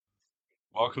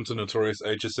Welcome to Notorious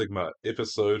Age of Sigma,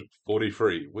 episode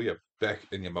 43. We are back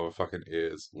in your motherfucking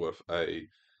ears with a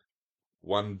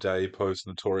one day post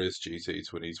Notorious GT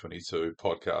 2022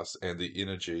 podcast, and the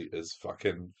energy is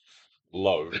fucking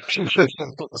low.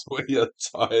 We are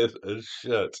tired as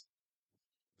shit.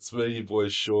 It's me, your boy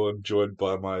Sean, joined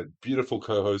by my beautiful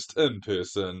co host in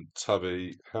person,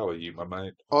 Tubby. How are you, my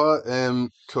mate? I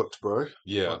am cooked, bro.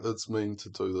 Yeah, It's mean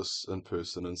to do this in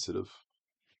person instead of.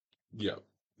 yeah.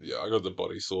 Yeah, I got the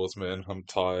body sores, man. I'm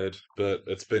tired, but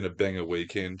it's been a banger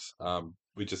weekend.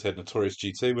 We just had Notorious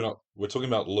GT. We're talking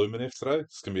about Luminef today.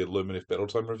 It's gonna be a Luminef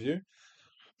Battletime review.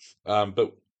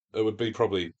 But it would be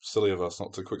probably silly of us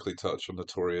not to quickly touch on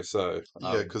Notorious A.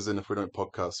 Yeah, because then if we don't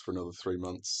podcast for another 3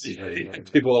 months Yeah,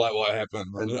 people are like, "What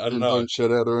happened?" I don't and know. don't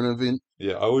shout out an event,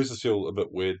 Yeah, I always just feel a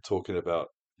bit weird talking about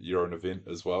your own event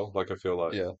as well. Like I feel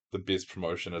like yeah, the best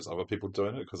promotion is other people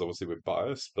doing it because obviously we're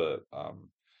biased, but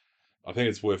I think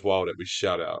it's worthwhile that we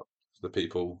shout out the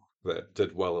people that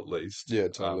did well at least, yeah,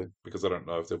 totally. because I don't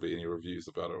know if there'll be any reviews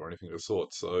about it or anything of the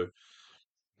sort. So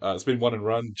it's been one and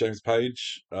run. James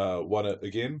Page won it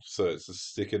again, so it's the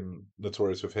second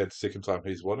Notorious we've had, second time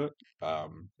he's won it.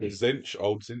 Zench,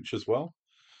 old Zench as well.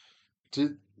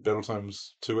 Did Battle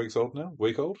Time's 2 weeks old now,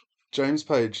 week old. James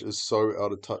Page is so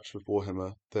out of touch with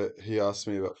Warhammer that he asked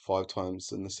me about 5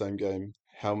 times in the same game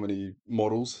how many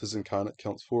models his incarnate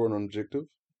counts for on an objective.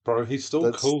 Bro, he still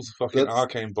That's calls fucking that's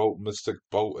Arcane Bolt Mystic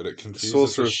Bolt, and it confuses the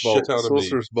Sorcerer's shit Bolt, out of me.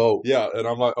 Sorcerer's Bolt. Yeah, and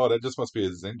I'm like, oh, that just must be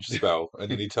a Zench spell. And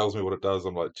then he tells me what it does.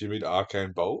 I'm like, do you mean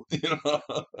Arcane Bolt? You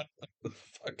know,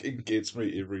 fucking gets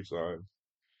me every time.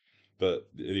 But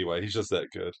anyway, he's just that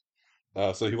good.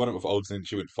 So he won it with Old Zench.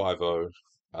 He went 5-0.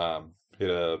 Had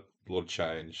a lot of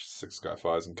change, 6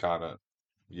 Skyfires incarnate.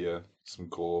 Yeah, some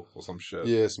gore or some shit.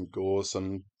 Yeah, some gore,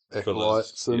 some Fillers.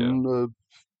 acolytes, Yeah. and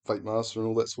Fate Master and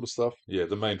all that sort of stuff. Yeah,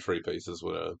 the main three pieces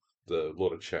were the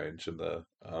Lord of Change and the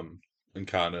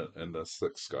Incarnate and the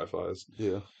 6 Skyfires.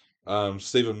 Yeah.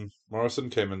 Stephen Morrison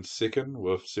came in second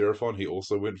with Seraphon. He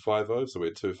also went 5-0, so we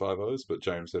had two 5-0s, but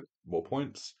James had more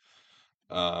points.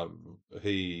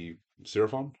 He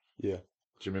Seraphon. Yeah.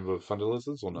 Do you remember Thunder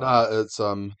Lizards or no? Nah, it's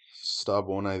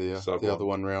Starborn, the other Starborn.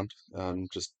 one round.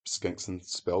 Just skinks and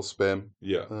spell spam.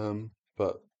 Yeah,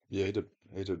 But yeah, he did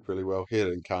really well. He had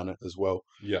Incarnate as well.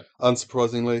 yeah,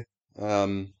 Unsurprisingly,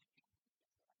 um,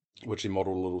 which he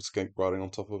modeled a little skink riding on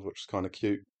top of, which is kind of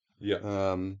cute. yeah.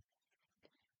 Um,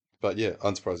 but yeah,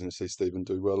 unsurprising to see Stephen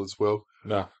do well as well,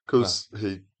 No, no. because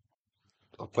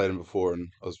I played him before and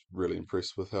I was really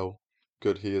impressed with how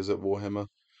good he is at Warhammer.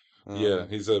 Yeah, Um,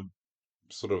 he's a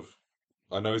sort of.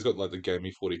 I know he's got like the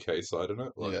gamey 40k side in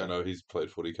it. Like I yeah, know he's played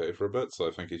 40k for a bit, so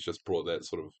I think he's just brought that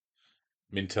sort of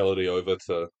mentality over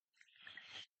to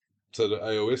the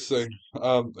AOS thing.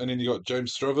 And then you got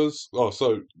James Struthers. Oh,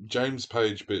 so James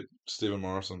Page beat Stephen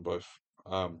Morrison both.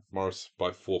 Morris by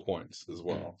 4 points as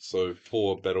well. So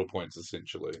 4 battle points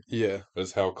essentially yeah,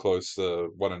 is how close the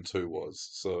 1 and 2 was.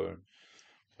 So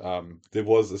there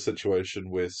was a situation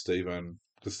where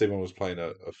because Stephen was playing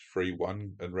a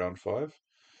 3-1 in round five,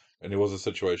 and there was a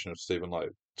situation of Stephen like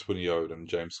 20 0'd and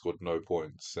James scored no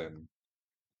points, and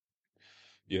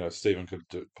Stephen could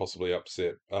possibly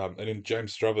upset. And then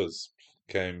James Struthers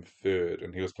came third,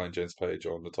 and he was playing James Page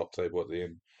on the top table at the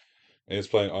end. And he was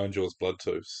playing Ironjaw's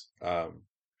Bloodtooths.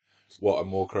 What a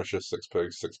Maw Crusher, 6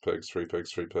 pigs, 6 pigs, 3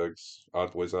 pigs, 3 pigs,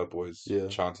 Ard boys, yeah,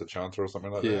 Chanter, Chanter, or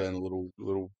something like yeah, that. and a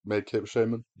little Madcap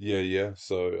Shaman. Yeah, yeah.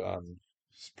 So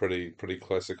it's pretty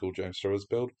classical James Struthers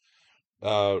build.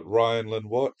 Ryan Lynn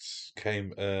Watts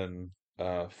came in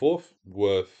fourth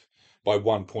with by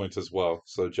 1 point as well.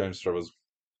 So James Struthers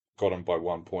got him by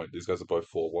 1 point. These guys are both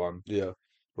 4-1. Yeah,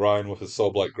 Ryan with his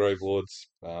Soulblight Gravelords,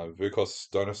 Vukos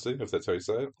Dynasty, if that's how you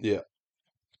say it. yeah,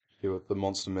 yeah, with the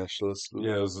Monster Mash list of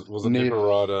Yeah, was it Neff,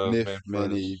 Neferata, Neff,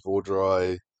 Manny, Manfred,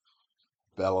 Vordry,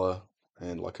 Bella,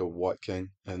 and like a White King,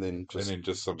 and then and just then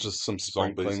just some just some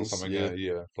zombies or sprinklings. something. Yeah,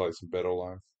 Yeah, yeah, play some battle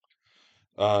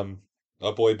line.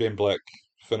 Our boy Ben Black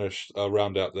finished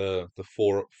round out the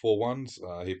four ones.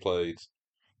 He played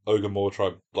Ogre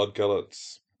Tribe Blood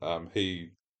Gullets.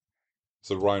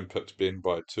 So Ryan picked Ben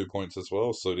by 2 points as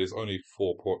well. So there's only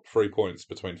 3 points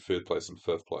between third place and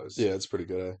fifth place. yeah, it's pretty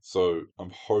good, eh? So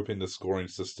I'm hoping the scoring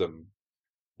system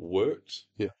worked,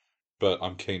 Yeah, but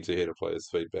I'm keen to hear the players'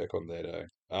 feedback on that.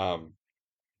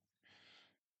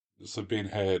 So Ben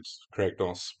had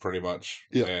Kragnos pretty much,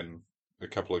 yeah, and a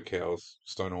couple of cows,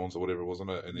 Stonehorns or whatever,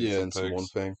 wasn't it? And then yeah, some and some One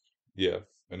pigs. Fang. Yeah,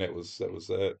 and that was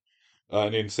that.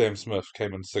 And then Sam Smith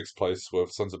came in sixth place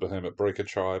with Sons of Behemoth Breaker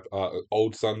Tribe.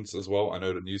 Old Sons as well. I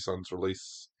know the new Sons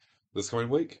release this coming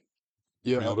week.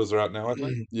 Yeah, Pre-orders are out now, I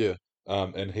think. yeah,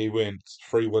 And he went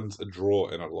 3 wins, a draw,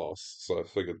 and a loss. So I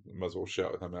figured might as well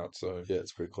shout him out. So Yeah,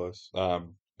 it's pretty close.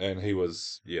 and he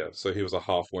was so he was a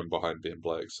half win behind Ben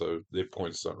Blake. So their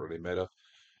points don't really matter.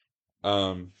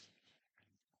 Um,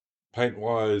 Paint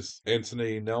wise,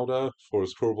 Anthony Nelda for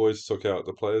his Cruel Boys took out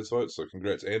the players' vote. So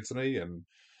congrats, Anthony. And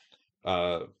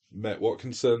Matt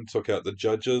Watkinson took out the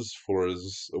judges for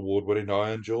his award-winning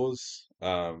Iron Jaws,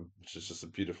 which is just a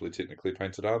beautifully technically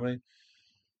painted army.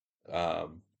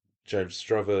 James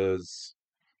Struthers,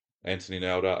 Anthony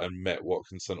Nelda, and Matt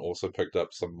Watkinson also picked up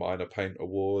some minor paint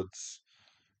awards.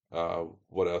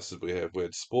 What else did we have? We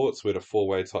had sports. We had a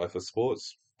four-way tie for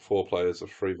sports. Four players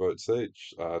with 3 votes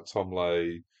each. Tom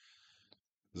Lay,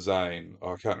 Zane,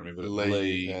 I can't remember, Lee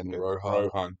Lee, and and Rohan.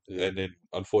 Rohan. Yeah. And then,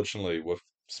 unfortunately, with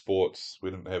sports, we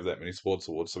didn't have that many sports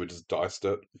awards, so we just diced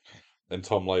it. And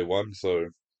Tom Lay won, so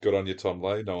good on you, Tom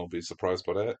Lay. No one will be surprised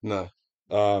by that. No.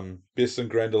 Best and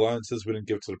Grand Alliances we didn't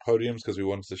give to the podiums because we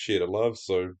wanted to share the love.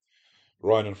 So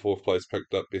Ryan in fourth place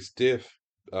picked up Best Death.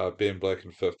 Ben Black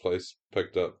in fifth place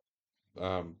picked up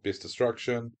Best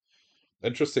Destruction.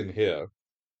 Interesting here.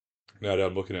 Now that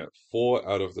I'm looking at 4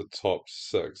 out of the top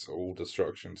 6 are all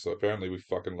destruction. So apparently we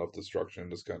fucking love destruction in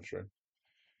this country.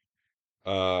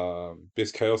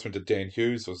 Best Chaos went to Dan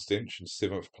Hughes, was Stench in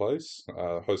seventh place.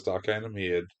 Host Arcanum, he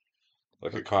had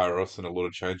like a Kairos and a lot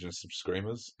of change and some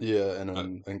screamers. Yeah, and Uh,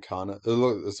 an Incarnate.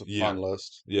 Look, it's a yeah, fun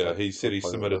list. yeah. I'd, He said I'd he play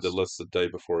that submitted the list. list the day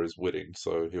before his wedding,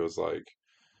 so he was like,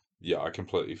 "Yeah, I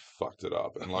completely fucked it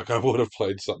up," and like I would have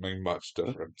played something much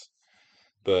different.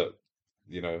 But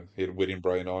he had wedding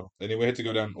brain on, and then we had to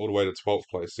go down all the way to 12th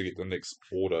place to get the next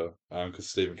order, because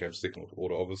Stephen came second with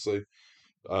order, obviously.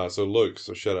 So Luke,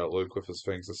 so shout out Luke with his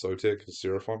Fangs of Sotek, his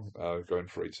Seraphon, going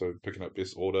for E2, picking up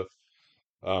best order.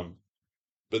 Um,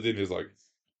 but then there's like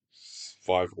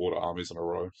 5 order armies in a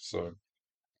row, so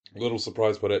a little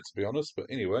surprised by that to be honest. But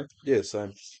anyway, Yeah,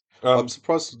 same. I'm um,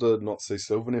 surprised to not see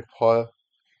Sylvaneth higher.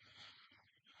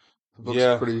 It looks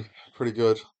yeah, pretty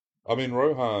good. I mean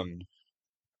Rohan.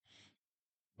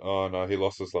 Oh no, he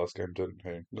lost his last game, didn't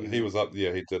he? He Yeah. was up.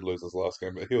 Yeah, he did lose his last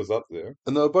game, but he was up there.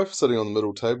 And they were both sitting on the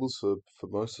middle tables for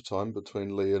most of the time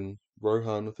between Lee and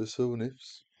Rohan with their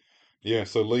Sylvaneths. Yeah,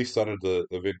 so Lee started the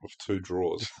event with 2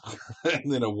 draws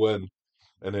and then a win,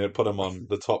 and then it put him on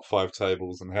the top 5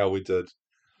 tables. And how we did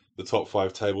the top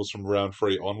 5 tables from round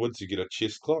 3 onwards, you get a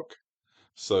chess clock.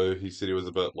 So he said he was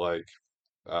a bit like,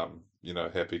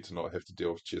 happy to not have to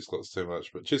deal with chess clocks too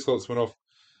much. But chess clocks went off,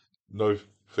 no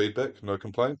feedback, no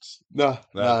complaints. Nah,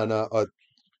 Nah, nah, nah.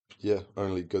 Yeah,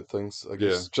 only good things, I yeah,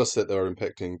 guess. Just that they were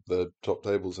impacting the top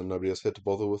tables and nobody else had to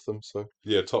bother with them. So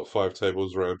yeah, top 5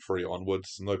 tables round 3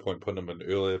 onwards. No point putting them in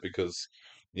earlier because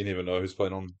you never know who's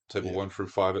playing on table yeah, 1 through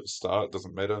 5 at the start. It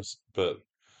doesn't matter. But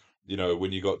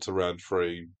when you got to round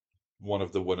 3, one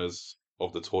of the winners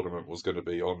of the tournament was going to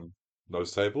be on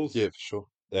those tables. yeah, for sure.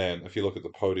 And if you look at the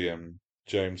podium,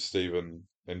 James, Stephen,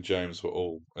 and James were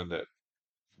all in that.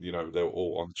 They were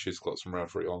all on chess clocks from round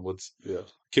 3 onwards. Yeah,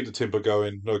 Kept the tempo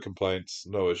going, no complaints,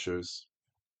 no issues,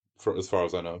 as far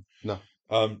as I know. no.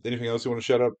 Anything else you want to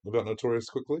shout out about Notorious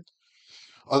quickly?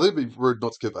 I think it'd be rude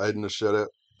not to give Aiden a shout out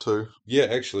too. Yeah,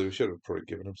 actually, we should have probably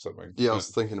given him something. Yeah, I But was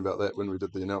thinking about that when we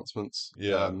did the announcements.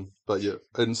 yeah, But yeah,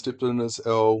 Aiden stepped in as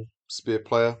our spare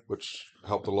player, which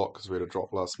helped a lot because we had a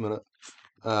drop last minute.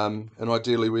 And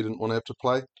ideally we didn't want to have to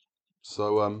play.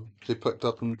 So he picked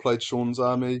up and played Sean's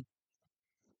army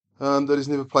that he's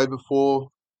never played before,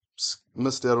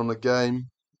 missed out on a game,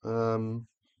 um,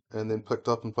 and then picked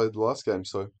up and played the last game.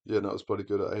 So yeah, no, it was bloody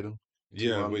good at Aiden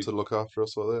yeah, to look after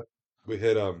us like that. we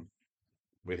had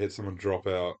we had someone drop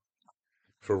out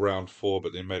for round 4,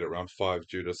 but then made it round 5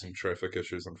 due to some traffic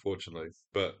issues, unfortunately.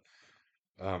 But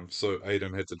so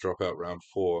Aiden had to drop out round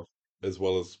 4, as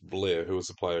well as Blair, who was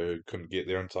a player who couldn't get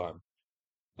there in time.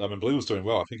 I mean, Blair was doing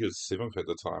well. I think he was seventh at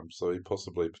the time, so he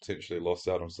possibly potentially lost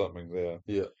out on something there.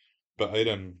 Yeah, But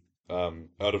Aiden,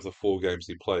 out of the 4 games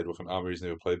he played with an army he's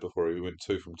never played before, he went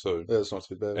 2 from 2. yeah, it's not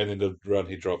too bad. And then the run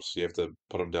he drops, you have to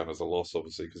put him down as a loss,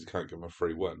 obviously, because you can't give him a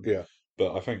free win. Yeah,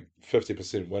 But I think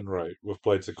 50% win rate with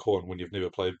Blades of Corn when you've never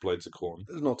played Blades of Corn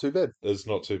it's not too bad. is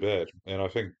not too bad. And I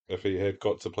think if he had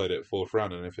got to play that fourth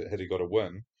round and had he got a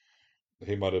win,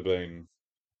 he might have been,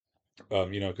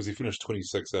 because he finished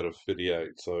 26 out of 38,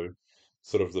 so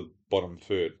sort of the bottom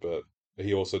third, but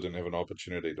he also didn't have an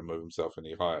opportunity to move himself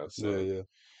any higher. Yeah, So, yeah,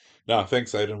 no,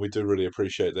 thanks, Aiden. We do really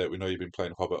appreciate that. We know you've been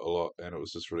playing Hobbit a lot, and it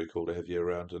was just really cool to have you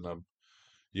around and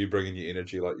you bringing your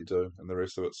energy like you do and the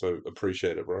rest of it. So,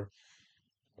 appreciate it, bro.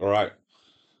 All right,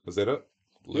 is that it?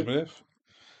 yeah. Lumineth?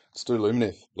 Let's do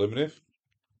Lumineth. Lumineth?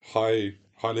 High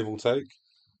level take.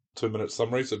 2 minute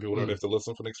summary so people don't Hmm. have to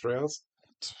listen for the next 3 hours.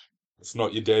 It's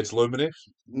not your dad's Lumineth?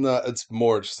 No, it's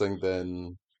more interesting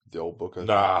than the old book, I think.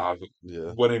 Nah,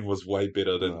 Yeah, winning was way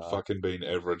better than nah, fucking being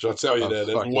average. I'll tell you I that.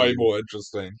 It's way fucking. more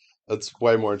interesting. It's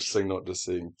way more interesting not just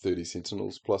seeing 30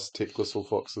 Sentinels plus Teclis or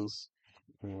Foxes.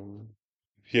 Um,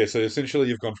 Yeah, so essentially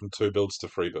you've gone from two builds to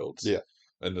three builds yeah,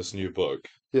 in this new book.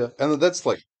 yeah, and that's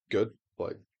like good.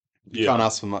 Like you can't Yeah,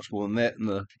 ask for much more than that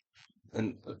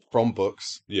in from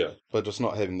books, yeah, but just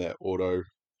not having that auto.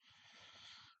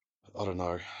 I don't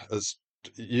know. Is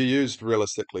you used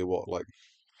realistically what like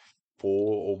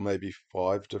four or maybe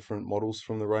five different models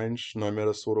from the range, no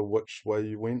matter sort of which way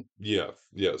you went. yeah.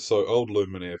 So old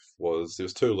Lumineth was, there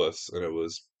was two lists, and it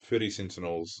was 30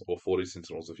 Sentinels or 40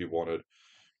 Sentinels if you wanted,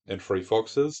 and three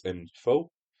Foxes in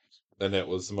full, and that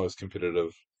was the most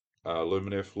competitive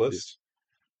Lumineth Yeah, list.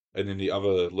 And then the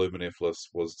other Lumineth list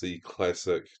was the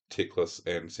classic Teclis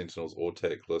and Sentinels or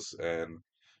Teclis and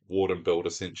Warden build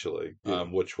essentially, yeah,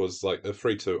 which was like a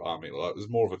 3-2 army. Like it was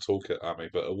more of a toolkit army,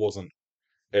 but it wasn't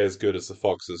as good as the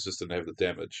Foxes, just didn't have the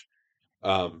damage.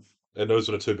 Um, and those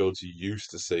were the two builds you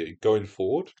used to see. Going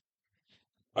forward,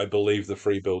 I believe the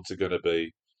free builds are going to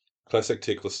be classic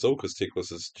Teclis still, because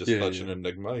Teclis is just yeah, such yeah. an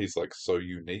enigma. He's like so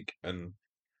unique in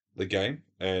the game.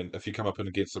 And if you come up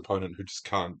against an opponent who just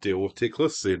can't deal with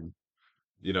Teclis, then,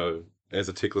 you know, as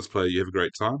a Teclis player, you have a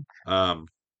great time.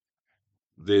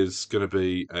 There's going to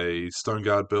be a Stone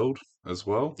Guard build as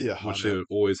well, Yeah, which hard out. there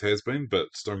always has been,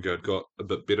 but Stone Guard got a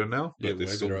bit better now, Yeah, but they're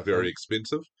way still better, I very think.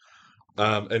 expensive.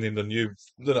 And then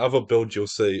the other build you'll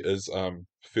see is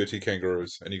 30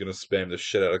 kangaroos, and you're going to spam the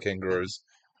shit out of kangaroos.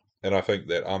 And I think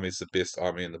that army is the best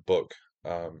army in the book.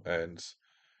 And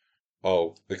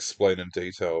I'll explain in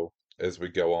detail as we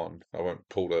go on. I won't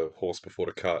pull the horse before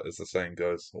the cart, as the saying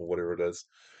goes, or whatever it is,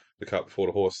 the cart before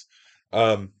the horse.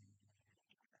 Um,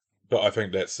 but I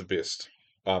think that's the best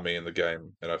army in the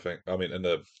game, and I mean,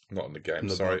 not in the game, In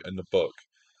the sorry, book. in the book,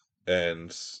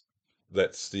 and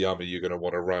that's the army you're going to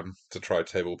want to run to try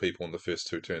table people in the first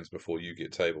two turns before you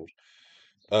get tabled.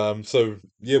 So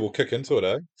yeah, we'll kick into it,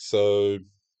 eh? So,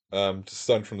 just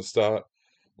starting from the start,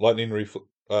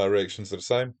 reactions are the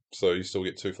same, so you still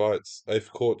get two fights. Aether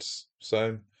Court's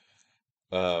same.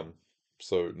 Um,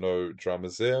 so no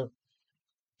dramas there.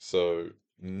 So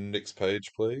next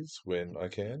page, please, when I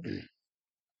can.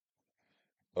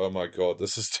 Oh my God,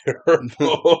 this is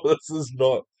terrible. This is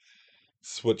not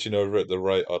switching over at the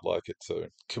rate I'd like it to.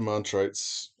 Command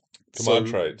traits. Command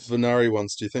So traits. Venari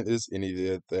ones, do you think there's any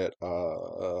there that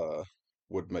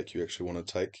would make you actually want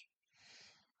to take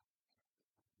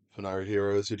Venari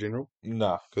Hero as your general?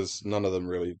 Nah. Because none of them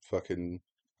really fucking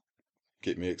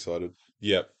get me excited.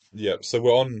 Yep. Yep. So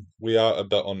we are a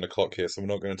bit on the clock here, so we're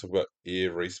not going to talk about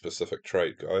every specific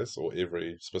trait, guys, or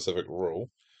every specific rule.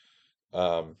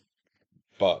 Um,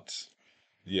 but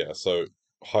yeah, so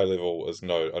high level is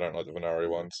no, I don't like the Venari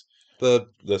ones. The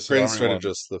The Grand Sonari one,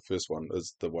 Strategist, the first one,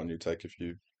 is the one you take if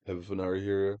you have a Venari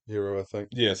hero, I think.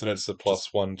 yeah, so that's the Just,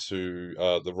 plus one to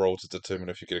the roll to determine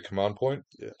if you get a command point.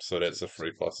 yeah. So that's a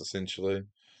free plus essentially,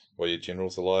 while your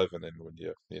general's alive, and then when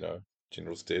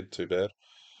general's dead, too bad.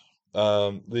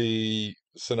 The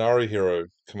Sonari hero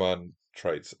command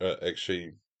traits are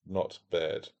actually not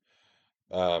bad.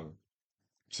 Um,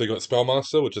 so you got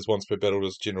Spellmaster, which is once per battle,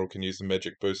 this general can use the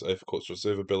magic boost Aether Quartz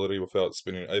reserve ability without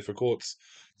spending Aether Quartz.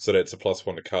 So that's a plus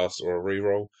one to cast or a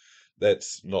reroll.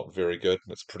 That's not very good.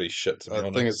 It's pretty shit, to be I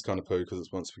think it's honest. kind of poo because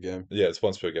it's once per game. Yeah, it's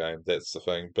once per game. That's the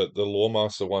thing. But the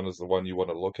Lawmaster one is the one you want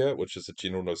to look at, which is a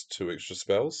general knows two extra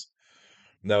spells.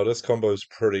 Now, this combos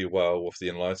pretty well with the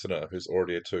Enlightener, who's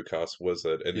already a two cast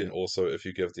wizard. And then Yeah, also, if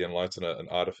you give the Enlightener an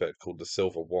artifact called the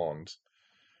Silver Wand,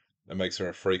 it makes her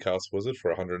a free cast wizard for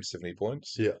 170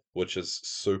 points, yeah, which is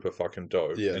super fucking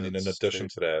dope. yeah, And then in it's addition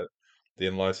cheap. to that, the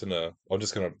Enlightener, I'm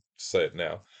just going to say it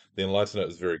now, the Enlightener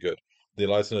is very good. The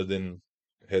Enlightener then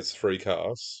has three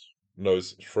casts,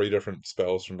 knows three different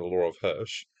spells from the Lore of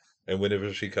Hysh, and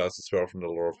whenever she casts a spell from the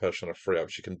Lore of Hysh on a free up,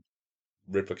 she can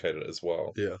replicate it as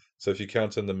well. Yeah, So if you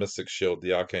count in the Mystic Shield,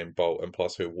 the Arcane Bolt, and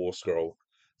plus her War Scroll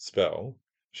spell,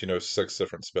 she knows six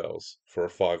different spells for a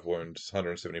 5 wound,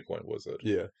 170 point wizard.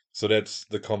 yeah. So that's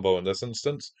the combo in this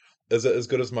instance. Is it as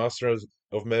good as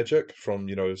of Magic from,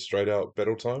 straight out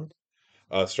Battle Tome?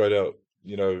 Straight out,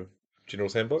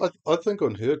 General's Handbook? I think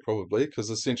on her probably because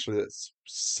essentially it's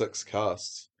six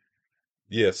casts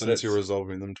Yeah, so since you're that's.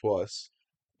 resolving them twice.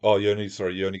 Oh, you only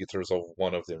get to resolve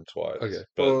one of them Okay, twice.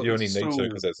 But well you only it's need to still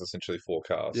because that's essentially four yeah,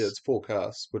 casts. it's four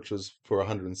casts, which is for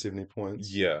 170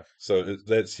 points. Yeah, so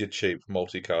that's your cheap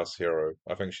multicast hero.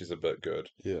 I think she's a bit good.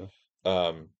 Yeah,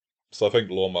 Um, so I think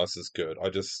Lawmaster's good. I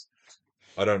just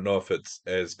I don't know if it's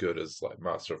as good as like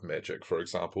Master of Magic, for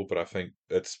example, but I think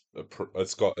it's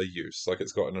got a use, like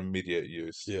it's got an immediate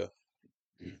use. Yeah.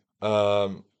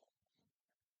 Um,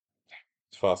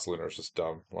 Fast Lunar is just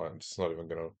dumb. Like it's not even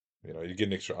gonna, you get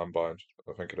an extra unbind.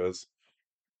 I think it is.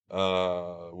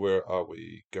 Where are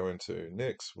we going to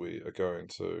next? We are going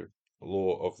to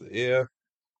Law of the Air.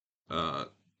 Uh,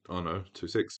 oh no,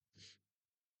 2-6.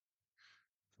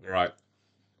 Right.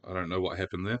 I don't know what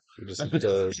happened there. We just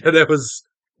That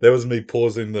was me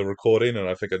pausing the recording, and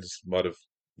I think I just might have.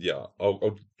 Yeah,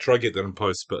 I'll try to get that in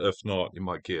post, but if not, you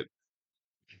might get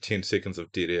 10 seconds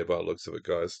of dead air by the looks of it,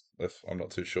 guys. If I'm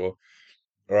not too sure.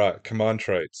 All right, command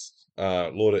traits.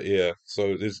 Lord of Air.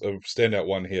 So there's a standout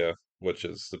one here, which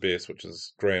is the best, which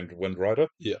is Grand Wind Rider,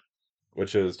 yeah.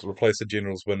 which is to replace the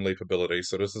general's wind leap ability.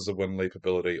 So this is a wind leap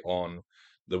ability on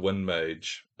the wind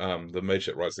mage, the mage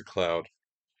that rides the cloud.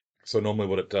 So normally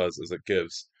what it does is it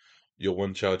gives your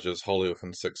wind charges wholly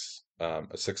within a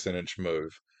 16-inch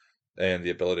move and the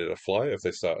ability to fly if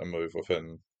they start a move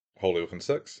wholly within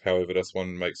 6. However, this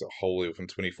one makes it wholly within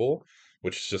 24,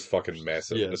 which is just fucking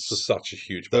massive. Yeah, it's It's just such a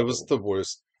huge that was bubble. the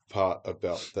worst part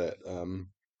about that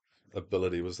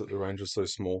ability was that the range was so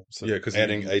small. So Yeah, because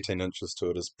adding 18 inches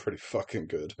to it is pretty fucking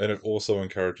good. and it also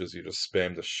encourages you to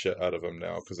spam the shit out of them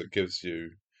now because it gives you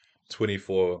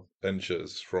 24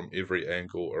 inches from every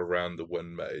angle around the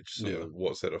wind mage. Yeah. So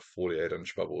what's that, a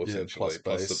 48-inch bubble Yeah, essentially,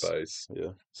 plus plus the base. base.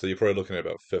 Yeah. So you're probably looking at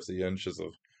about 50 inches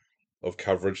of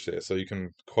coverage there. So you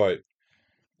can quite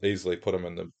easily put them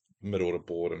in the middle of the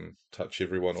board and touch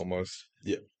everyone almost.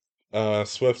 Yeah.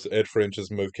 Swift add 3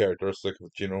 inches move characteristic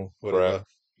of general crap. Whatever.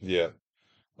 Yeah.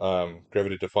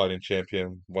 Gravity defying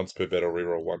champion once per battle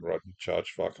reroll one run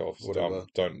charge. Fuck off. It's dumb. Whatever.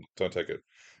 Don't take it.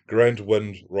 Grand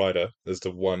Wind Rider is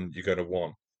the one you're going to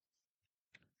want.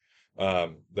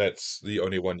 That's the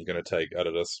only one you're going to take out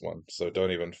of this one. So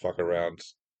don't even fuck around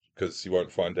because you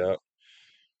won't find out.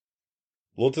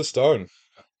 Lords of Stone.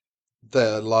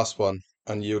 The last one,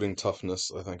 unyielding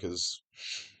toughness, I think is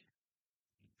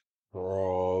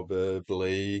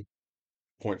probably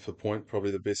point for point,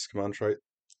 probably the best command trait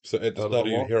So at the out of the start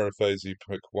of your lot. hero phase, you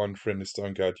pick one friendly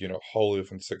Stone Guard unit wholly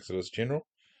within 6 of this general.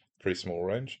 Pretty small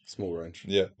range. Small range.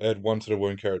 Yeah, add 1 to the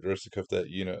wound characteristic of that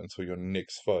unit until your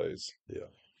next phase. Yeah.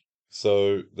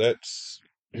 So that's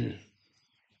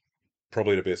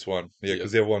probably the best one. Yeah, Yeah.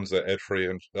 because the other ones are add 3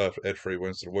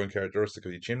 wounds to the wound characteristic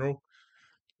of your general,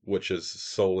 which is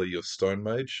solely your Stone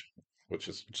Mage, which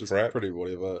is Which is crap. pretty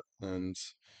whatever. And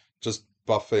just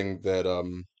buffing that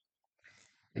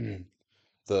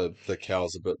the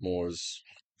cows a bit more is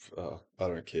I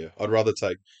don't care. I'd rather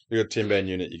take you got a 10-man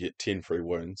unit, you get 10 free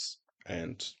wounds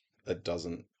and it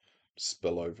doesn't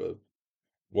spill over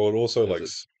Well, it also as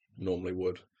it normally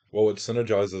would. it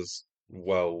synergizes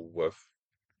well with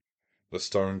the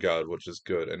Stone Guard, which is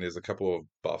good, and there's a couple of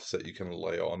buffs that you can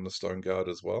lay on the Stone Guard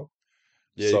as well.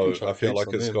 Yeah, you can So I chuck feel heaps like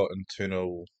on them.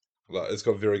 it's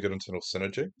got very good internal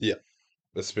synergy, Yeah,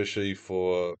 especially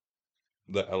for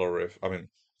the LRF. I mean,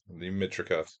 the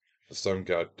Metrica, the Stone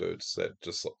Guard dudes that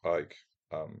just like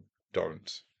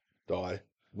don't. die.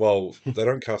 Well, they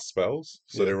don't cast spells,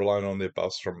 so Yeah, they're relying on their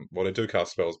buffs from. Well, they do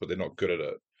cast spells, but they're not good at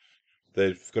it.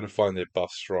 They've got to find their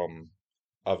buffs from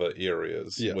other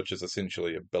areas, yeah. which is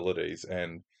essentially abilities,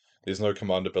 and there's no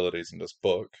command abilities in this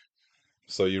book.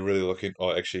 So you're really looking.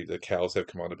 Oh, actually, the cows have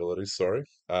command abilities. Sorry.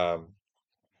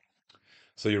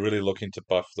 So you're really looking to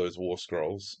buff those war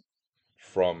scrolls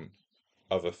from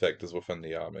other factors within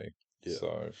the army. Yeah.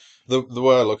 So The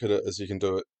way I look at it is you can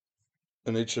do it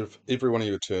in each of every one of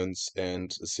your turns,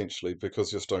 and essentially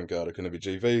because your Stone Guard are going to be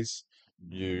GVs,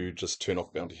 you just turn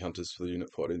off bounty hunters for the unit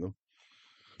fighting them.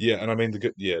 yeah, and I mean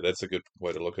that's a good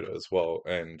way to look at it as well.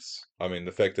 And I mean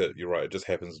the fact that you're right, it just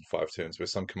happens in 5 turns, where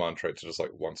some command traits are just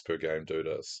like once per game do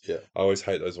this. Yeah, I always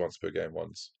hate those once per game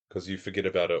ones because you forget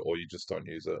about it or you just don't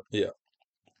use it. yeah.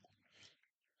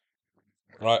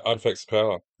 Right, Artifacts of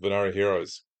Power, Venari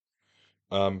Heroes.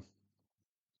 Um,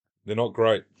 they're not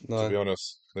great, to No, be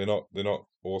honest. They're not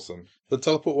awesome. the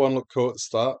teleport one looked cool at the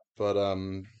start, but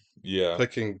Yeah,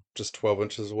 picking just 12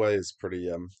 inches away is pretty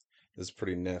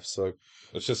naff. So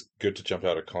it's just good to jump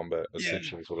out of combat, yeah,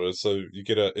 essentially is what it is. So you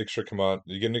get an extra command,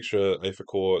 you get an extra Aether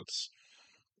Quartz,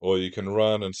 or you can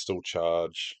run and still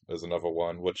charge as another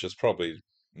one, which is probably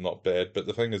not bad. But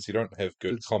the thing is, you don't have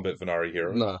good it's combat Venari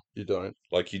hero. nah, you don't.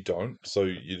 Like, you don't. So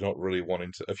you're not really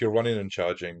wanting to. If you're running and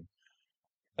charging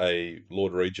a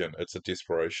Lord Regent, it's a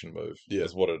desperation move, Yeah,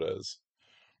 is what it is.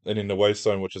 And in the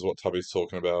Waystone, which is what Tubby's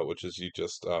talking about, which is you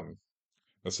just,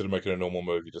 instead of making a normal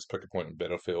move, you just pick a point in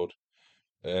battlefield.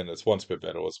 And it's once per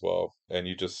battle as well. And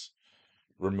you just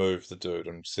remove the dude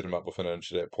and set him up with an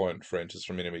inch at that point for enters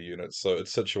from enemy units. So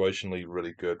it's situationally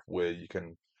really good where you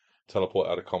can teleport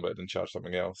out of combat and charge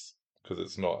something else because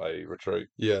it's not a retreat.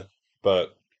 Yeah,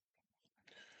 But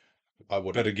I but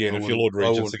wouldn't. again, I if you're wouldn't. Lord I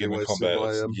Regents wouldn't be again in wasting combat, my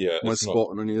it's yeah, my it's not. spot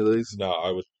on any of these. No,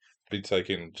 I would be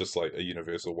taking just like a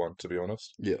universal one to be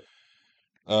honest. Yeah.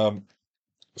 Um,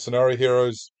 Scenario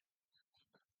heroes,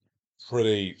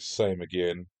 pretty same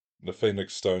again. The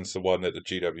Phoenix Stone's the one that the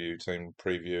GW team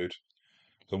previewed.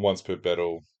 The once per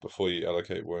battle, before you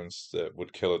allocate wounds that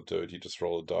would kill a dude, you just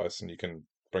roll a dice and you can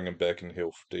bring him back and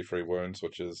heal D3 wounds,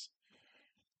 which is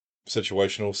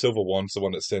situational. Silver Wand's the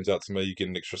one that stands out to me. You get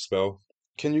an extra spell.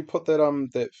 Can you put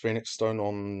that Phoenix Stone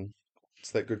on?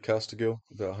 It's that good caster girl,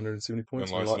 about 170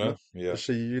 points, Enlightener, Enlightener. yeah. Is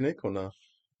she unique or no?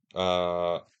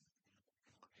 Uh,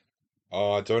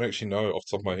 I don't actually know off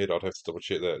the top of my Mhm. head. I'd have to double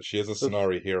check that. She is a If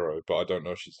Scenari hero, but I don't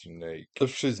know if she's unique.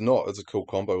 if she's not, it's a cool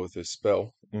combo with her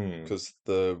spell Hmm. because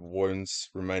the wounds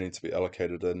remaining to be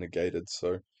allocated are negated.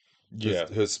 So Yeah.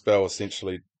 her spell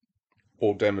essentially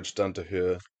all damage done to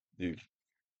her, you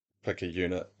pick a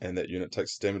unit and that unit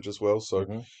takes damage as well. So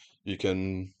Hmm. you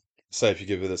can say if you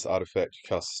give her this artifact, you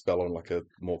cast a spell on like a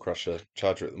Maw Crusher,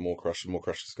 charge her at the Maw Crusher. Maw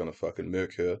Crusher's gonna fucking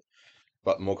murk her,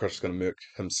 but Maw Crusher's gonna murk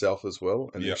himself as well,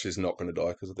 and then Yep. she's not gonna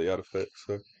die because of the artifact.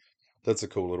 So that's a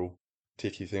cool little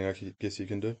techie thing guess you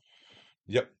can do.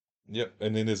 Yep. Yep.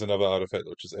 And then there's another artifact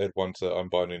which is add one to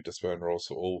Unbinding Dispel and rolls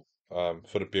for all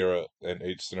for the bearer and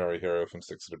each scenario hero from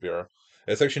six to the bearer.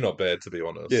 It's actually not bad to be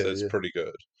honest. Yeah, It's yeah, pretty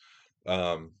good.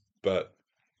 But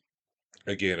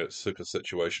again, it's super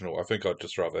situational. I think I'd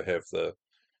just rather have the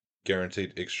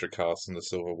guaranteed extra cast in the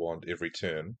Silver Wand every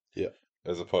turn yeah,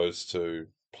 as opposed to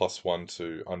 +1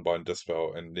 to Unbind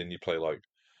Dispel, and then you play like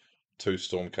two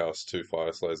Stormcast, two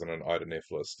Fire Slayers, and an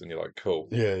Idoneth list, and you're like, cool.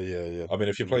 yeah, yeah, yeah. I mean,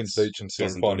 if you're playing It's Siege and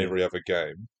doesn't do Seraphon anything. every other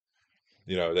game,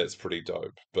 that's pretty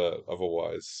dope. But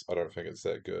otherwise, I don't think it's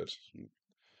that good.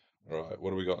 All right,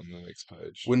 what do we got on the next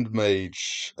page? Wind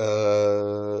Mage.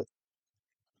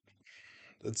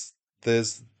 It's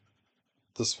there's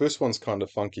this first one's kind of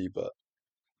funky, but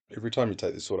every time you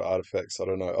take these sort of artifacts, I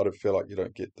don't know, I don't feel like you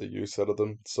don't get the use out of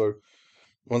them. So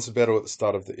once a battle at the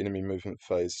start of the enemy movement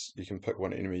phase, you can pick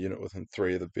one enemy unit within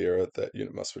three of the bearer. That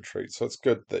unit must retreat. So it's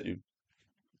good that you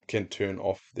can turn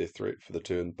off their threat for the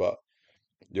turn, but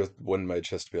your Wind Mage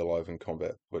has to be alive in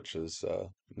combat, which is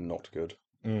not good.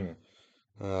 Mm.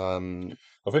 Um,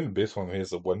 I think the best one here is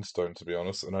the Windstone, to be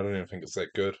honest, and I don't even think it's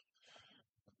that good.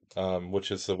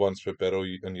 Which is the once per battle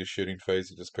in your shooting phase,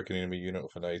 you just pick an enemy unit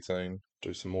with an 18,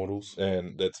 do some mortals.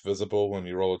 and that's visible when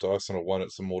you roll a dice. On a 1,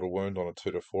 it's a mortal wound. On a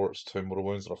 2 to 4, it's 2 mortal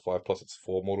wounds. On a 5 plus, it's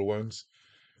 4 mortal wounds.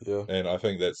 Yeah. And I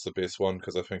think that's the best one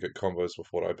because I think it combos with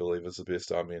what I believe is the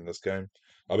best army in this game.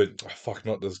 I mean, fuck,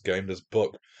 not this game, this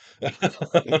book.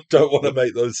 Don't want to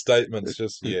make those statements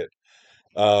just yet.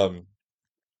 Um,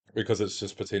 because it's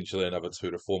just potentially another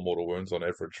 2 to 4 mortal wounds on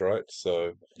average, right?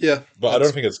 So, Yeah, but I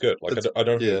don't think it's good. Like, it's I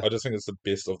don't think yeah, I just think it's the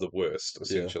best of the worst, yeah.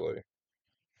 essentially.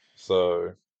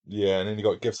 So, yeah, and then you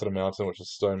got Gifts of the Mountain, which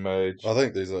is Stone I Mage.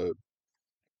 think these are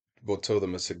well, two of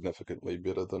them are significantly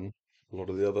better than a lot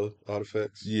of the other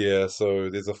artifacts. Yeah, so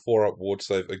there's a 4-up ward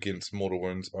save against mortal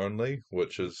wounds only,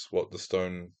 which is what the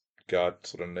Stone Guard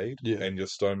sort of need. Yeah, And your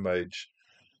Stone Mage,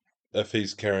 if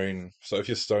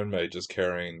your Stone Mage is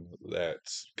carrying that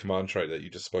command trait that you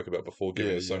just spoke about before,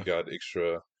 giving yeah, the Stone yeah.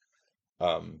 Guard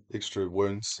um, Extra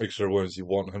wounds. extra wounds, you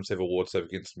want him to have a ward save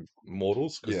against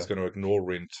mortals because he's Yeah, going to ignore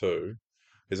Rend 2.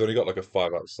 He's only got like a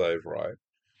 5-up save, right?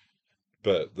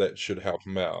 But that should help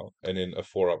him out. And then a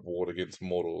 4-up ward against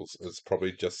mortals is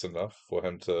probably just enough for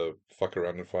him to fuck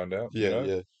around and find out, you yeah, know?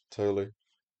 yeah, totally.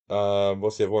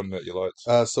 What's the other one that you liked?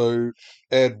 So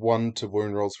add one to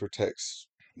wound rolls for attacks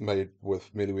made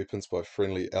with melee weapons by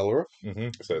friendly Alrith.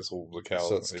 So it's all the So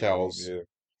cows it's and everything, cows, yeah.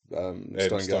 And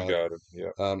Stone Stone Guard, Garden,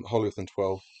 yeah. Holy Within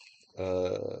 12.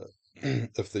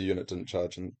 If the unit didn't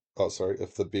charge in, oh sorry,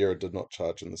 if the bearer did not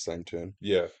charge in the same turn.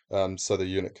 Yeah, So the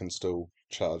unit can still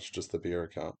charge, just the bearer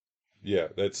can't. yeah,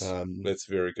 that's Um, that's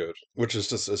very good. which is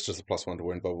just it's just a +1 to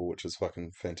wound bubble, which is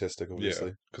fucking fantastic, Yeah,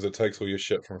 obviously. because it takes all your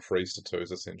shit from threes to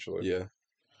twos essentially. Yeah.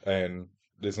 And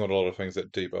there's not a lot of things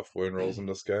that debuff wound rolls in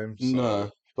this game, so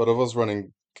No, but if I was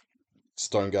running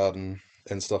Stone Garden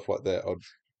and stuff like that, I'd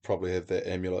probably have that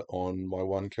amulet on my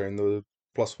one carrying the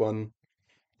 +1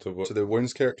 to what to the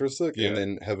wounds characteristic, and yeah.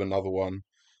 then have another one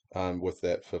with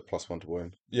that for +1 to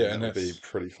wound, Yeah, and that would be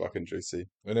pretty fucking juicy.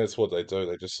 and that's what they do.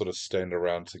 They just sort of stand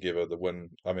around together.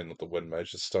 I mean, not the wind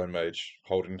mage, the stone mage,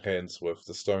 holding hands with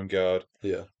the stone guard,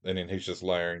 Yeah, and then he's just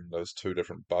layering those two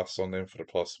different buffs on them for the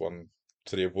 +1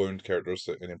 to their wound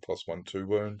characteristic, and then +1 2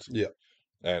 wounds. yeah,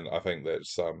 And I think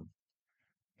that's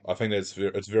I think it's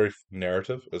very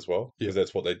narrative as well Yeah, because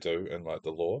that's what they do in like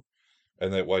the lore.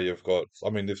 And that way you've got, I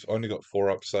mean, they've only got 4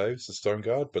 up saves, the Stone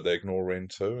Guard, but they ignore Rend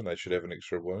 2 and they should have an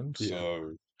extra wound. yeah,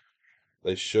 So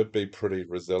they should be pretty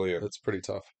resilient. it's pretty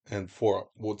tough. And 4 up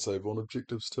ward save on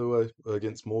objectives too,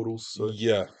 against mortals. So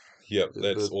Yeah, yeah, yeah,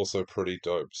 that's also pretty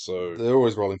dope. So they're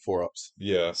always rolling 4 ups.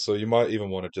 yeah, so you might even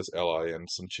want to just ally in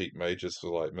some cheap mages for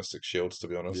like Mystic Shields, to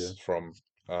be Yeah, honest, from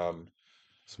um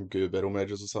some good battle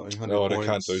mages or something. no, 100 they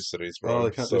can't do points. cities, Oh, bro.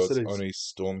 they can't do So it's cities. only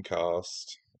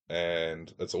Stormcast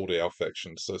and it's all the elf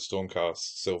factions. So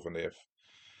Stormcast, Sylvaneth,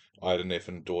 Ideneth,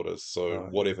 and Daughters. So Oh yeah,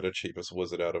 whatever the cheapest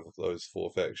wizard out of those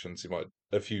 4 factions, you might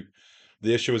if you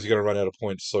the issue is you're gonna run out of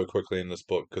points so quickly in this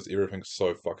book because everything's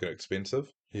so fucking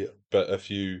expensive. yeah, But if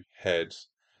you had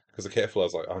because the Catfly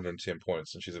is like 110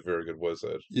 points and she's a very good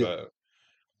wizard, yeah, but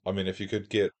I mean if you could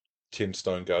get 10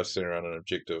 stone guards sitting around an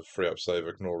objective, 3 up save,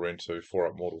 ignore rend 2, 4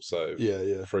 up mortal save, yeah,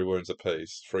 yeah, 3 wounds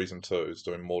apiece, threes and twos,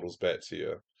 doing mortals back to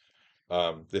you.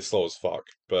 They're slow as fuck,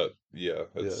 but yeah,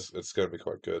 yeah. it's gonna be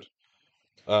quite good.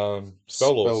 Spell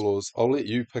Spell laws. laws. I'll let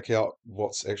you pick out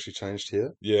what's actually changed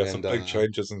here. Yeah, some And big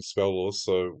changes in spell laws.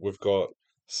 So we've got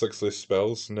 6 less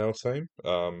spells in our team.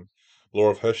 Law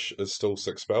of Hish is still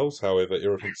 6 spells, however,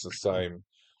 everything's the same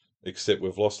except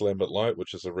we've lost Lambent Light,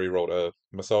 which is a reroll to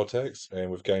missile attacks,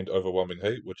 and we've gained Overwhelming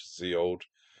Heat, which is the old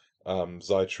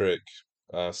Zytrek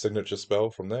signature spell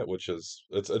from that, which is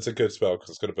it's a good spell because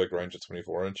it's got a big range of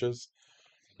 24 inches.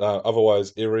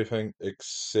 Otherwise, everything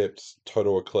except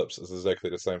Total Eclipse is exactly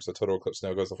the same. So Total Eclipse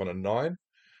now goes off on a 9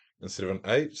 instead of an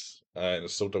 8, and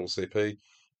it's still double CP.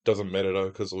 Doesn't matter though,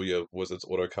 because all your wizards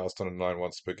auto cast on a 9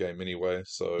 once per game anyway.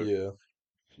 So, yeah,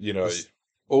 you know, this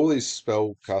all these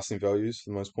spell casting values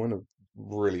for the most point are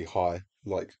really high.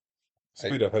 Like eight,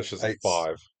 Speed of Hish is a eights,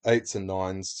 5. eights and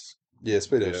nines. Yeah,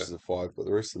 speed edge Yeah. is a 5, but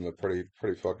the rest of them are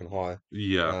pretty fucking high.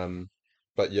 Yeah. Um,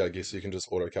 but yeah, I guess you can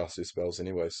just auto cast your spells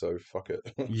anyway. So fuck it.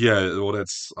 Yeah, well,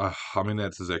 I mean,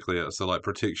 that's exactly it. So, like,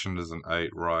 Protection is an 8,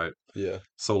 right? Yeah,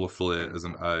 Solar Flare is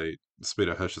an 8. Speed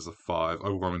of Hish is a 5.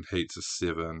 Overwhelming Heat's a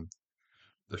 7.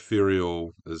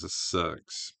 Ethereal is a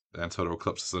 6. And Total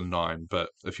Eclipse is a 9. But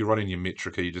if you're running your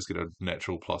Metrica, you just get a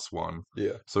natural +1.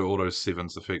 yeah, So all those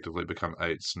 7s effectively become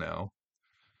 8s now,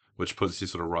 which puts you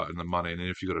sort of right in the money. And then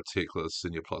if you've got a tech list,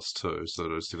 then you're +2. So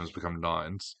those 7s become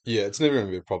 9s. yeah. It's never going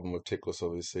to be a problem with Teclis,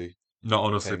 obviously, No,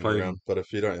 honestly, hanging around. playing. But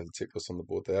if you don't have the Teclis on the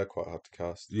board, they are quite hard to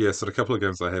cast. Yeah, so the couple of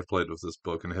games I have played with this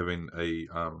book and having a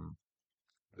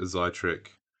Zytrek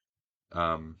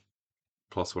um,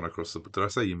 +1 across the. Did I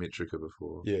say Metrica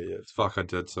before? Yeah, yeah, it's fine. Fuck, I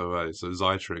did. So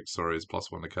Zytrek, sorry, is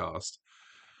 +1 to cast.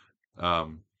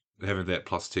 Um, Having that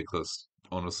plus tech list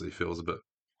honestly feels a bit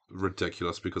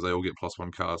ridiculous because they all get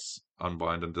 +1 casts,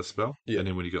 unbind and dispel, Yeah, and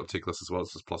then when you got tech list as well,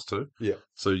 it's just +2. yeah,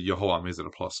 So your whole army is at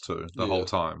a +2 the whole yeah,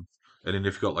 time. And then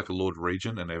if you've got like a Lord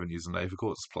Regent and they haven't used a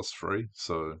Navicore, it's +3.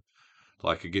 So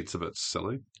like it gets a bit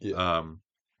silly. yeah. Um,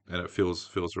 and it feels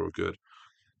real good.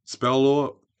 Spell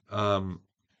Lore,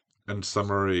 in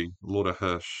summary, Law of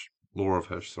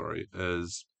Hish, sorry,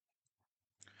 is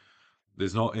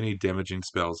there's not any damaging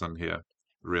spells in here,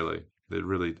 really. There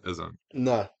really isn't.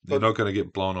 No, You're but not going to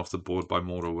get blown off the board by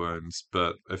mortal wounds,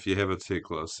 but if you have a tech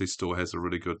list, he still has a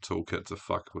really good toolkit to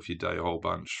fuck with your day a whole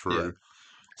bunch yeah, through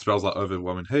spells like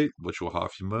Overwhelming Heat, which will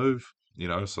half your move,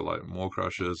 so like Maw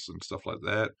Crushers and stuff like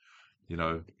that.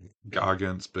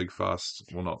 Gargants, Big Fast.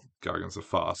 Well, not Gargants are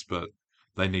fast, but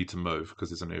they need to move because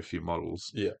there's only a few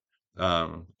models. yeah,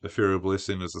 Ethereal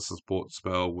Blessing is a support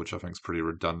spell, which I think is pretty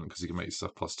redundant because you can make your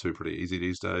stuff +2 pretty easy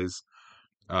these days.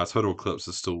 Total Eclipse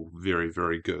is still very,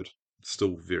 very good.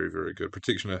 Still very, very good.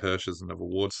 Protection of Hirsch is another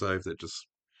ward save that just,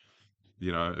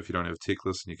 if you don't have a tech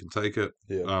list, you can take it.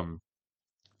 yeah.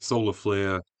 Solar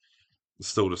Flare is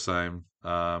still the same.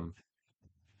 Oh,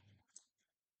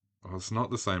 it's not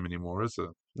the same anymore, is it?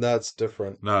 No, it's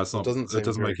different. No, it's It not. doesn't It seem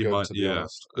doesn't very make you good, mind. to be Yeah,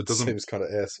 honest. it It doesn't seems kind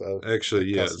of ass. actually.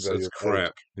 Yeah, Casting it's value of 8.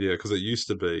 crap. Yeah, because it used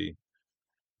to be.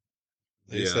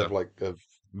 They used to Yeah, have like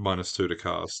 -2 to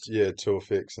cast. yeah, 2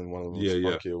 effects and one of them was Yeah,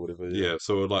 yeah, funky or whatever. Yeah, yeah.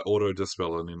 So it would like auto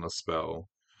dispel and then a spell,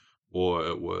 or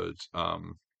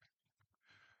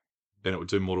and it would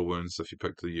do mortal wounds if you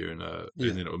picked the unit, and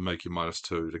yeah, then it would make you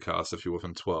 -2 to cast if you're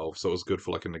within 12. So it was good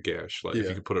for like a Nagash. Like if you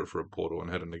yeah, could put it for a portal and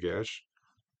had a Nagash,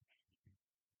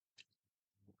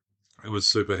 it was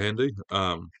super handy.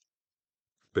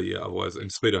 But yeah, otherwise,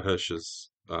 and Speed of Hish is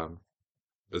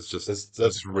just that's a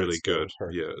it's great really good. spell.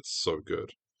 Her. Yeah, it's so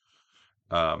good.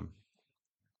 Um,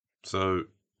 so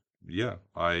yeah,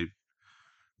 I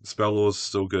spell law's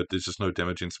still good. There's just no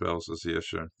damaging spells is the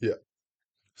issue. Yeah,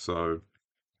 So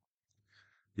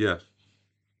yeah,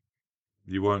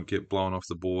 you won't get blown off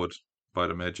the board by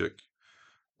the magic.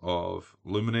 of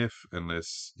Luminef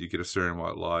unless you get a Searing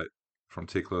White Light from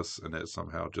Teclis and that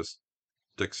somehow just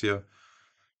dicks you.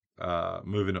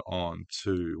 Moving it on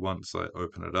to once I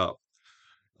open it up.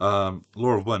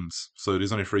 Law of Winds. So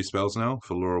there's only 3 spells now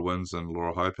for Law of Winds and Law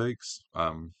of High Peaks.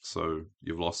 So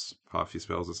you've lost half your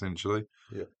spells essentially.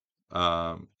 Yeah.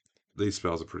 Um, these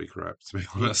spells are pretty crap, to be You,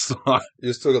 honest.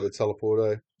 you still got the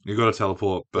teleport, eh? You got to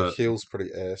teleport, The but heal's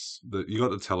pretty ass. you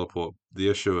got the teleport. The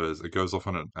issue is it goes off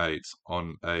on an 8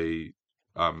 on a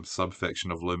subfaction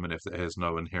of Luminef that has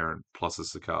no inherent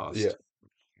pluses to Yeah.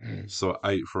 cast. So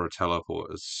 8 for a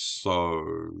teleport is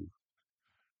so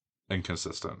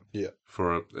inconsistent. Yeah.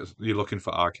 You're looking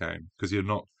for arcane because you're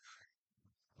not.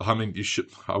 I mean, you should.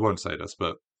 I won't say this,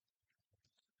 but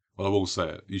well, I will say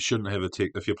it. You shouldn't have a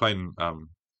tech if you're playing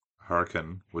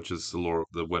Hurricane, which is the law of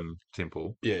the Wind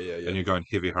Temple, Yeah, yeah, and yeah. you're going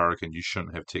heavy Hurricane. You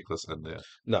shouldn't have Teclis in there.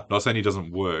 No. Not saying he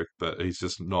doesn't work, but he's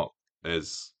just not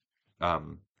as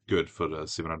good for the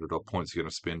 700 odd points you're going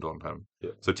to spend on him.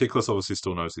 Yeah. So Teclis obviously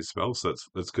still knows his spells, so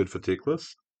it's good for Teclis.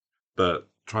 But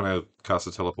trying to cast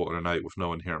a teleport in an 8 with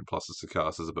no inherent pluses to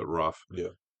cast is a bit rough. Yeah.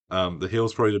 The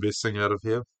heal's probably the best thing out of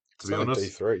here, to It's be only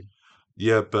honest. D3.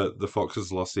 Yeah, but the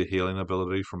Foxes lost their healing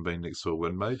ability from being next to a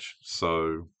Wind Mage,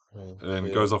 so and it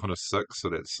Yeah. goes off on a 6, so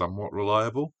that's somewhat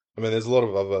reliable. I mean, there's a lot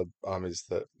of other armies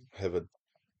that have a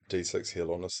D6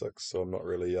 heal on a 6, so I'm not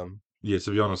really Yeah,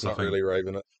 to be honest, not really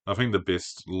raving it. I think the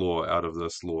best lore out of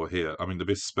this lore here, I mean, the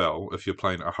best spell, if you're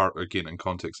playing again in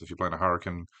context, if you're playing a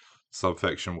Hurricane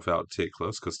subfaction without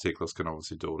Teclis, because Teclis can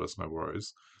obviously do this, no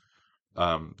worries.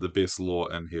 The best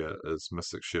lore in here is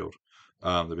Mystic Shield.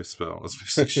 The best spell is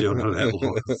Mystic Shield of that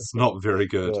lore. It's not very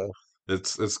good. No.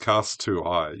 It's cast too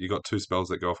high. You got 2 spells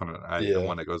that go off on an 8 and Yeah.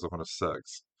 one that goes off on a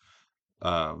 6.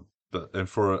 But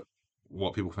for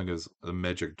what people think is a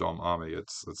magic dom army,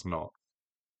 it's not.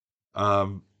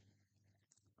 Um,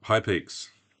 High Peaks.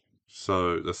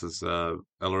 So this is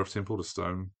Elorith Temple, the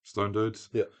stone dudes.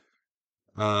 Yeah.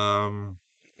 Um,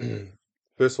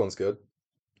 First one's good.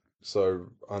 So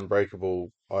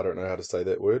Unbreakable, I don't know how to say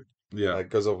that word. yeah, It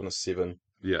goes off on a 7.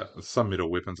 yeah. Some metal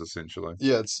weapons essentially.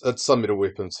 Yeah, it's some metal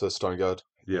weapons for Stone Guard.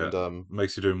 Yeah, And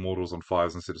makes you do mortals on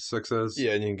 5s instead of 6s.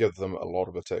 yeah, and you can give them a lot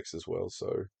of attacks as well,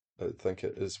 so I think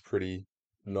it is pretty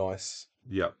nice.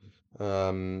 Yep.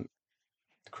 Um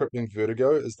Crippling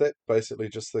Vertigo, is that basically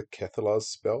just the Cathalars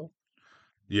spell?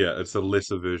 Yeah, it's a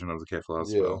lesser version of the Keflar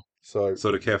Yeah. spell. So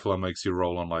So the Keflar makes you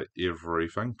roll on like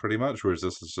everything pretty much, whereas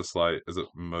this is just like, is it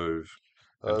move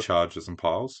and uh charges and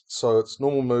piles? so it's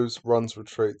normal moves, runs,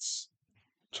 retreats,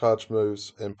 charge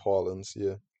moves, and pile-ins,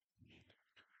 yeah.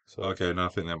 So Okay, no, I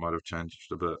think that might have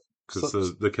changed a bit because so,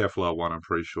 the Keflar one, I'm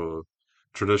pretty sure.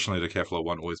 Traditionally, the Keflar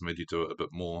one always made you do it a bit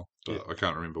more, yeah. but I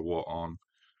can't remember what on.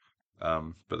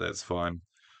 But that's fine.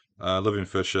 Living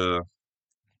Fisher,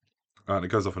 and it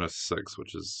goes off on a 6,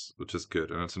 which is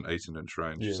good, and it's an 18-inch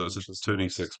range, Yeah, so it's a which is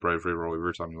nice. 2d6 bravery roll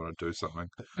every time you want to do something,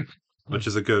 which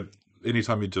is a good.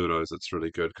 Anytime you do those, it's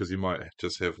really good because you might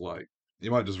just have like you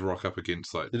might just rock up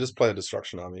against like You just play a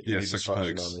destruction army, yeah any 6 destruction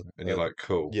pigs, army. and you're like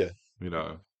cool, Yeah, you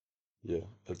know. yeah.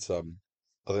 It's I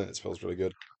think it spells really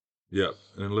good. Yeah,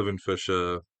 and Living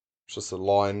Fisher, It's just a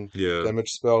line yeah, damage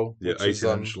spell, yeah, which is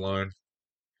 18-inch line.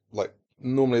 like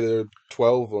normally they're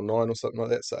 12 or 9 or something like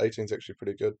that, so 18 is actually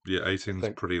pretty good. Yeah, 18's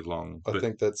think pretty long, I but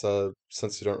think that's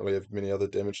since you don't really have many other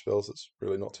damage spells, it's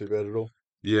really not too bad at all.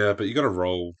 yeah, but you got to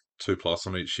roll 2+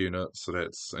 on each unit, so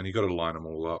and you got to line them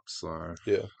all up. So,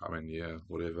 Yeah. I mean, yeah,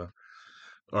 whatever.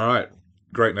 All right,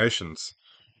 Great Nations.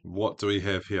 What do we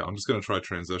have here? I'm just going to try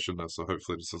transition this, so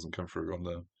hopefully this doesn't come through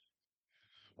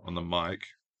on the mic.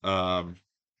 Um,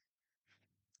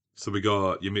 so we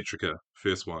got Ymetrica,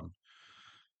 first one.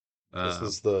 This Um,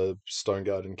 is the Stone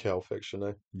Guard and Cal faction,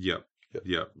 eh? yep, Yep.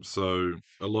 yep. So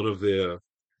a lot of their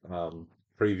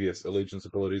previous allegiance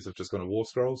abilities have just gone to War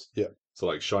Scrolls. Yeah. So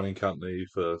like Shining Company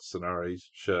for Venari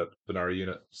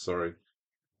unit, sorry.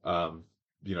 Um,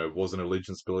 was an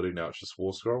allegiance ability, now it's just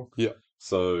War Scroll. Yeah.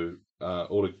 So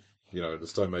all the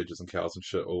Stone Mages and Cows and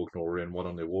shit all ignore Ren 1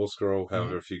 on their War Scroll.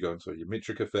 However, if you go into your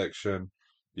Metrica faction,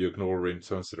 you ignore Ren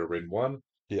 2 instead of Ren 1.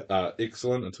 Yeah.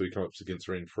 Excellent until you come up against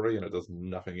Ren 3 and it does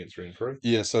nothing against Ren 3.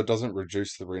 Yeah, so it doesn't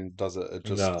reduce the rend, does it? It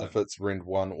just, No, if it's rend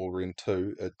 1 or rend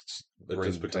 2, it's it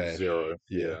rend just becomes dash. 0.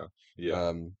 Yeah. Yeah,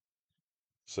 yeah.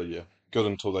 So yeah, good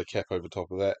until they cap over top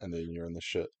of that, and then you're in the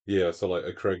shit. Yeah, so like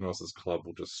a Kragnos' club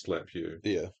will just slap you,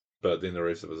 Yeah. but then the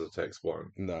rest of his attacks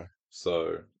won't. No.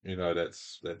 So,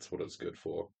 that's what it's good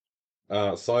for.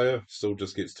 Sire still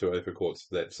just gets 2 Aether Quartz.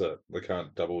 That's it. They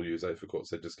can't double use Aether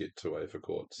Quartz. They just get 2 Aether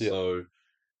Quartz. Yeah. So,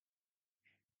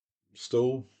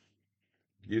 still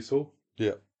useful.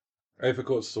 Yeah. Aether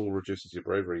Quartz still reduces your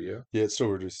bravery, yeah? Yeah, it still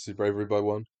reduces your bravery by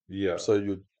 1. Yeah. So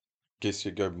you guess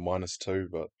you go -2,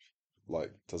 but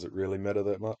like, does it really matter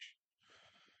that much?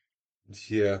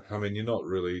 Yeah, I mean, you're not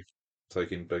really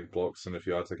taking big blocks, and if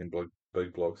you are taking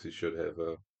big blocks, you should have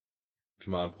a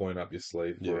command point up your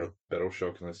sleeve for Yeah, a battle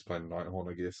shock, unless you're playing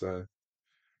Nighthorn, I guess.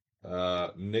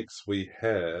 Next we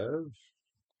have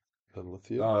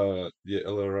Alithia. yeah,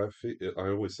 Illarafia. I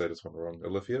always say this one wrong.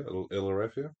 Ilifia,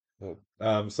 Illarafia.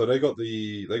 Oh, So they got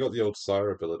the old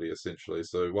Sire ability essentially.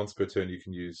 So once per turn, you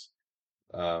can use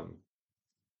um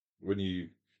when you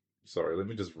sorry, let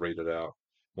me just read it out.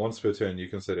 Once per turn, you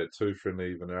can say that two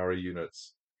friendly Venari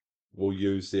units will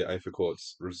use their Aether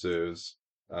Quartz reserves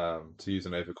to use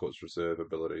an Aether Quartz reserve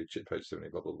ability, chip page 70,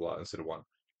 blah, blah, blah, instead of one.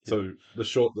 yeah, So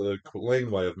the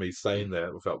clean way of me saying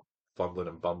that without fumbling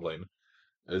and bumbling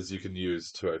is you can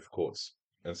use two Aether Quartz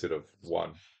instead of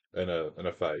one in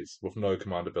a phase with no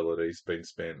command abilities being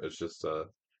spent. It's just a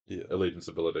yeah. allegiance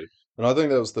ability. And I think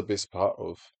that was the best part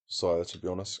of Sire, to be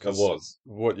honest, It because was.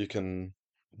 what you can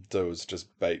do is just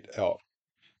bait out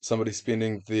somebody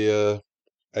spending their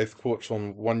eighth quartz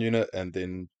on one unit and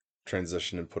then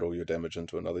transition and put all your damage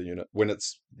into another unit when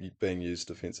it's being used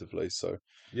defensively. So,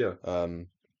 Yeah. um,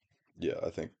 yeah, I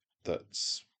think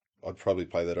that's I'd probably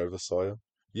play that over Sire.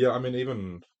 Yeah, I mean,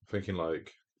 even thinking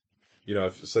like,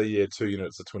 if say you had two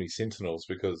units of 20 Sentinels,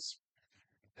 because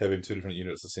having two different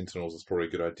units of Sentinels is probably a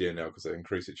good idea now because they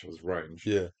increase each other's range.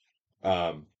 Yeah,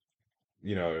 Um,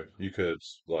 you could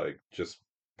like just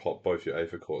pop both your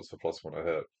Aether Cores for +1 a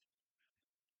hit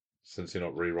since you're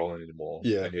not re-rolling anymore,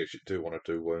 yeah, and you actually do want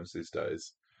to do wounds these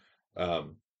days.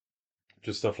 Um,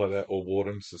 just stuff like that. Or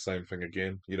Wardens, the same thing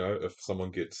again. If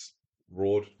someone gets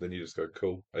roared, then you just go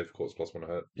cool, Aether Cores +1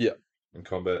 a hit yeah. in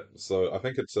combat. So I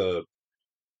think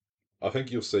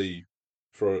you'll see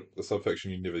for a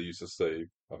subfaction you never used to see.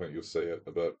 I think you'll see it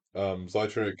a bit.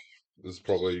 Zytrek is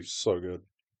probably So good.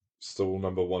 still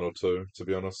number one or two, to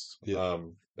be honest. Yeah,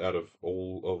 Out of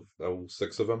all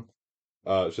six of them,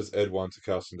 it's just add one to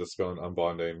cast and dispel and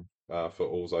unbinding for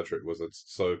all Zytrek wizards.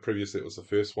 So previously it was the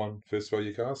first spell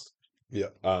you cast, yeah,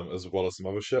 as well as some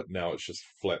other shit. Now it's just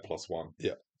flat +1.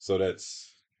 yeah. So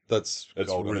That's it's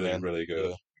golden, really man. really good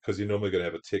Yeah, because you're normally going to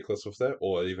have a tech list with that,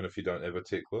 or even if you don't have a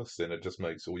tech list, then it just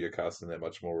makes all your casting that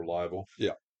much more reliable.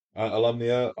 yeah.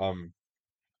 Alumnia,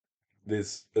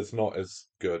 it's not as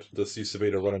good. This used to be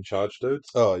to run and charge dudes,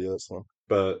 Oh, yeah, that's one.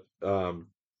 but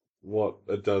what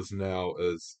it does now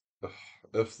is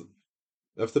if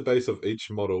if the base of each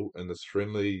model in this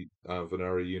friendly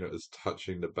Venari unit is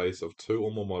touching the base of two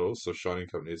or more models, so Shining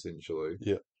Company essentially,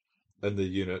 Yeah, in the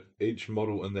unit, each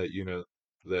model in that unit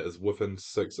that is within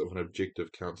 6 of an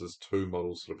objective counts as two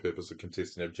models for the purpose of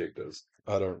contesting objectives.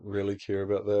 I don't really care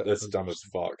about that. That's dumb as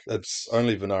fuck. It's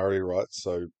only Venari, right?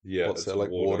 So Yeah, what's it's that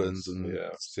like? Wardens Wardens, and yeah,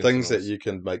 things that Sentinels, you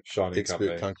can make Shining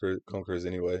expert Company. conquerors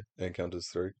anyway, and counters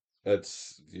through.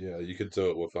 Yeah, you could do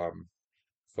it with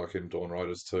fucking Dawn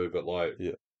Riders too, but like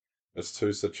Yeah, it's too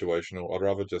situational. I'd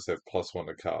rather just have +1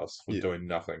 to cast for yeah, doing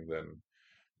nothing than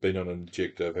being on an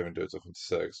objective, having dudes within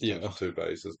 6, yeah. touching two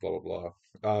bases, blah blah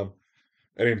blah.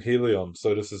 And in Helion,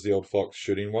 so this is the old Fox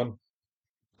shooting one.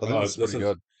 I think this is This pretty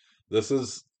is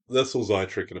good. this was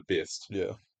Zytrick at the best.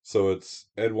 Yeah. So it's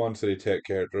add one to the attack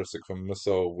characteristic from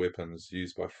missile weapons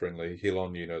used by friendly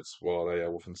Helon units while they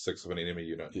are within 6 of an enemy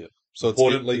unit. Yeah. So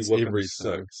Importantly, it's within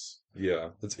everything. 6. Yeah.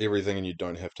 It's everything, and you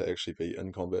don't have to actually be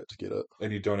in combat to get it.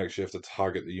 And you don't actually have to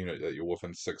target the unit that you're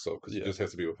within 6 of because you Yeah. just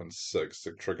have to be within 6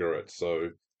 to trigger it. So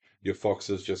your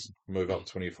foxes just move up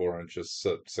 24 inches,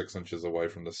 sit 6 inches away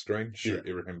from the screen, Yeah. shoot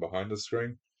everything behind the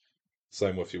screen.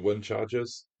 Same with your wind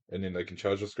charges, and then they can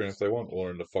charge the screen if they want,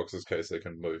 or in the fox's case, they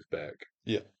can move back.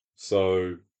 Yeah.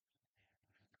 So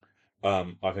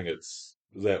I think it's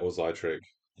that or Zytrek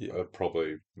Yeah. are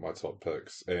probably my top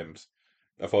picks. And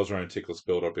if I was running Techless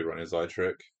build, I'd be running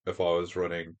Zytrek. If I was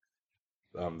running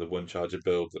the Wind Charger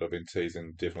build that I've been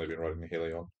teasing, definitely been running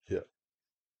Helion. Yeah.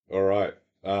 All right.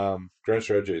 Grand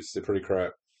strategies, they're pretty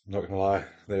crap. Not gonna lie.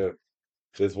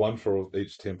 There's one for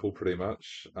each temple pretty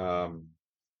much.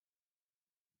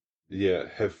 Yeah,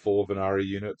 have 4 Venari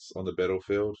units on the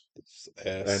battlefield, It's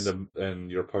and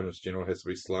ass. your opponent's general has to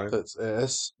be slain. It's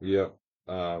ass. Yeah.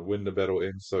 When the battle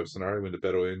ends, so scenario, when the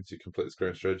battle ends, you complete this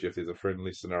grand strategy if there's a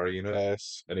friendly scenario unit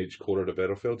Ass. in each quarter of the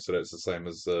battlefield. So that's the same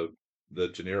as the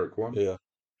generic one. Yeah.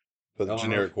 But the LRF,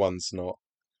 generic one's not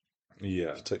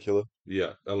yeah, particular.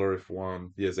 yeah,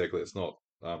 LRF1, yeah, exactly. It's not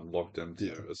locked Yeah.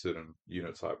 into a certain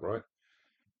unit type, right?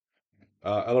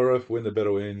 LRF, when the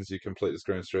battle ends, you complete this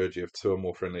grand strategy if two or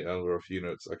more friendly LRF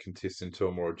units are contesting two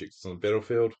or more objectives on the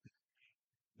battlefield.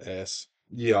 Ass.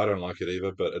 Yeah, I don't like it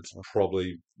either, but it's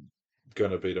probably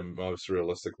going to be the most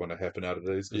realistic one to happen out of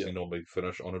these because Yeah. you normally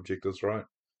finish on objectives, right?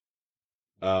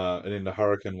 And then the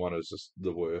Hurricane one is just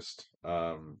the worst.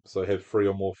 So have 3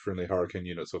 or more friendly Hurricane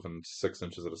units within 6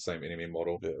 inches of the same enemy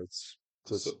model. Yeah,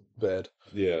 So it's bad.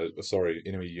 yeah, sorry,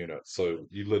 enemy units. So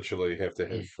you literally have to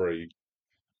have 3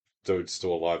 dudes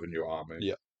still alive in your army.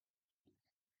 Yeah,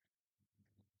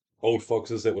 Old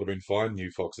foxes, that would have been fine.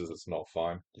 New foxes, it's not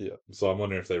fine. yeah. So I'm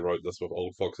wondering if they wrote this with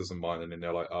old foxes in mind, and then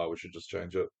they're like, "Oh, we should just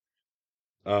change it."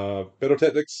 Battle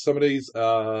tactics. Some of these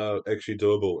are actually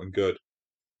doable and good.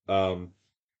 Um,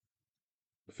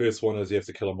 the first one is you have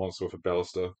to kill a monster with a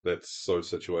ballista. That's so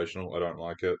situational. I don't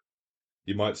like it.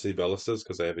 You might see ballistas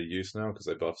because they have a use now because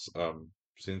they buff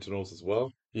sentinels as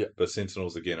well. Yeah. But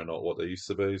sentinels again are not what they used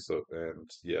to be. So and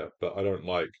yeah, but I don't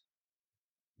like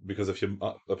because if your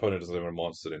opponent doesn't have a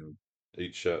monster, then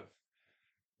eat shit.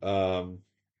 Um,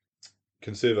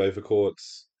 Conserve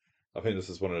Aethercourts. I think this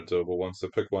is one of the doable ones. So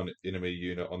pick one enemy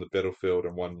unit on the battlefield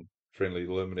and one friendly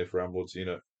Lumineth Realmlords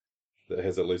unit that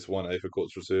has at least one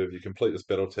Aethercourts reserve. You complete this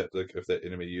battle tactic if that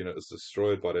enemy unit is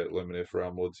destroyed by that Lumineth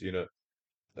Realmlords unit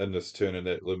in this turn, and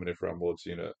that Lumineth Realmlords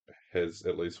unit has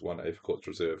at least one Aethercourts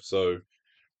reserve. So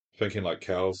thinking like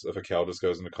cows, if a cow just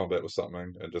goes into combat with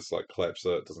something and just like claps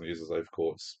it, doesn't use his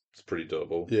Aethercourts, it's pretty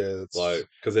doable. Yeah, Like,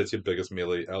 because that's your biggest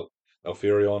melee.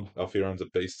 Alferion. Alferion's a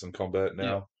beast in combat yeah.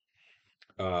 now.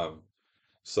 Um,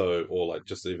 so or like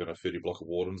just even a 30 block of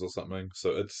wardens or something.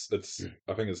 So it's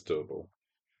I think it's doable.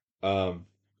 Um,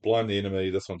 Blind the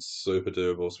enemy. This one's super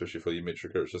doable, especially for your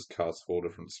Metrica. It's just cast 4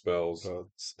 different spells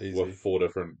It's with easy. 4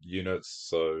 different units.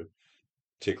 So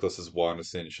Teclis is one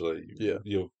essentially. Yeah.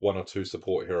 Your 1 or 2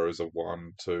 support heroes are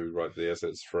 1, 2 right there, so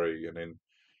it's 3, and then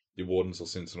your wardens or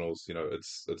sentinels.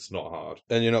 It's not hard.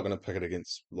 And you're not going to pick it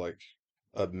against like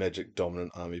a magic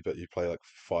dominant army, but you play like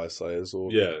Fire Slayers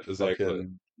or Yeah, exactly.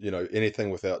 fucking, anything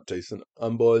without decent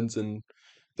unbinds, and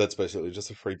that's basically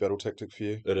just a free battle tactic for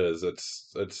you. It is.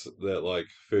 It's that like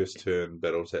first turn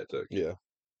battle tactic. Yeah.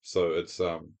 So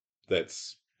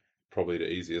that's probably the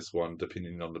easiest one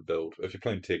depending on the build. If you're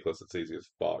playing Teclis, it's easy as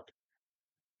fuck.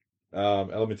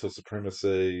 Elemental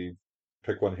Supremacy,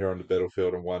 pick one hero on the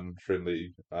battlefield and one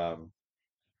friendly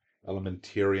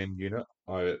Elementarian unit.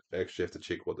 I actually have to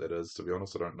check what that is, to be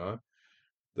honest, I don't know.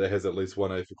 That has at least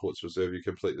one Aether Quartz reserve. You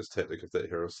complete this tactic if that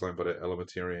hero is slain by that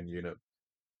Elementarian unit.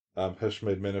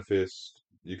 Hishmade Manifest,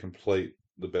 you complete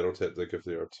the battle tactic if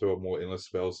there are 2 or more endless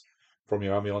spells from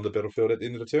your army on the battlefield at the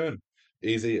end of the turn.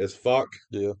 Easy as fuck,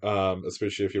 Yeah.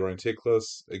 especially if you're running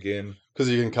Teclis. Again, Because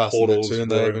you can cast in that portals, turn,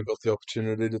 they haven't rune. got the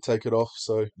opportunity to take it off.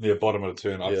 So, Yeah, bottom of the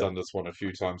turn. I've yeah. done this one a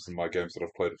few times in my games that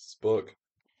I've played with this book.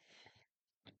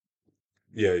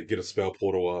 Yeah, you get a spell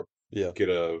portal up, Yeah. get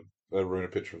a rune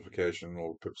of petrification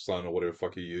or stone or whatever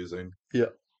fuck you're using. Yeah.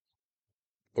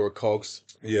 Or a Cogs.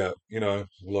 Yeah,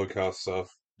 low cast stuff.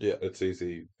 Yeah. It's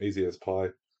easy as pie.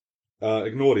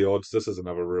 Ignore the odds. This is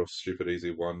another real stupid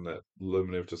easy one that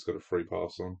Luminev just got a free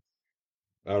pass on.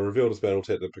 Reveal this battle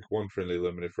tactic. Pick one friendly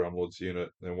Luminev Realmlords unit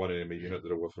and one enemy unit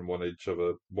that are within 1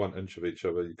 inch of each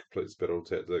other. You complete this battle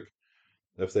tactic.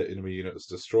 If that enemy unit is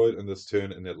destroyed in this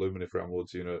turn and that Luminev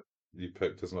Realmlords unit you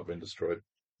picked has not been destroyed.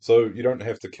 So you don't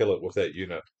have to kill it with that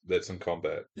unit that's in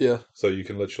combat. Yeah. So you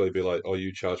can literally be like, oh,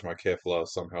 you charge my Kefla,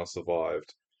 somehow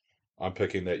survived. I'm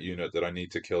picking that unit that I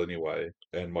need to kill anyway,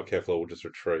 and my Kefla will just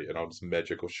retreat, and I'll just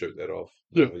magical shoot that off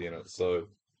Yeah. the unit. So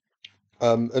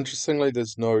Interestingly,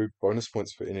 there's no bonus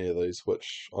points for any of these,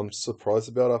 which I'm surprised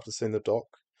about after seeing the doc.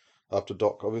 After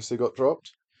Doc obviously got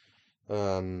dropped.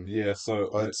 Um, yeah, so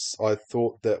I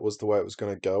thought that was the way it was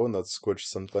going to go, and they'd squidge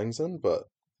some things in, but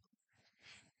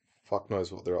fuck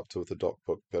knows what they're up to with the Doc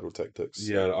book battle tactics.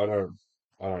 So, yeah, I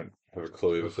don't have a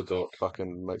clue with oof, the doc.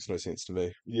 fucking makes no sense to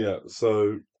me. Yeah,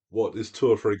 so what? There's 2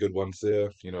 or 3 good ones there.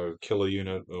 Kill a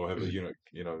unit or have a unit.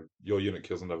 Your unit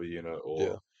kills another unit, Yeah,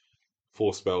 or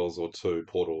 4 spells or 2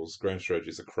 portals. Grand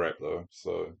strategies are crap though.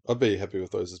 So I'd be happy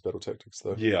with those as battle tactics,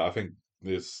 though. yeah, I think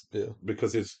there's Yeah,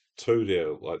 because there's 2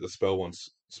 there, like the spell ones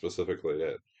specifically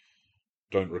that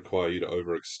don't require you to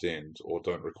overextend or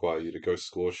don't require you to go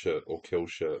score shit or kill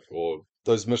shit or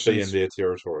those be in missions, their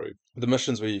territory. the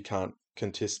missions where you can't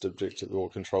contest objective or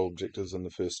control objectives in the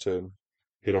first turn.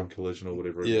 Head on collision or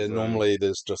whatever it Yeah, is. normally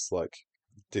there's just like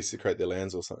desecrate their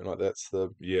lands or something like that's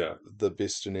Yeah, the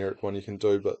best generic one you can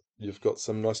do, but you've got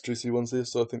some nice juicy ones there,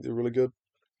 so I think they're really good.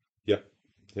 yep,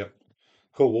 yep.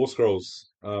 Cool. War Scrolls.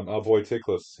 Our boy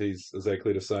Teclis, he's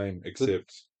exactly the same, Did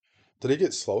except did he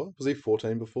get slower? Was he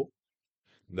 14 before?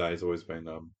 no, he's always been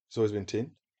He's always been 10.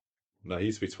 no, he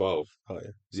used to be 12. Oh yeah.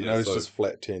 So Yeah, now he's so just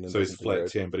flat 10 and so he's doesn't flat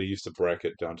degrade. 10, but he used to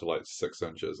bracket down to like 6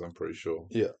 inches, I'm pretty sure.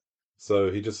 Yeah. So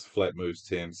he just flat moves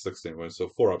 10, 16 wounds. So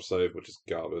 4 up save, which is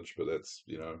garbage, but that's,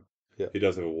 Yeah. he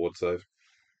does have a ward save.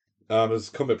 His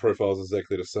combat profile is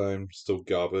exactly the same, still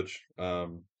garbage.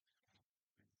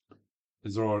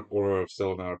 His aura of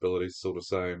Selenar ability is still the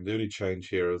same. The only change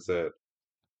here is that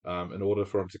in order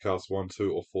for him to cast 1,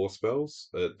 2, or 4 spells,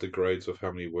 it degrades with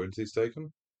how many wounds he's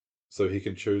taken. So he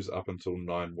can choose up until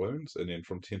 9 wounds, and then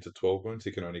from 10 to 12 wounds,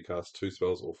 he can only cast 2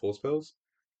 spells or 4 spells.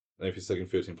 And if he's taking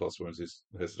 13 plus wounds, he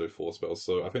has to do 4 spells.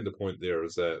 So I think the point there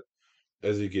is that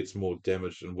as he gets more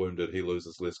damaged and wounded, he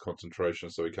loses less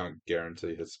concentration, so he can't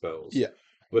guarantee his spells. Yeah,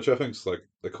 Which I think is like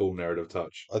a cool narrative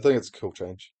touch. I think it's a cool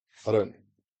change. I don't.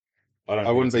 I don't I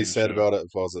think wouldn't it's be an sad issue. about it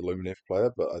if I was a Lumineth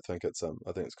player, but I think it's a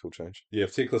cool change. Yeah,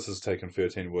 if Teclis has taken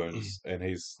 13 wounds and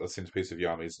he's a centerpiece of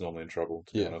Yami, he's normally in trouble,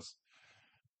 to be Yeah, honest.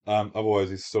 Otherwise,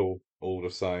 he's still all the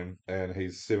same, and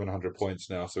he's 700 points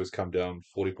now, so he's come down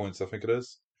 40 points, I think it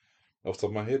is, off the top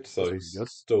of my head. that's So pretty he's good.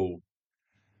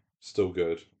 still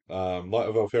good. Light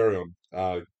of Alfarion,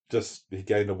 just he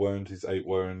gained a wound. He's 8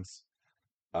 wounds.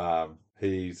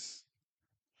 He's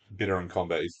better in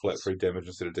combat. He's flat It's 3 damage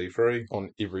instead of D3. on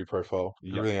every profile.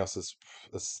 Yep. Everything else is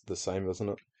the same, isn't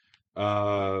it?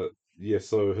 Uh, yeah.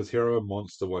 So his hero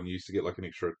monster one used to get like an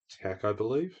extra attack, I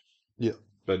believe. Yeah,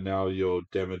 But now your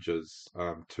damage is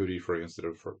 2d3 instead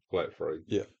of flat 3,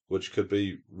 yeah. which could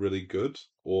be really good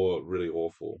or really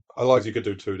awful. I Because like. you could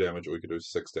do 2 damage or you could do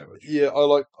 6 damage. Yeah,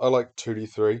 I like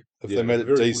 2d3. If they Yeah, made it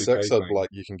very 40k d6, I'd be thing. like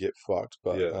you can get fucked.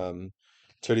 But Yeah,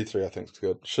 2d3 I think is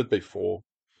good. Should be 4.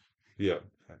 yeah.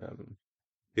 Um,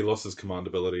 He lost his command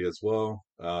ability as well,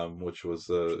 which was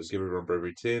which is give everyone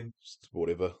bravery 10. just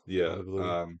whatever Yeah,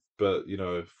 command ability.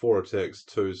 but 4 attacks,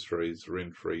 2s, 3s,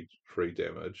 rend 3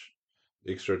 damage,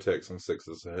 extra attacks on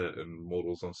 6s to hit, and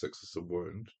mortals on 6s to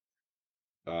wound.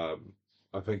 Um,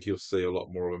 I think you'll see a lot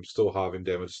more of him. Still halving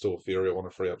damage, still ethereal on a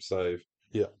free up save.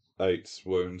 Yeah, 8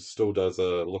 wounds, still does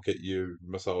a look at you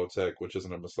missile attack, which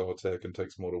isn't a missile attack and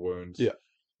takes mortal wounds. yeah.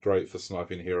 Great for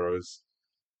sniping heroes.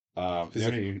 The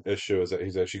Physical. only issue is that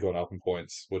he's actually gone up in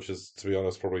points, which is, to be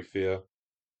honest, probably fair.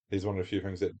 He's one of the few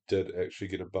things that did actually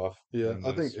get a buff Yeah, in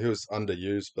I think this. he was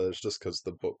underused, but it's just because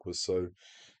the book was so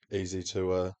easy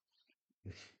to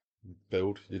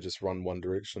build. You just run one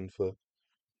direction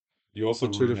You for also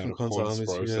two ran out different of kinds of points, armies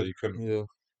bro, you so had. Yeah,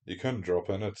 you couldn't drop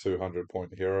in a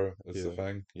 200-point hero is the yeah.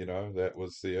 thing, that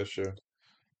was the issue.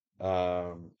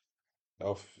 Um,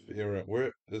 Alf,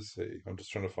 where is he? I'm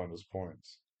just trying to find his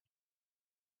points.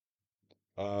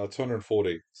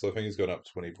 240. So I think he's gone up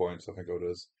 20 points. I think it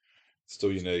is.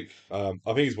 Still unique. I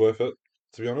think he's worth it,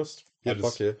 to be honest. Yeah,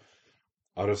 fuck yeah.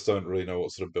 I just don't really know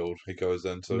what sort of build he goes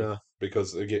into No.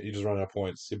 because again, you just run out of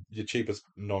points. Your cheapest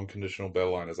non-conditional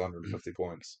battle line is 150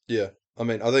 points. Yeah. I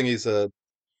mean, I think he's a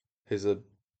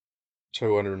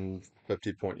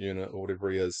 250 point unit or whatever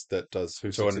he is that does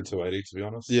 260, 200. 280, to be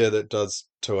honest. Yeah, that does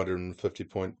 250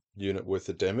 point unit worth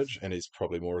of damage, and he's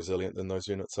probably more resilient than those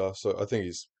units are. So I think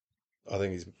he's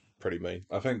pretty mean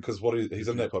I think because he's if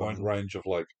in you that put him point in. range of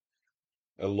like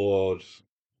a Lord,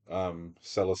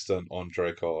 Celestin on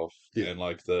Dracoff, Yeah, and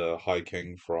like the High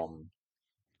King from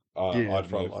yeah,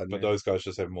 from Idemir, Iron but Man. those guys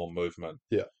just have more movement,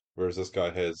 Yeah, whereas this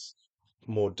guy has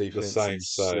more the defense same and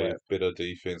save, slap. better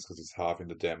defense because he's halving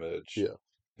the damage. Yeah,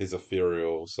 He's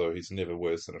ethereal, so he's never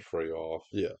worse than a free off.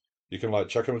 yeah, You can like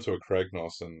chuck him into a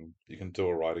Kragnos and you can do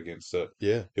alright against it.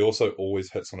 yeah, He also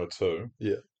always hits on a 2.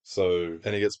 yeah. So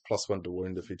And he gets +1 to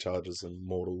wound if he charges and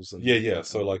mortals yeah, and yeah.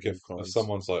 So fucking like all if kinds.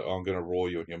 someone's like, oh, I'm gonna roar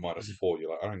you and you're -4,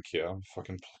 you're like, I don't care.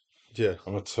 Yeah,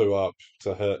 I'm a 2 up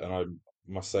to hit and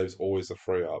my save's always a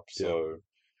 3 up. yeah. So,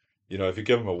 if you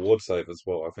give him a ward save as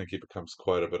well, I think he becomes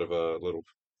quite a bit of a little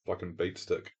fucking beat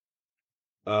stick.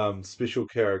 Special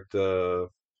character,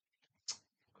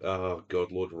 oh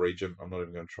god, Lord Regent. I'm not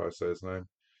even gonna try to say his name.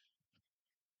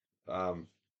 Um,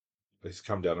 he's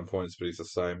come down in points, but he's the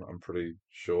same. I'm pretty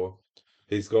sure.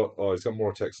 He's got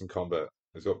more attacks in combat.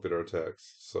 He's got better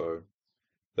attacks, so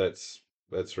that's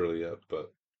really it.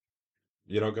 But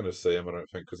you're not going to see him, I don't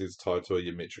think, because he's tied to a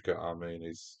Ymetrica army,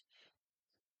 and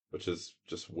which is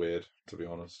just weird, to be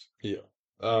honest. Yeah.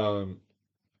 Um,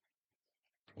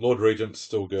 Lord Regent's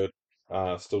still good.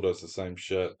 Still does the same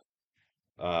shit.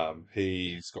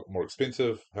 He's got more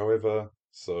expensive, however,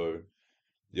 so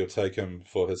you'll take him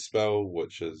for his spell,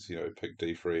 which is pick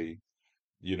D3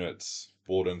 units,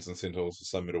 wardens, and sentinels for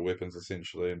some metal weapons,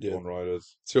 essentially, and Yeah. dawn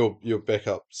riders. So your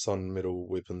backup sun metal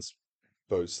weapons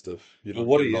boost if you Well, don't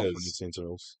what get he it off on your is,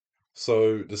 sentinels.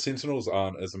 so the sentinels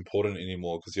aren't as important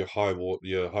anymore because your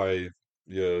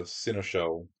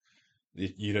seneschal,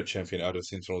 the unit champion out of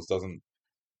sentinels doesn't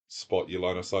spot your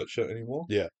line of sight shit anymore.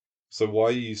 Yeah, So why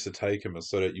you used to take him is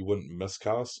so that you wouldn't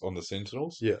miscast on the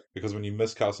sentinels, yeah, because when you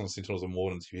miscast on sentinels and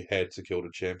wardens, you had to kill the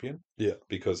champion yeah,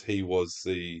 because he was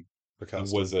the The the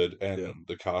caster. wizard and Yeah.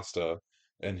 the caster,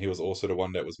 and he was also the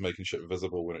one that was making shit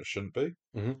visible when it shouldn't be.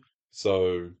 Hmm.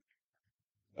 So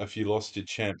if you lost your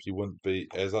champ, you wouldn't be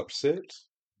as upset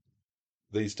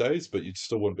these days, but you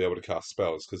still wouldn't be able to cast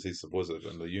spells because he's the wizard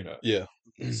in the unit. Yeah.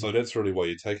 So that's really why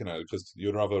you're taking it, because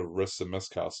you'd rather risk the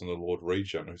miscast on the Lord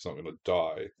Regent, who's not going to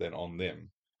die, than on them.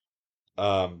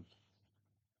 Um,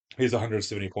 he's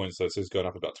 170 points though, so he's going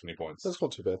up about 20 points. That's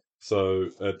not too bad. So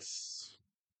it's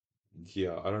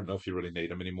yeah, I don't know if you really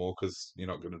need him anymore because you're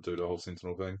not going to do the whole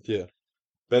Sentinel thing. Yeah.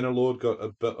 Bannerlord got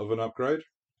a bit of an upgrade.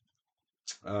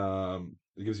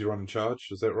 It gives you run and charge,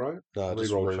 is that right? Nah,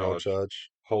 just Reroll reroll charge. charge.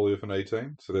 Wholly of an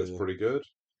 18, so that's Yeah. pretty good.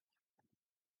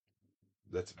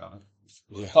 That's about it.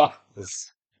 Yeah.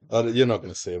 It's, you're not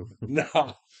going to see him.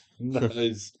 No, no,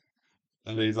 he's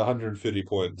 130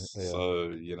 points, Yeah.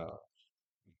 so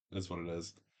that's what it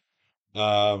is.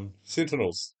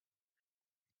 Sentinels.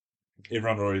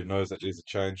 Everyone already knows that there's a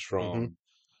change Hmm. from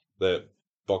that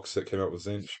box that came out with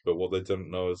Zinch, but what they didn't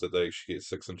know is that they actually get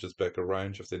 6 inches back of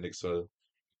range if they're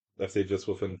if they're just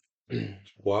within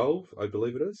 12, I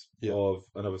believe it is, Yeah. of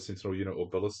another Sentinel unit or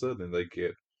ballista, then they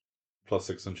get plus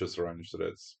 6 inches of range, so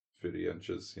that's 30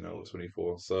 inches, or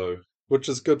 24. So Which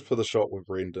is good for the shot with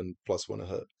Rend and +1 a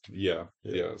hit. yeah,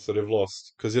 Yeah. yeah. So they've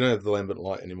lost. Because you don't have the Lambent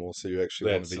Light anymore, so you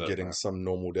actually want to That's be it, getting man. some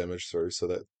normal damage through. So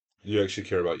that You actually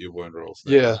care about your wound rolls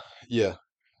now, yeah, right? yeah.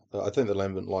 I think the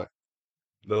Lambent Light,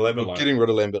 The lemon well, light, getting rid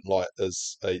of Lambent Light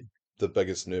is the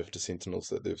biggest nerf to Sentinels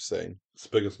that they've seen. it's the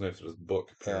biggest nerf to this book,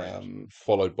 period.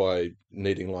 Followed by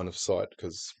needing line of sight,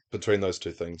 because between those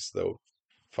two things, they were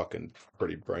fucking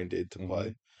pretty brain dead to Hmm.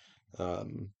 play.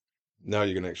 Um, Now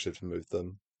you're gonna actually have to move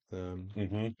them. Um,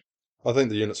 Hmm. I think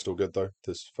the unit's still good though.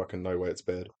 There's fucking no way it's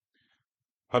bad.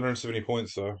 170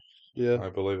 points, though. Yeah, I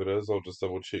believe it is. I'll just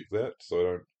double check that so I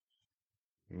don't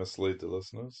mislead the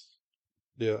listeners.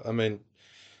 yeah. I mean,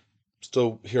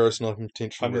 still hero sniping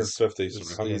potential 150,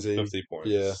 sorry, is easy. 150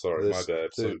 Yeah, points. Sorry, my bad.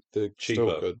 So they're still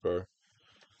cheaper. good, bro.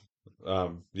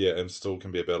 Yeah, and still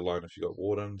can be a battle line if you got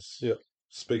wardens. Yeah.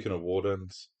 Speaking of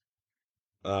wardens,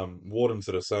 wardens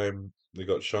are the same. They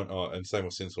got and same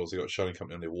with sentinels. They got Shining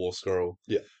Company on their war scroll.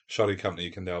 Yeah. Shining Company,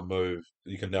 you can now move.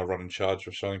 You can now run and charge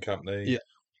with Shining Company.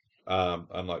 Yeah.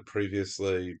 Unlike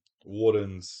previously,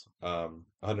 wardens,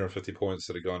 150 points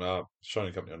that are gone up.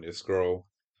 Shining Company on their scroll.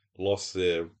 Lost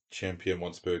their champion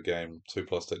once per game.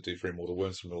 2+ take D3 mortal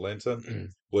wounds from the lantern,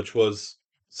 which was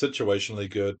situationally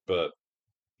good, but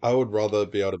I would rather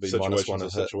be able to be -1 situations a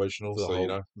are hit situational.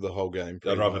 So the whole game, I'd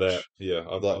pretty rather that. much. Yeah,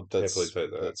 I'd happily take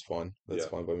that. That's fine. That's Yeah.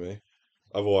 fine by me.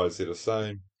 Otherwise, they're the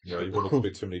same. You wouldn't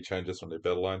expect too many changes from their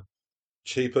battle line.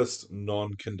 Cheapest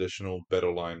non-conditional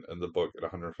battle line in the book at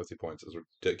 150 points is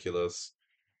ridiculous.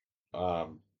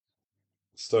 Um,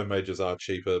 Stone Mages are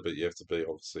cheaper, but you have to be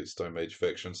obviously Stone Mage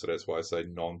faction, so that's why I say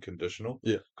non-conditional.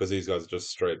 Yeah. Because these guys are just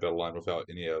straight battle line without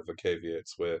any other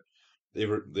caveats. Where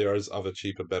there is other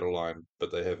cheaper battle line,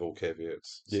 but they have all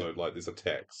caveats. Yeah. So like there's a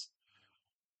tax.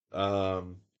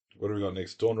 What do we got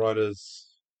next? Dawn Riders,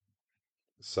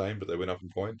 same, but they went up in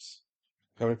points.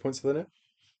 How many points are they now?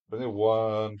 I think they're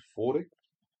 140.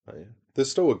 Oh, yeah. They're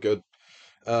still a good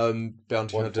bounty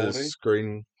 140. hunters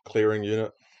screen clearing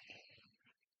unit.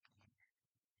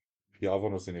 Yeah, I've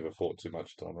honestly never fought too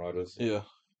much Dawn Riders, Yeah.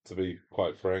 to be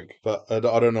quite frank. But I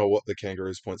don't know what the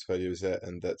Kangaroos points value is at,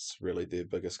 and that's really their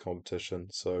biggest competition.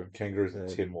 So Kangaroos are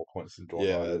yeah, 10 more points than Dawn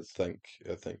yeah, Riders.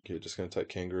 I think you're just going to take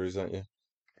Kangaroos, aren't you?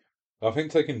 I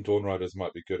think taking Dawn Riders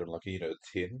might be good in like a unit of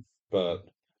 10, Mm. but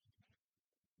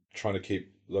trying to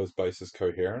keep those bases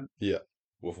coherent Yeah,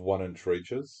 with 1 inch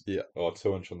reaches yeah, or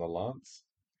 2 inch on the lance.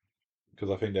 Because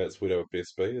I think that's where they would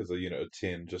best be, is a unit of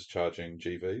 10 just charging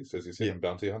GVs, as you said, yeah, in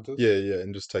Bounty Hunters. yeah,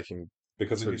 and just taking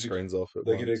Because two screens off at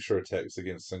they get once. extra attacks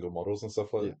against single models and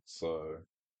stuff like Yeah, that. So,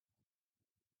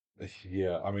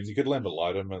 yeah, I mean, you could Lambert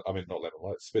Light him. I mean, not Lambert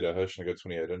Light, Speedo Hirsch and go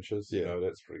 28 inches. yeah,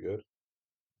 That's pretty good.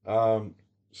 Um,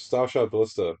 Starshard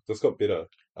Ballista, this got better.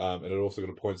 And it also got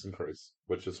a points increase,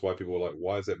 which is why people were like,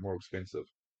 why is that more expensive?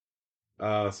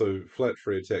 So flat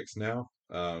free attacks now.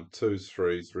 Twos,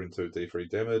 threes, rune 2, D3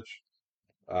 damage.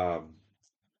 Um,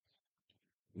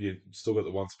 you still got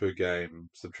the once per game,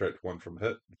 subtract 1 from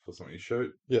hit for something you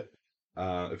shoot. yeah,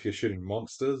 If you're shooting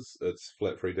monsters, it's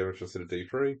flat free damage instead of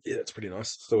D3. yeah. That's pretty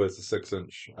nice. Still has the 6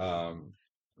 inch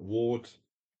ward.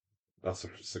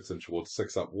 Sorry, 6 inch ward,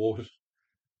 6 up ward.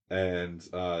 And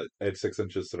add 6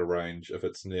 inches to the range if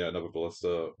it's near another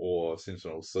ballista or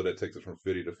sentinel. So that takes it from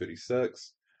 30 to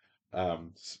 36.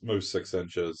 Moves 6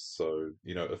 inches, so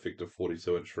effective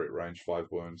 42-inch threat range, 5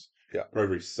 wounds. Yeah, For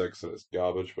every 6, and it's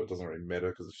garbage, but it doesn't really matter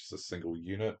because it's just a single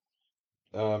unit.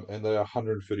 And they are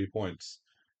 130 points.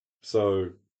 So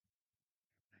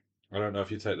I don't know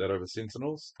if you take that over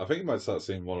Sentinels. I think you might start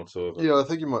seeing one or two of them, Yeah, I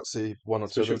think you might see one or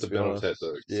two of especially them, with the to be battle honest.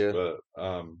 tactics. Yeah,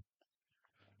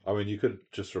 But I mean, you could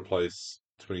just replace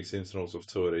 20 Sentinels with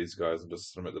two of these guys and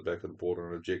just sit them at the back of the board on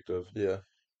an objective. yeah,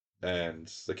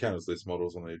 And they count as less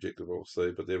models on the objective,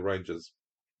 obviously, but their range is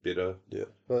better yeah.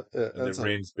 But yeah, and their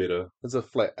range better. it's a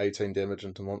flat 18 damage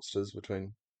into monsters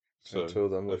between So two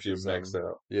of them, if which you is max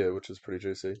out yeah, which is pretty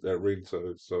juicy. that range,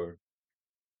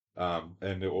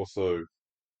 and they're also,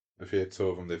 if you had two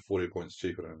of them, they're 40 points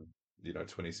cheaper than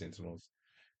 20 Sentinels.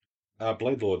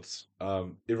 Blade Lords.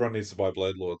 Everyone needs to buy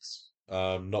Blade Lords.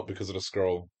 Not because of the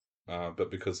scroll, but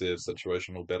because they're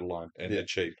situational battle line and Yeah, they're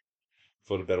cheap.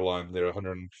 For the battle line, they're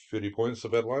 130 points for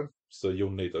battle line, so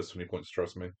you'll need those 20 points,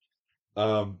 trust me.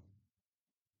 Um,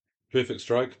 Perfect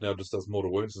Strike now just does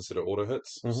mortal wounds instead of auto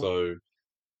hits. hmm, So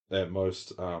at most,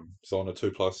 so on a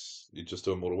 2+, you just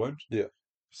do a mortal wound. yeah,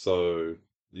 So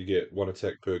you get one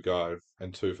attack per guy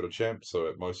and two for the champ. So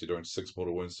at most, you're doing 6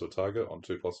 mortal wounds to a target on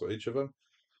 2+ for each of them,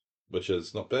 which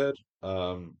is not bad.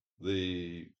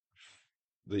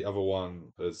 The other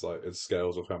one is like it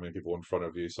scales with how many people in front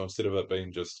of you. So instead of it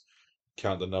being just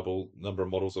count the number of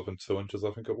models within 2 inches,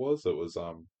 I think it was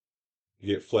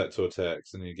you get flat two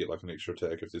attacks, and then you get like an extra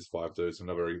attack if there's 5 dudes,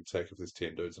 another attack if there's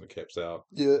 10 dudes, and it caps out.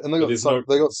 yeah. And But there's no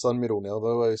they got Sun Metal now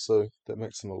though, so that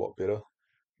makes them a lot better.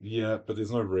 Yeah, but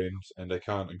there's no rend, and they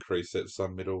can't increase that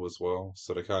sun metal as well,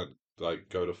 so they can't like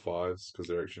go to fives because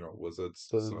they're actually not wizards.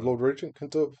 So So Lord Regent can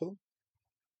do it for them.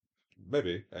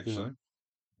 maybe Mm. actually,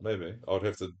 maybe I'd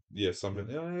have to something.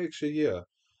 Yeah, actually, yeah,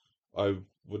 I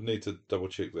would need to double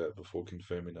check that before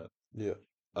confirming it. Yeah,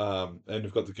 And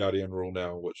we've got the Guardian rule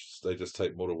now, which they just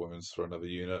take mortal wounds for another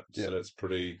unit, yeah. so that's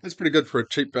pretty It's pretty good for a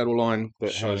cheap battle line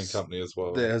shining company as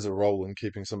well. that has a role in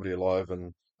keeping somebody alive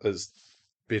and is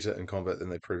better in combat than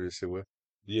they previously were.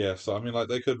 Yeah, so I mean, like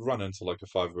they could run into like a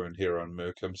 5 wound hero and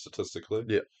murk him statistically.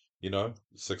 Yeah,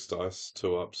 6 dice,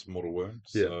 2 ups, mortal wound.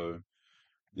 yeah. So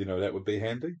that would be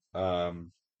handy.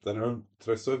 They don't. Do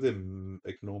they serve them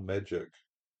ignore magic?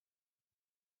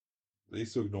 They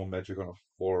used to ignore magic on a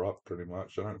 4 up pretty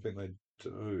much. I don't think they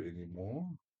do anymore.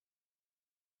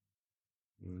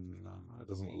 No, it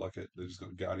doesn't look like it. They just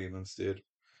got Guardian instead.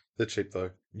 They're cheap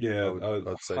though. Yeah,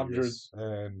 I'd say 100 yes.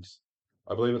 and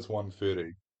I believe it's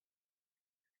 130.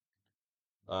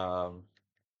 Um,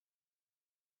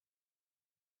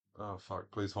 oh fuck,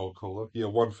 please hold caller. Yeah,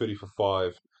 130 for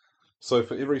 5. So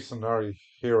for every scenario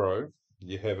hero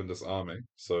you have in this army,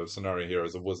 so scenario hero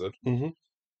is a wizard, Hmm.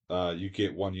 you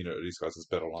get 1 unit of these guys as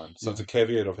battle line. So Yeah. it's a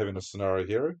caveat of having a scenario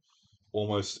hero.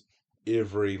 Almost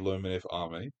every Lumineth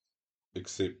army,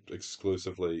 except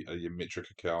exclusively a Metric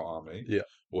Cacao army, Yeah.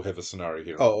 will have a scenario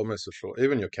hero. Oh, almost for sure.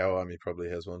 Even your cow army probably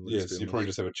has one. Let's be Yes, you probably honest.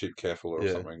 just have a cheap Kafla or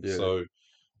Yeah, something. yeah, So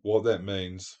what that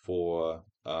means for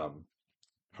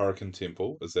Hurricane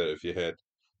Temple is that if you had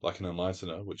like an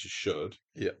Enlightener, which you should,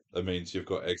 yeah, it means you've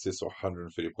got access to a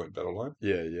 130-point battle line.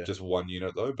 yeah, yeah, Just 1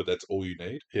 unit though, but that's all you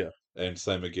need. yeah, And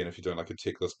same again if you're doing like a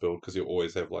techless build, because you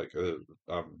always have like a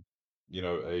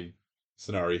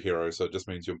scenario hero, so it just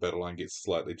means your battle line gets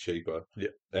slightly cheaper. yeah,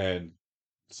 And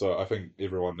so I think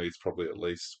everyone needs probably at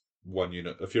least 1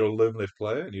 unit. If you're a Loom-left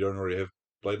player and you don't already have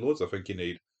Blade Lords, I think you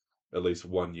need at least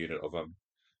 1 unit of them.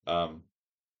 Um,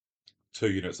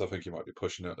 2 units, I think you might be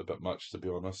pushing it a bit much, to be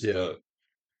honest, yeah. but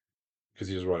because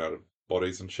you just run out of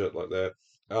bodies and shit like that.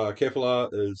 Kefla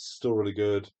is still really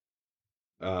good.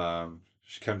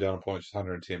 She came down a point, she's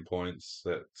 110 points.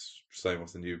 That's same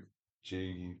with the new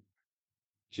G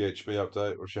GHB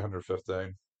update, or she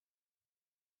 115.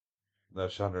 No,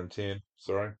 she's 110,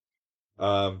 sorry.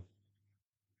 Um,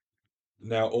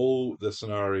 Now all the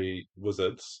Scenari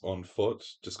wizards on foot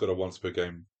just got a once per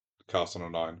game cast on a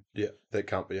 9. Yeah, that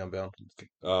can't be unbound. Can be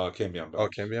Oh, it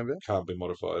unbound, can be unbound? can't be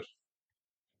modified.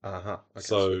 Uh-huh. Okay, sweet.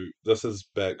 So this is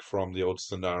back from the old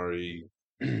Scenari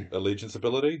allegiance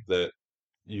ability that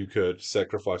you could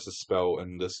sacrifice a spell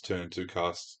in this turn to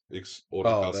cast auto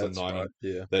Oh, cast a that's 9 right. on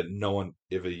Yeah. that no one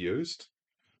ever used.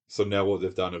 So now what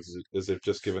they've done is they've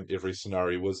just given every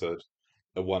scenario wizard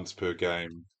a once per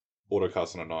game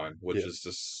autocast on a 9, which Yeah. is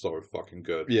just so fucking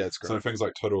good. Yeah, it's So great. things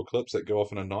like Total Eclipse that go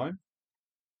off in a 9,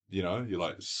 you're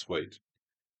like, sweet.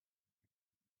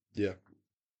 Yeah.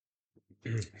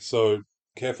 So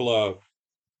Kefla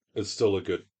is still a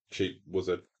good cheap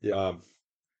wizard. Yeah.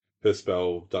 Her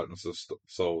spell, Darkness of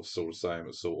Soul, is still the same.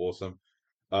 It's still awesome.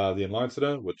 The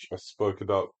Enlightener, which I spoke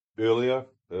about earlier,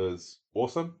 is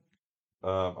awesome.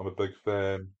 I'm a big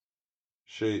fan.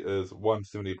 She is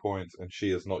 170 points and she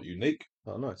is not unique.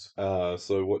 Oh, nice.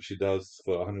 So what she does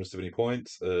for 170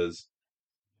 points is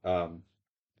um,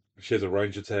 she has a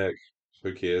range attack.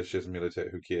 Who cares? She has a melee attack.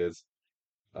 Who cares?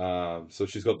 So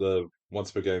she's got the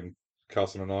once per game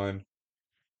cast on a 9.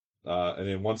 And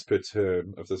then once per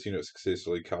turn, if this unit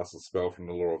successfully casts a spell from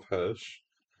the Law of Hirsch,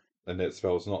 and that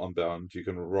spell is not unbound, you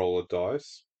can roll a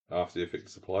dice after the effect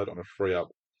is applied on a free up.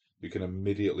 You can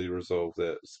immediately resolve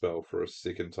that spell for a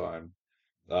second time.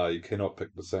 You cannot pick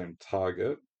the same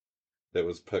target that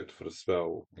was picked for the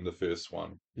spell in the first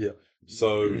one. Yeah.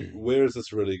 So where is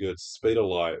this really good? Speed of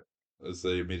Light is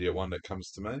the immediate one that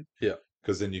comes to me. Yeah.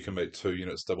 Because then you can make 2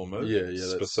 units double move. Yeah, yeah,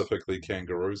 that's Specifically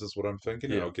kangaroos is what I'm thinking,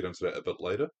 and yeah. I'll get into that a bit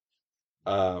later.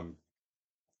 Um,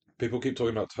 People keep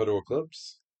talking about Total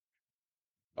Eclipse.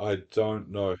 I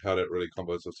don't know how that really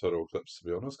combos with Total Eclipse, to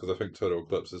be honest, because I think Total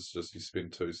Eclipse is just you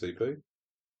spend 2 CP.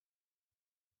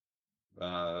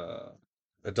 Uh,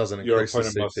 It doesn't your increase the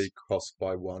opponent CP must, cost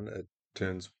by one. It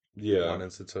turns one yeah.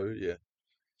 into two. Yeah.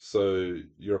 So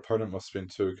your opponent must spend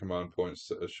 2 command points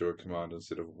to issue a command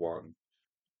instead of one.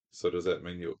 So does that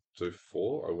mean you'll do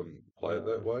 4? I wouldn't play it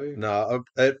that No. way. No,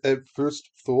 at first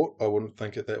thought, I wouldn't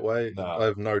think it that way. I Nah.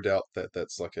 have no doubt that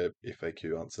that's like a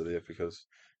FAQ answer there because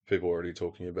people are already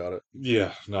talking about it.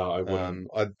 Yeah, no, I wouldn't.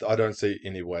 I don't see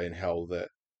any way in hell that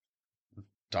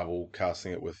double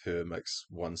casting it with her makes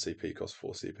one CP cost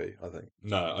four CP. I think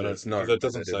No, I don't, there's no because it way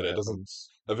doesn't that say ever that. It doesn't. happens.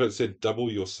 If it said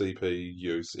double your CP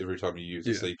use every time you use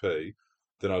a Yeah, CP,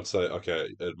 then I'd say okay,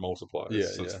 it multiplies, yeah,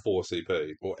 so it's yeah. 4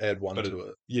 CP. Or add one But it, to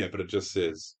it. yeah, but it just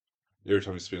says every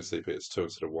time you spend a CP, it's 2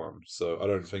 instead of 1. So I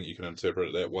don't think you can interpret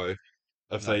it that way.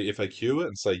 If No. they FAQ it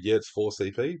and say yeah, it's 4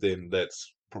 CP, then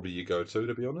that's probably your go-to,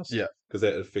 to be honest, Yeah. because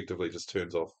that effectively just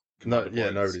turns off No. commander Yeah.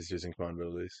 points. Nobody's using command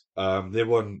abilities. The other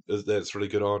one is that's really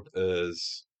good on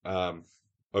is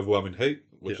Overwhelming Heat,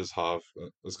 Yeah. which is half.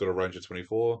 It's got a range of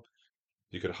 24.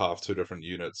 You could halve 2 different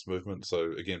units' movement.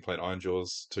 So again, playing Iron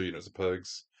Jaws, 2 units of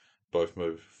pigs, both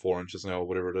move 4 inches now, or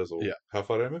whatever it is, or Yeah. how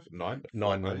far do they move? 9,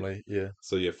 Nine 8. normally. Yeah.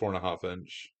 So yeah, 4.5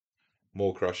 inch,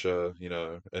 more crusher,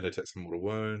 and attacks and mortal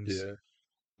wounds. Yeah.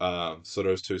 So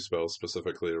those 2 spells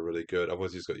specifically are really good.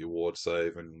 Otherwise, you've got your ward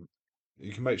save, and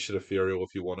you can make shit ethereal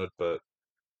if you wanted, but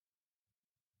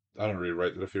I don't really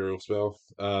rate the ethereal spell.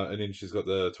 And then she's got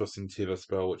the Twisting Tether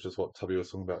spell, which is what Tubby was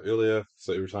talking about earlier.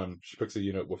 So every time she picks a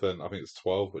unit within, I think it's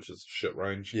 12, which is shit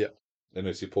range, Yeah.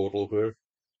 unless you portal her.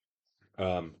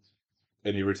 Um,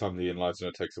 and every time the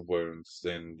Enlightened takes a wound,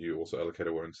 then you also allocate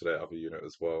a wound to that other unit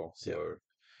as well. Yeah. So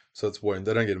So it's wound.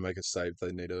 They don't get to make a save.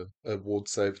 They need a ward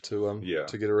save yeah,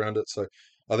 to get around it. So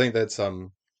I think that's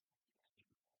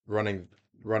running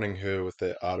running her with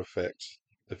that artifact.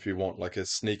 If you want like a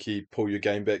sneaky pull your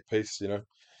game back piece,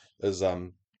 is I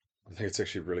think it's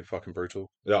actually really fucking brutal.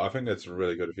 yeah, I think that's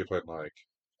really good if you're playing like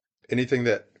Anything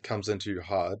that comes into you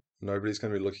hard, nobody's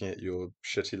going to be looking at your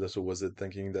shitty little wizard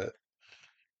thinking that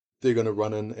they're going to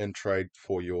run in and trade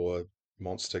for your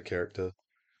monster character.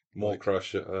 more Like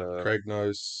crush.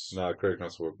 Kragnos. No,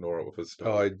 Kragnos will ignore it with his Oh,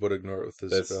 spell. I would ignore it with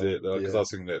his That's spell. it, because I Yeah.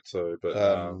 was thinking that too. But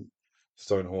Um,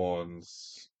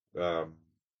 Stonehorns, um,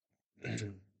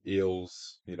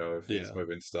 eels, yeah. fast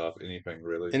moving stuff, anything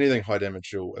really. Anything high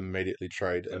damage you'll immediately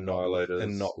trade and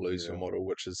Annihilators, not lose your yeah, model,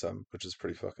 which is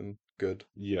pretty fucking good.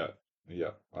 yeah,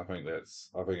 yeah. I think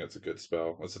it's a good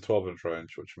spell. It's a 12-inch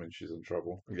range, which means she's in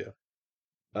trouble. Yeah.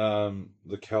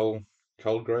 The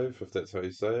Calgrave, if that's how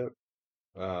you say it.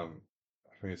 I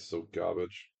think it's still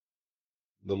garbage.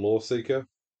 The Law Seeker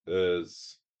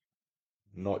is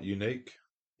not unique,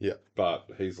 Yeah. but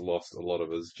he's lost a lot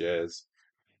of his jazz.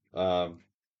 Um,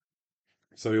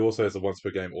 so he also has a once per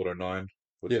game auto 9,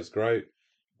 which Yeah. is great.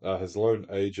 His lone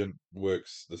agent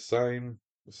works the same,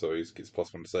 so he gets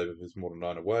 +1 to save if he's more than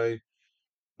 9 away.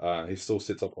 He still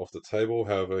sits up off the table,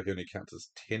 however, he only counts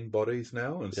as 10 bodies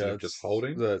now instead Yeah, of just it's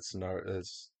holding. that's no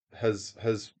it's has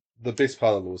the best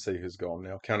part of Lord Sea who's gone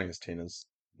now. Counting as 10 is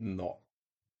not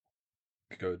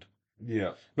good.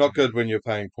 Yeah, Not good when you're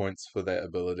paying points for that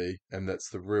ability, and that's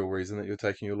the real reason that you're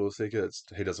taking your Lord Seeker.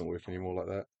 He doesn't work anymore like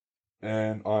that.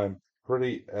 and I'm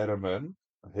pretty adamant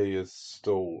he is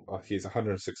still, he's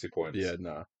 160 Yeah, points.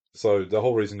 no. So the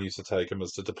whole reason you used to take him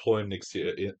is to deploy him next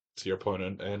to your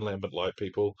opponent and Lambent Light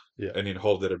people, Yeah, and then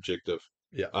hold that objective.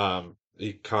 yeah,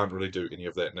 He can't really do any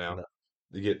of that now. no,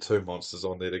 You get 2 monsters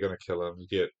on there, they're going to kill him. You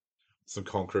get some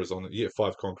conquerors on there. You get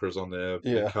 5 conquerors on there.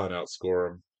 You yeah, can't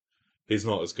outscore him. He's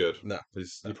not as good. no, You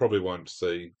no. probably won't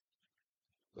see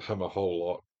him a whole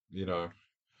lot. You know.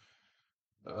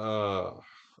 All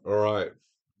right,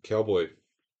 Cowboy.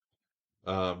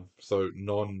 So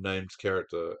non-named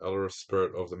character, Elris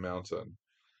Spirit of the Mountain.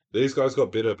 These guys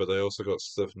got better, but they also got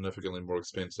significantly more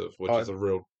expensive, which I is a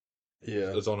real,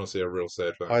 yeah, is honestly a real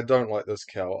sad thing. I don't like this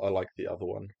cow. I like the other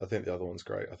one. I think the other one's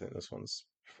great. I think this one's.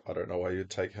 I don't know why you'd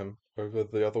take him over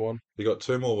the other one. He got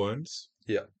 2 more wounds.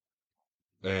 Yeah,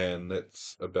 and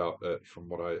that's about it from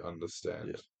what I understand.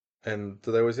 Yeah. And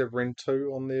do they always have Ren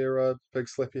 2 on their big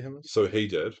slappy hammers? So he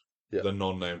did. Yeah. The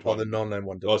non-named Oh, the one. non-name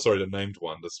one did Oh, it. sorry, the named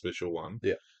one, the special one,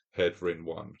 Yeah. had Ren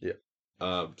 1. Yeah.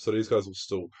 So these guys will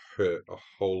still hurt a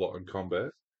whole lot in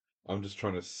combat. I'm just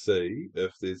trying to see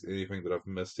if there's anything that I've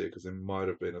missed here, because there might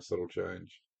have been a subtle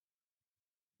change.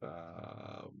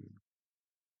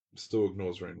 Still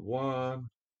ignores Ren 1.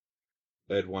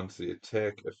 Add 1 to the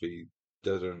attack if he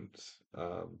didn't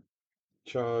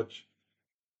charge.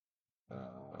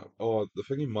 The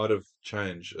thing he might have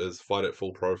changed is fight at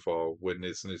full profile when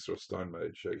there's an extra Stone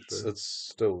Mage, actually. It's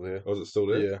still there. Oh, is it still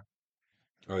there? Yeah.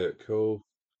 Oh, yeah, cool.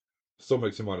 Still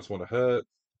makes him -1 to hit.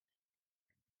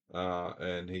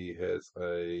 And he has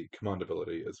a command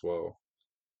ability as well,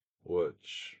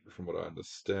 which, from what I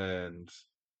understand,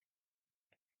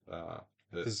 uh,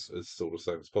 is still the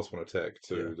same. It's +1 attack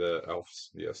to the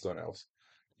elves. Yeah, stone elves.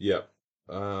 Yeah.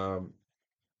 Um,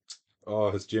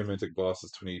 his geomantic blast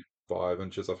is 25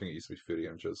 inches. I think it used to be 30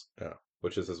 inches. Yeah.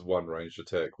 Which is his one ranged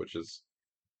attack, which is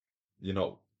you're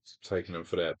not taking him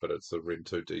for that, but it's a Ren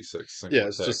 2 D6 single Yeah,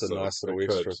 it's attack, just a so nice it little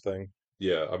could. extra thing.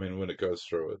 Yeah, I mean, when it goes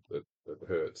through, it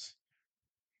hurts.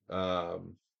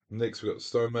 Next we've got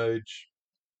Stone Mage,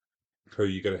 who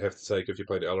you're going to have to take if you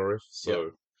played Alarith.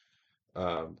 So,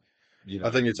 um, I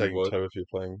think you're you taking would. 2 if you're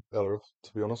playing Elrith,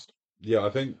 to be honest. Yeah, I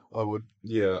think. I would.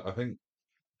 Yeah, I think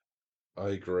I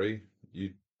agree.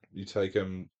 You take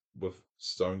him with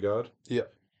Stone Guard, Yeah.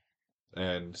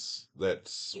 and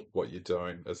that's what you're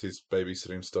doing. Is he's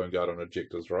babysitting Stone Guard on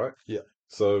objectives, right? Yeah.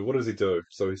 So what does he do?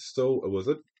 So he's still a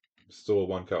wizard, still a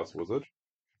one cast wizard.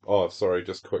 Oh, sorry,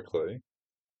 just quickly.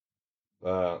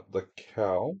 The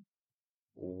cow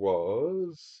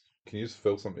was. Can you just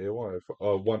fill some airway?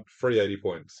 Oh, 380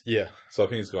 points. Yeah. So I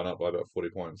think he's gone up by about 40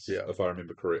 points, Yeah. if I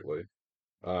remember correctly.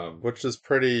 Which is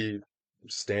pretty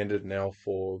standard now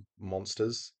for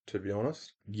monsters, to be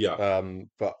honest. Yeah,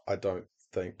 But I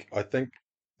think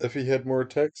if he had more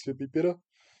attacks, he'd be better.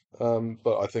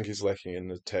 But I think he's lacking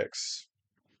in attacks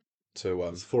to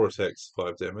it's 4 attacks,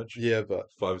 5 damage. yeah,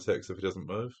 but 5 attacks if he doesn't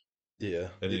move, yeah,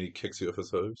 and then he kicks you with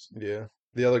his hooves. yeah.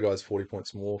 The other guy's 40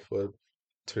 points more for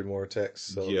 2 more attacks,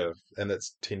 so Yeah, and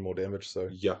that's 10 more damage, so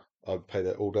yeah, I'd pay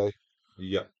that all day.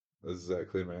 yeah.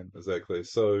 Exactly, man. Exactly.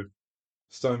 So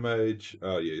Stone Mage,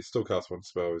 yeah, he still casts one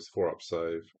spell. He's 4 up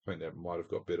save. I think that might have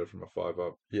got better from a 5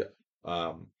 up. Yeah.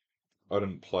 Um, I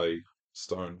didn't play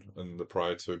Stone in the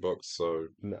prior 2 books, so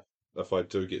No. if I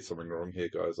do get something wrong here,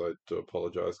 guys, I do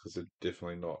apologize because it's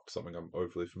definitely not something I'm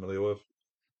overly familiar with.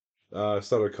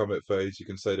 Start of combat phase, you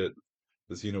can say that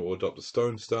this unit will adopt a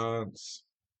Stone stance.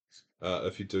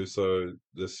 If you do so,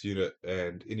 this unit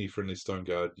and any friendly Stone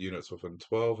Guard units within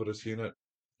 12 of this unit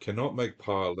cannot make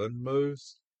pile in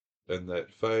moves in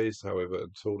that phase. However,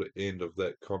 until the end of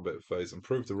that combat phase,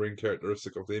 improve the ring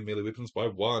characteristic of their melee weapons by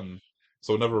 1.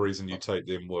 So another reason you take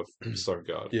them with Stone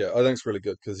Guard. Yeah, I think it's really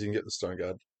good because you can get the Stone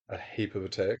Guard a heap of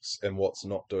attacks, and what's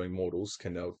not doing mortals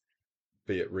can now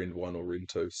be at Rend 1 or Rend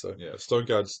 2. So Yeah, Stone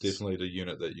Guard's definitely the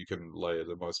unit that you can layer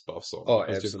the most buffs on oh,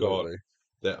 because you've got absolutely.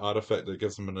 that artifact that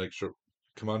gives them an extra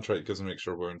command trait gives them an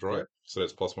extra wound, right? Yeah. So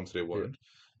that's +1 to their Yeah. wound.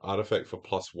 Artifact for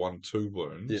 +1 to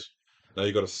wound. Yeah. Now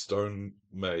you got a Stone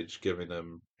Mage giving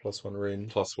them +1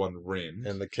 Rend, +1 rend,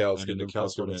 and the cows and then give the them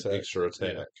cow's +1 giving an attack. extra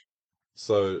attack. Yeah.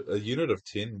 So a unit of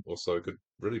 10 or so could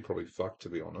really probably fuck, to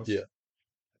be honest. Yeah.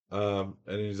 And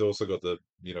he's also got the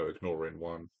ignore rend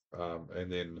 1.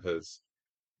 And then his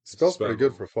Spell's pretty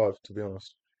good spell for 5, to be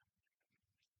honest.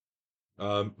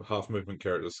 half movement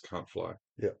characters can't fly.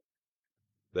 Yeah.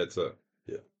 That's it.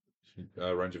 Yeah.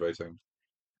 Range of 18.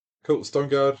 Cool. Stone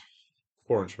Guard,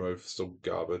 4-inch move, still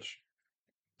garbage.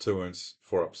 2 wounds,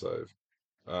 4 up save.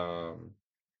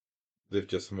 They've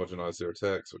just homogenized their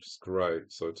attacks, which is great.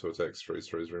 So 2 attacks, 3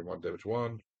 threes, 1 damage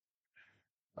 1.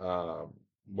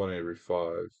 1 every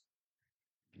 5.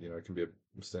 Can be a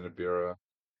standard bearer.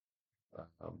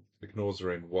 Ignores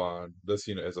range 1. This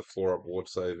unit has a 4 up ward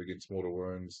save against mortal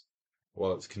wounds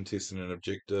while it's contesting an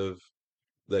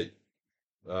that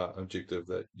objective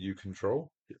that you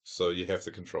control. So you have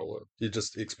to control it. You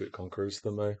just expert conquerors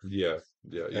them, eh? Yeah.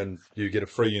 And you get a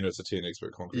 3 units of 10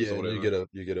 expert conquerors yeah, or and whatever.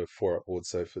 you get a 4 up ward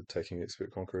save for taking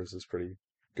expert conquerors is pretty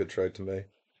good trade to me.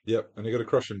 Yep, and you got a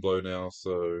crushing blow now,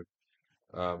 so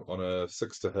on a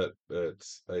 6 to hit,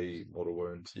 it's a mortal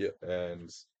wound. Yeah. And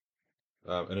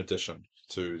in addition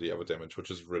to the other damage,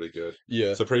 which is really good.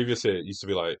 Yeah. So previously it used to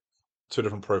be like 2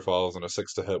 different profiles, and a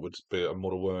 6 to hit would be a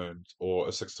mortal wound, or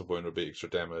a 6 to wound would be extra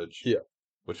damage. Yeah.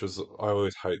 Which was, I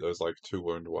always hate those like 2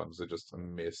 wound ones. They're just a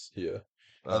mess. Yeah.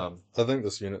 Um, I think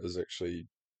this unit is actually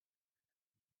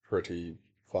pretty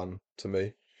fun to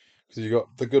me Because you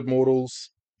got the good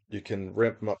mortals, you can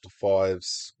ramp them up to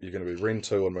fives. You're going to be Ren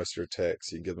 2 on most of your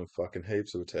attacks. You can give them fucking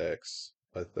heaps of attacks.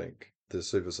 I think they're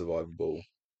super survivable.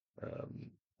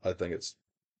 Um, I think it's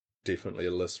definitely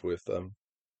a list worth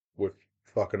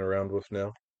fucking around with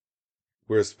now.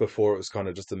 Whereas before it was kind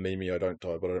of just a meme. I don't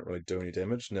die, but I don't really do any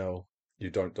damage. Now you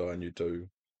don't die and you do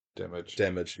Damage.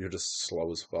 damage. You're just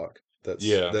slow as fuck.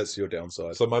 Yeah. That's your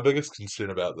downside. So my biggest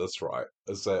concern about this, right,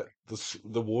 is that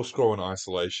the War Scroll in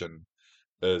isolation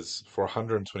is for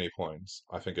 120 points.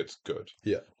 I think it's good.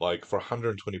 Yeah, Like for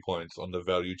 120 points on the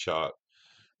value chart,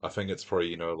 I think it's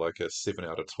probably, like a 7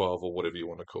 out of 12 or whatever you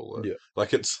want to call it. yeah,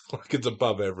 Like it's like it's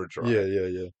above average, yeah, right? yeah,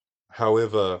 yeah,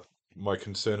 However, my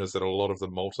concern is that a lot of the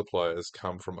multipliers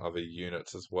come from other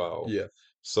units as well. yeah.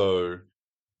 So,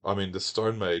 I mean, the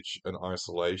Stone Mage in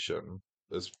isolation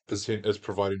Is is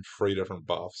providing three different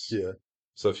buffs. yeah,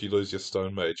 So if you lose your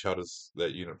Stone Mage, how does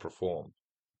that unit perform?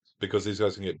 Because these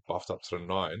guys can get buffed up to the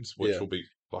nines, which yeah. will be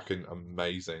fucking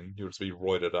amazing. You'll just be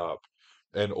roided up.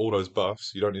 And all those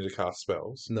buffs, you don't need to cast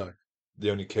spells. No,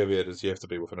 The only caveat is you have to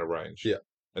be within a range. yeah,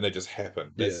 And they just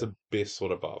happen. That's yeah, the best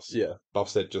sort of buffs. yeah,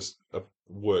 Buffs that just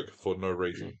work for no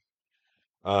reason.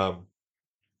 Um,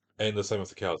 and the same with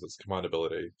the cows, it's command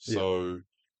ability. yeah, So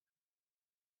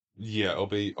yeah, I'll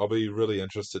be really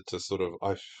interested to sort of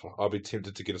I'll be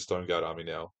tempted to get a Stone Guard army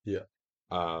now. yeah.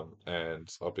 And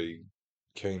I'll be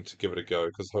keen to give it a go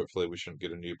because hopefully we shouldn't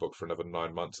get a new book for another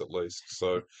 9 months at least.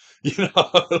 So,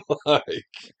 like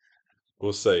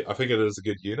we'll see. I think it is a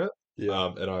good unit,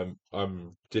 Yeah. and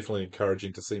I'm definitely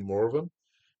encouraging to see more of them.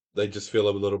 They just feel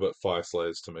a little bit Fire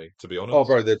Slayers to me, to be Oh, honest.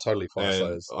 bro, they're totally fire And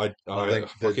slayers. I I think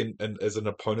that, fucking and as an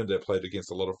opponent that played against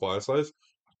a lot of Fire Slayers,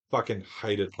 fucking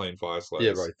hated playing Fire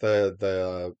yeah, Slayers. bro, they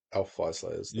are elf fire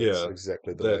slayers. That's Yeah,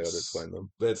 exactly the way I'd that's explain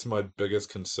them. that's my biggest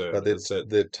concern But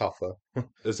they're tougher.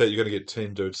 is that you're going to get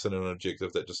 10 dudes sitting on an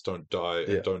objective that just don't die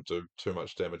and Yeah, don't do too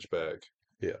much damage back.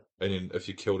 yeah, And then if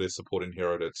you kill their supporting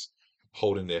hero that's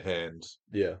holding their hand,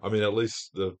 yeah. I mean, at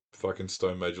least the fucking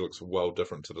Stone Mage looks well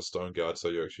different to the Stone Guard, so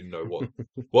you actually know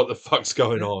what the fuck's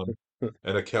going on.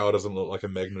 And a cow doesn't look like a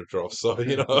Magnadroth, so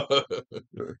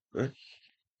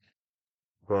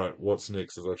Right, what's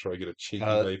next as I try to get a cheeky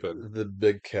leap in? the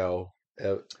big cow,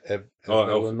 Oh,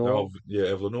 Avelinor, yeah,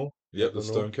 Evlenor. Yep, the Avelinor.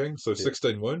 Stone King. So Yeah,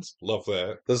 16 wounds. Love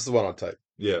that. this is the one I'd take.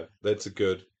 Yeah, that's a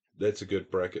good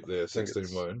bracket there, I think 16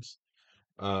 it's wounds.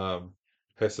 Um,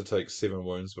 has to take 7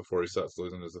 wounds before he starts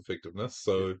losing his effectiveness.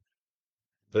 yeah, So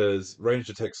his range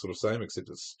attack's sort of same, except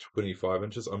it's 25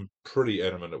 inches. I'm pretty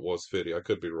adamant it was 30. I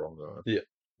could be wrong though. yeah,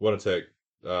 One attack,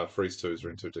 freeze 2 is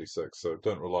rend 2d6, so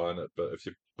don't rely on it. But if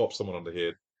you bop someone on the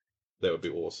head, that would be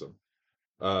awesome.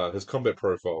 His combat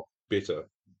profile, better.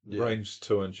 yeah. Range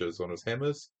 2 inches on his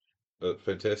hammers.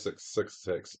 Fantastic 6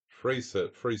 attacks, freeze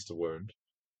hit, freeze to wound.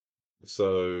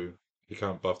 So you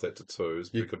can't buff that to twos,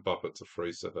 but You you could buff it to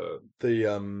freeze to hit. the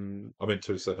I mean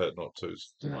twos to hit, not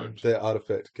twos to wound. That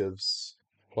artifact gives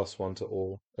 +1 to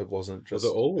all. Was it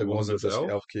all? It It wasn't wasn't just just elf?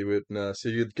 elf keyword. No, so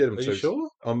you'd get them Are you too. sure?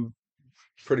 I'm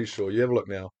pretty sure. You have a look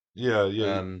now. Yeah,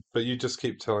 yeah. Um, But you just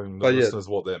keep telling the but yeah, listeners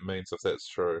what that means if that's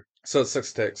true. so it's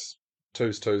 6 attacks,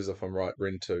 twos if I'm right.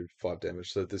 Ren 2, 5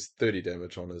 damage. So there's 30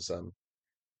 damage on his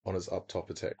up top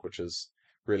attack, which is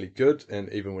really good.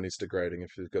 And even when he's degrading,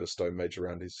 if he's got a stone mage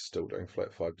around, he's still doing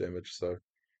flat 5 damage. So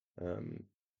um,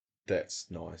 that's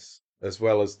nice. As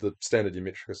well as the standard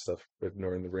Ymetrica stuff,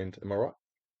 ignoring the rend. Am I right?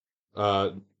 Uh,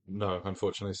 no,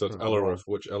 unfortunately. So it's I'm wrong. Alarith,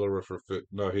 which Alarith refer.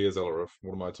 No, he is Alarith.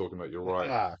 What am I talking about? You're right.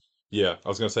 Ah, Yeah, I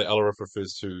was going to say Alarith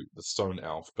refers to the stone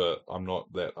elf, but I'm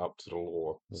not that up to the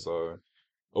lore. So,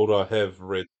 although I have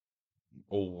read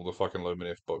all the fucking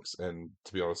Lumineth books, and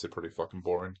to be honest, they're pretty fucking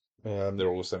boring. um, They're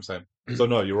all the same. So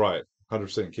no, you're right.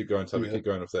 100%. Keep going, Tubby. yeah. Keep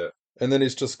going with that. And then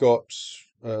he's just got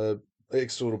uh,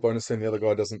 extra little bonus thing the other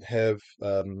guy doesn't have.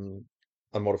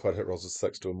 Unmodified hit rolls is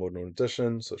 6 to a modern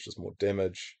addition, so it's just more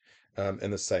damage. And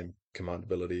the same command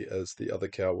ability as the other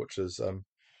cow, which is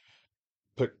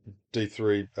pick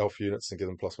D3 elf units and give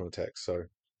them +1 attack. So Yeah,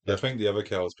 I that, think the other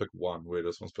cow is pick one, where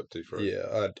this one's pick two three,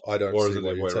 yeah, I don't or is see it the why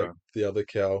other you way take around? the other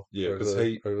cow Yeah, because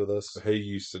he over this. he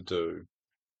used to do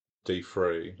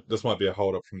D3. This might be a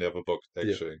hold up from the other book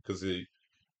Yeah, actually, because he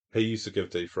used to give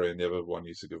D3 and the other one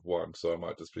used to give one, so I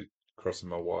might just be crossing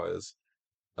my wires.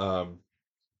 Um,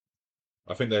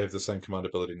 I think they have the same command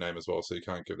ability name as well, so you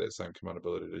can't give that same command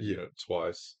ability to yeah, unit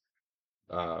twice.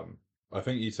 I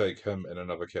think you take him and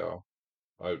another cow.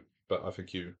 But I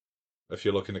think if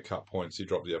you're looking to cut points, you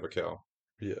drop the other cow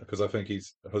yeah, because I think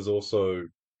he's has also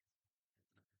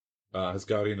his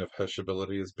Guardian of Hish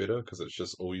ability is better because it's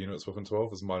just all units within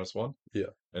 12 is -1 yeah,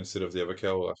 instead of the other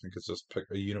cow. I think it's just pick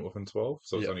a unit within 12,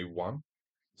 so it's yeah, only one.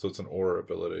 So it's an aura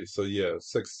ability. So yeah,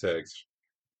 6 tags,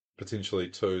 potentially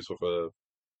twos with a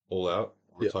all out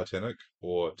or a Yeah, Titanic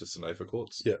or just an Aether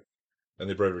Quartz. yeah. And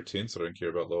they're bravery 10, so I don't care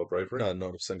about lower bravery. No,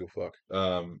 not a single fuck.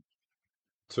 Um,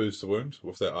 twos to wound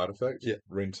with that artifact. Yeah,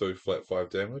 Ren 2 flat 5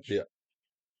 damage. yeah.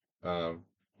 Um,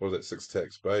 what is that, 6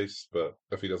 attacks base? But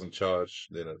if he doesn't charge,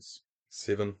 then it's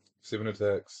 7. 7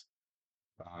 attacks.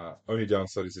 Only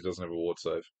downside is he doesn't have a ward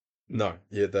save. No,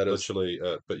 yeah, that is. Literally,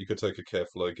 but you could take a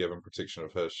Careflow, give him protection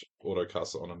of Hish, auto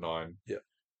cast it on a 9, Yeah,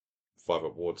 5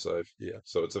 up ward save. yeah,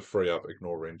 So it's a free up,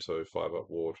 ignore Ren 2, 5 up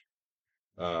ward.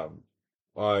 Um,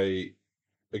 I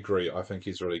agree. I think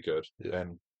he's really good. yeah,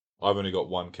 And I've only got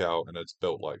one cow and it's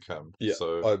built like him. yeah.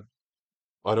 So I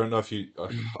I don't know if you.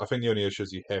 I think the only issue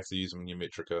is you have to use him in your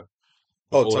Metrica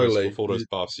oh totally. with all those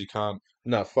buffs. You can't.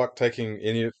 No, fuck taking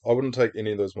any. I wouldn't take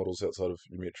any of those models outside of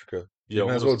Metrica. You Yeah, may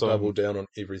all as the well double stone. down on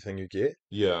everything you get,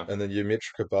 Yeah, and then your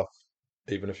Metrica buff.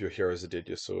 Even if your heroes are dead,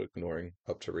 you're still ignoring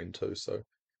up to Ren 2. So,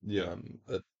 yeah,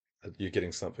 you're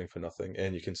getting something for nothing,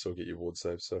 and you can still get your ward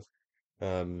save. So,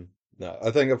 no, I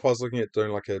think if I was looking at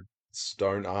doing like a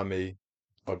stone army,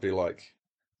 I'd be like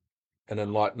an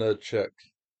Enlightener chick,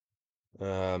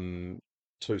 um,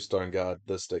 2 Stone Guard,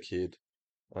 this dickhead.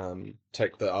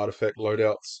 Take the artifact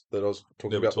loadouts that I was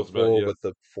talking yeah. We about talked about before yeah. with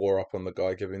the 4 up on the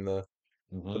guy giving the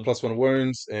Hmm. +1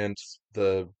 wounds and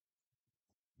the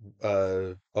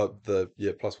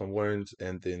 +1 wound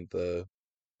and then the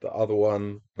other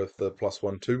one with the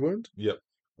 +1 2 wound. Yep.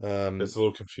 Um, It's a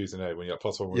little confusing, eh? When you got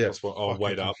plus one, win, yeah, plus one. Oh, fucking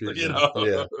wait up, you confusing. know.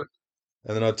 Yeah.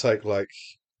 And then I'd take like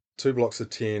 2 blocks of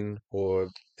 10 or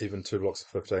even 2 blocks of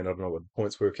 15. I don't know what the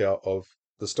points work out of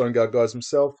the Stone Guard guys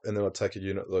himself. And then I'd take a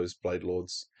unit of those Blade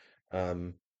Lords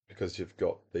because you've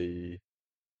got the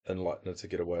Enlightener to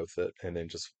get away with it and then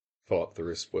just fill up the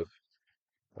rest with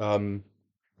um,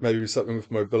 maybe something with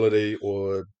mobility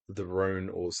or the rune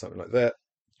or something like that.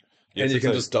 You And have you to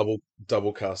can take. just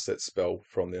double cast that spell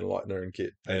from the Enlightener and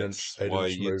get 8 inch That's 8 why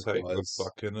inch you move take the guys.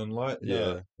 fucking enlightener.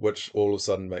 Yeah, which all of a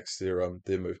sudden makes their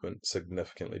movement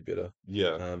significantly better.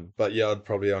 Yeah, But yeah, I'd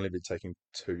probably only be taking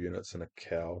 2 units and a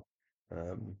cow,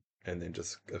 and then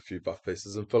just a few buff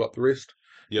pieces and fill up the rest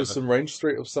yeah, with some range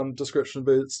threat of some description,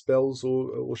 be it spells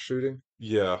or shooting.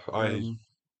 yeah. Um,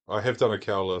 I have done a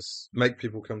cow list. make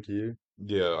people come to you.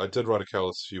 Yeah, I did write a cow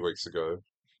list a few weeks ago,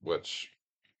 which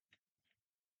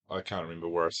I can't remember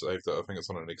where I saved it. I think it's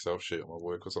on an Excel sheet at my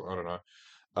work or something. I don't know.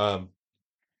 Um,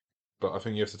 but I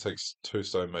think you have to take 2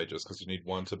 stone mages because you need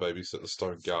one to babysit the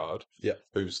stone guard, Yeah,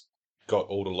 who's got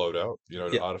all the loadout, the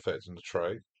yeah, artifact and the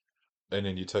tray, and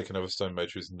then you take another stone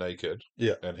mage who's naked,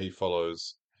 yeah, and he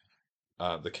follows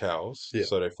the cows, yeah,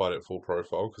 so they fight at full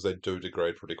profile because they do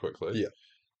degrade pretty quickly, yeah,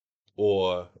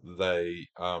 or they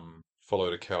follow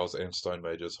the cows and stone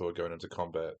mages who are going into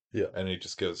combat, yeah, and he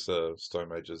just gives the stone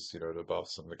mages, the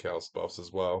buffs and the cows buffs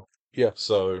as well. yeah,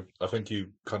 So I think you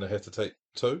kind of have to take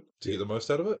two to yeah, get the most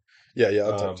out of it. yeah, yeah.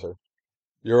 I'd take Um, 2.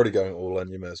 You're already going all in.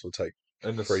 You may as well take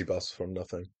and free this buffs from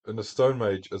nothing. and the stone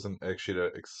mage isn't actually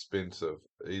that expensive.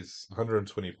 He's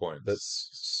 120 points.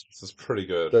 That's This is pretty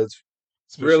good, that's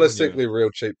especially when you realistically real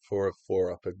cheap for a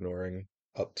 4 up, ignoring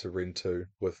up to Ren 2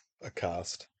 with a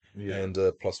cast yeah. and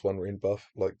a +1 Ren buff.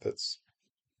 Like that's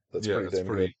Yeah, pretty it's damn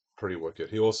good. pretty wicked.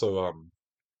 He also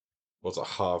was a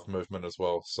half movement as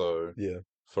well, so Yeah,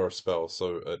 for a spell,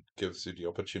 so it gives you the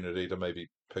opportunity to maybe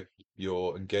pick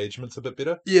your engagements a bit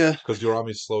better yeah, because your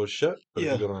army's slow as shit. But if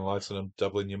you yeah, got an enlighten and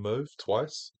doubling your move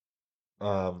twice,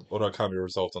 although it can't be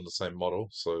resolved on the same model,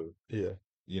 so yeah.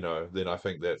 then I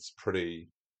think that's pretty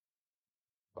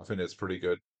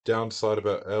good. Downside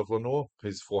about Elvenor,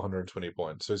 he's 420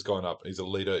 points, so he's gone up. He's a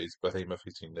leader. He's behemoth.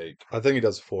 He's unique. I think he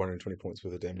does 420 points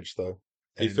worth of damage though,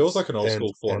 He and feels like an old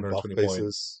school and buff 420 point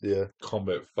pieces. Yeah,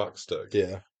 combat fuckstick.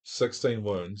 yeah, 16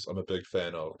 wounds, I'm a big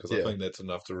fan of because I yeah. think that's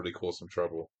enough to really cause some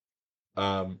trouble.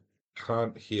 Um,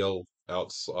 can't heal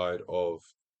outside of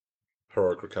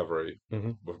heroic recovery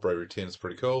Hmm. with bravery 10 is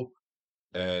pretty cool,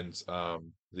 and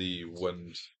the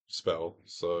wind spell.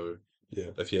 So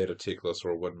Yeah. if you had a Teclis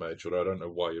or a wind mage, although I don't know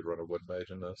why you'd run a wind mage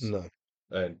in this, No.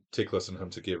 and Teclis and him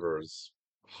together is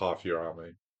half your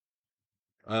army.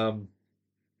 Um,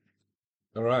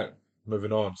 all right,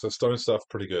 moving on. So stone stuff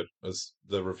pretty good is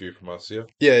the review from us, yeah.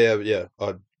 Yeah, yeah, yeah.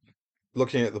 I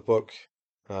looking at the book,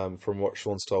 from what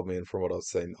Sean's told me and from what I've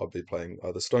seen, I'd be playing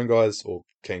either Stone Guys or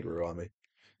Kangaroo Army.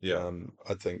 Yeah.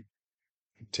 I think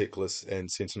Teclis and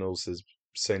Sentinels has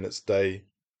seen its day.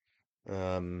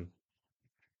 Um,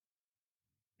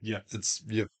 Yeah. it's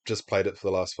you've just played it for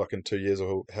the last fucking 2 years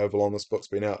or however long this book's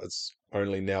been out. It's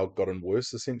only now gotten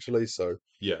worse essentially. So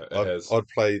Yeah, it I'd has. I'd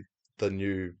play the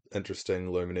new interesting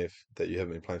Lumineth that you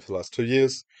haven't been playing for the last 2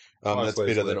 years. Ice That's Lays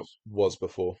better than it left. was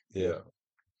before. Yeah.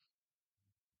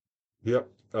 Yeah.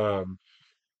 Yep.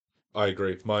 I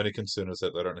agree. My only concern is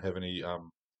that they don't have any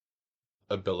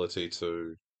ability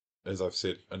to, as I've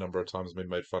said a number of times, been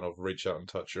made fun of, reach out and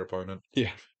touch your opponent.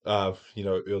 Yeah.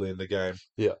 Early in the game.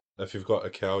 Yeah. If you've got a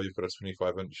cow, you've got a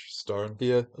 25-inch stone.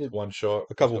 Yeah. It's one shot. A If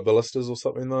you've couple got, ballistas or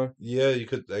something though. yeah, you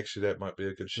could actually, that might be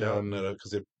a good shout. Um, No,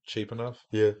 because they're cheap enough.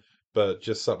 yeah. But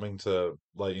just something to,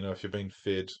 like, if you're being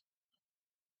fed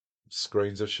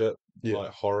screens of shit, Yeah.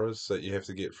 like horrors that you have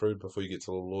to get through before you get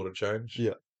to the Lord of Change,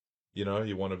 Yeah. you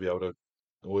want to be able to,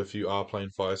 or if you are playing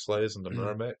Fire Slayers in the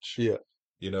mirror match, Yeah.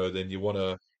 then you want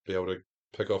to be able to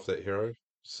pick off that hero.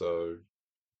 So,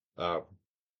 uh,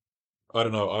 I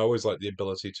don't know. I always like the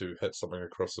ability to hit something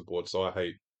across the board. So I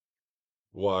hate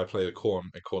why I play the Corn,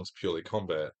 and Corn's purely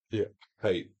combat. Yeah.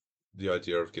 Hate the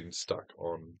idea of getting stuck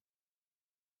on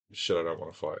shit I don't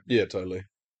want to fight. Yeah. Totally.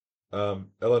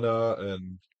 Eleanor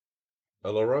and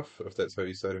Eloruf, if that's how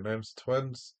you say their names,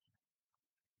 twins.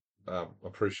 I'm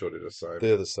pretty sure they're the same.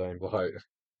 They're the same. Like,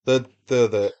 They're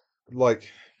the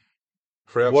like.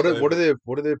 Freya's favorite,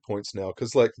 What are their points now?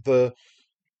 Because like the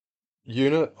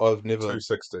unit I've never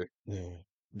 260. yeah.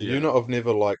 The Yeah. unit I've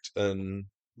never liked in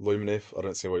Lumineth, I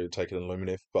don't see why you'd take it in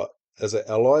Lumineth, but as an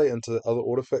ally into other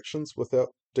order factions without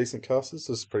decent casters,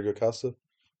 this is a pretty good caster.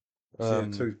 So yeah,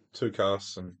 Um, two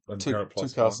casts and inherent two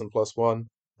plus casts one.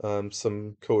 and +1,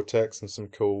 some cool attacks and some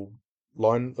cool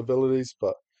line abilities,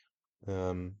 but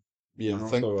um, yeah, I And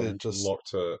think also they're just locked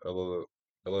to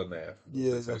Elanath,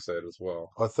 if that's how yeah, you say it as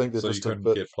well. I think they're So you just a couldn't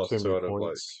bit get plus too two many out of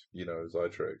points.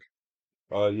 Zytrek.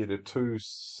 Oh yeah, they're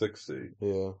 260.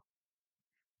 Yeah,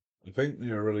 I think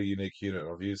they're a really unique unit.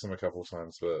 I've used them a couple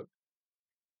times, but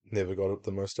never got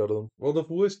the most out of them. well,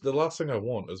 the last thing I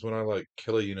want is when I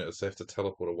kill a unit is they have to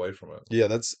teleport away from it. Yeah,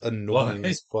 that's annoying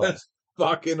Like as fuck. that's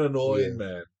fucking Yeah, annoying,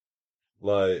 man.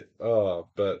 But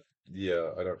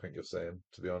yeah, I don't think you're saying,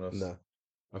 to be honest. no,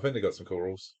 I think they got some cool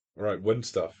rules. All right, wind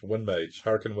stuff, wind mage,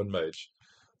 hurricane wind mage.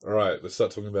 All right, let's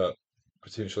start talking about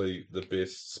potentially the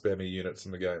best spammy units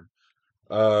in the game.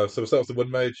 So we'll start with the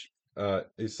wind mage.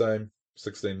 He's same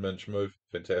 16-inch move,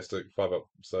 fantastic. 5-up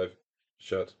save,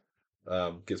 shut.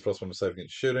 Gets +1 to save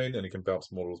against shooting, and he can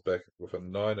bounce mortals back with a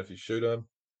 9 if you shoot him.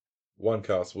 One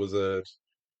cast wizard.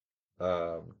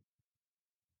 Um,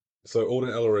 So all the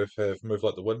LRF have moved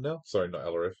like the wind now. Sorry, not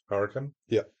LRF, Hurricane.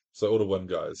 yeah, So all the wind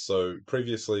guys. So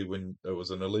previously, when it was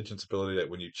an allegiance ability that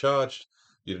when you charged,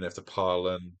 you didn't have to pile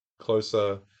in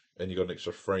closer, and you got an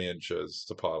extra 3 inches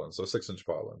to pile in. So 6-inch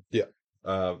pile in.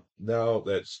 yeah, Now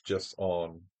that's just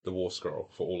on the War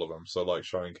Scroll for all of them. So like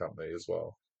Shining Company as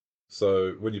well.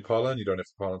 So when you pile in, you don't have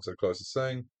to pile into the closest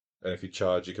thing, and if you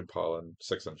charge, you can pile in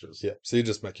 6 inches. yeah. So you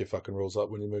just make your fucking rules up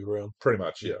when you move around. Pretty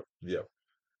much, Yeah, yeah,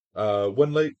 yeah.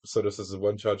 Wind leap. So this is a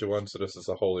one charger one. So this is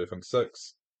a holy of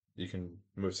 6. You can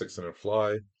move 6 and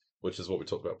fly, which is what we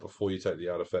talked about before you take the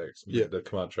artifact. yeah, The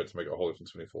command trait to make it a holy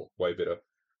of 24. Way better.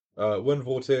 Wind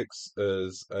vortex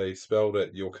is a spell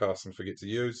that you'll cast and forget to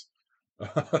use.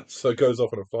 So it goes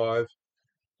off on a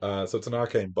 5. So it's an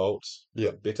arcane bolt,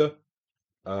 yeah, but better.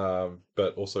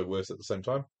 But also worse at the same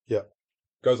time. yeah,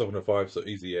 Goes off on a 5, so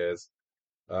easy as.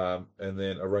 And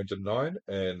then a range of 9.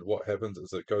 And what happens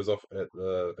is it goes off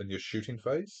in your shooting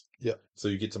phase, yeah, so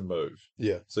you get to move.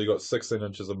 yeah, So you got 16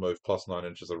 inches of move plus 9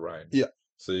 inches of range. yeah,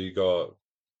 So you got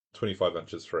 25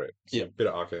 inches for it. yeah, So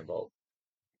better arcane bolt.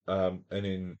 And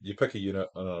then you pick a unit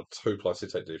and on a 2+, you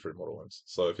take D3 mortal wounds.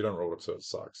 So if you don't roll a 2, it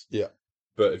sucks. yeah,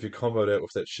 But if you combo that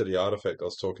with that shitty artifact I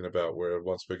was talking about, where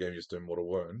once per game you just do mortal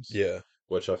wounds, yeah,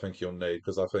 which I think you'll need,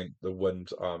 because I think the wind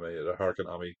army, the hurricane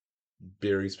army,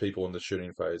 buries people in the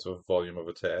shooting phase with volume of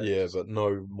yeah, attacks. but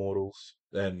no mortals.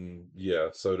 And yeah,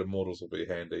 so the mortals will be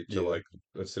handy to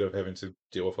Yeah, instead of having to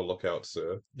deal with a lookout,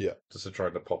 sir, yeah. just to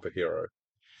trying to pop a hero.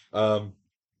 Um,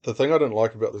 The thing I didn't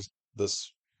like about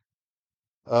this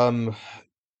um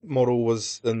model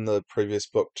was in the previous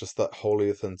book just that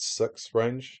holier than 6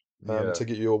 range yeah, to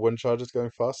get your wind charges going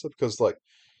faster because like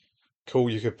cool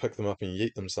you could pick them up and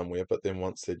yeet them somewhere, but then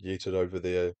once they're yeeted over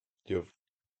there, you've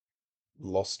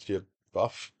lost your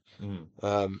buff. mm,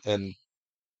 And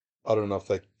I don't know if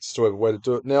they still have a way to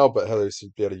do it now, but how they used to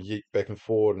be able to yeet back and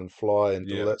forward and fly and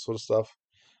do all yeah, that sort of stuff.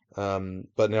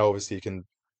 But now obviously you can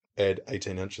add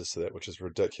 18 inches to that, which is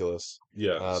ridiculous.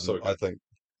 yeah, so I good. think,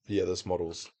 yeah, this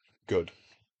model's good.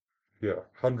 Yeah,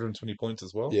 120 points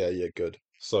as well. Yeah, yeah, good.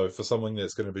 So for something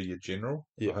that's going to be your general,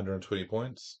 Yeah, 120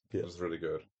 points yeah, is really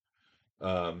good.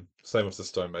 Same with the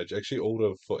Stone Mage. Actually, all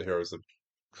the foot heroes are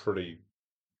pretty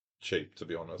cheap, to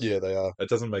be honest. yeah, they are. It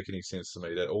doesn't make any sense to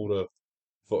me that all the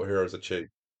foot heroes are cheap.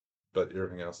 but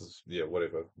everything else is, yeah,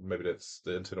 whatever. Maybe that's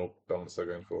the internal balance they're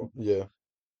going for. Yeah.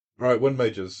 All right, wind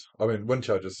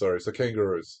charges, sorry. So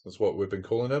kangaroos is what we've been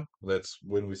calling them. That's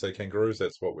when we say kangaroos,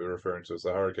 that's what we're referring to as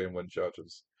the hurricane wind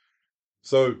charges.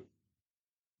 So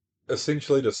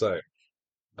essentially the same.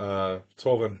 12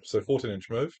 inch, so 14-inch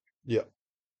move. Yeah.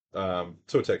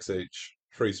 Two attacks each,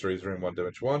 freeze threes, room one,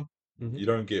 damage one. Hmm. You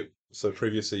don't get, so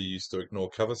previously you used to ignore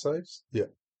cover saves. Yeah.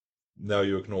 Now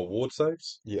you ignore ward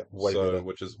saves, Yeah. Way so better.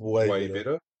 which is Way way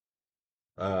better.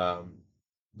 better.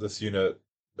 This unit,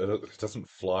 it doesn't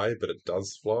fly, but it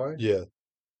does fly. Yeah.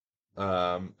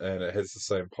 And it has the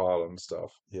same pile and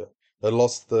stuff. Yeah. They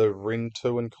lost the Ren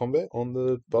 2 in combat on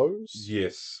the bows.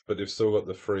 Yes, but they've still got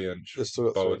the 3-inch They still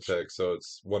got bow 3 inch. attack, so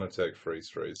it's one attack, freeze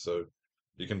three. So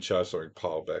you can charge something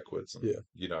pile backwards, and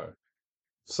Yeah.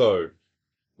 So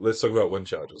let's talk about wind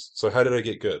charges. So how did they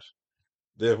get good?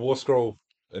 Their War Scroll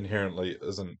inherently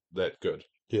isn't that good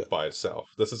Yeah. by itself.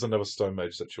 This is another Stone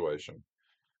Mage situation.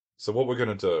 So what we're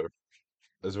going to do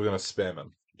is we're going to spam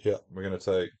them. Yeah. We're going to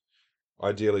take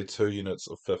ideally 2 units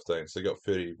of 15, so you got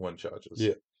 30 wind charges.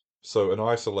 Yeah. So in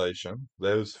isolation,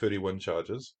 those 30 wind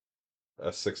charges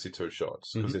are 62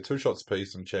 shots because Hmm. they're 2 shots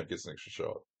apiece and champ gets an extra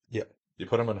shot. Yeah. You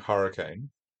put them in Hurricane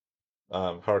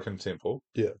Temple.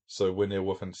 Yeah. So when they're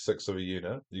within 6 of a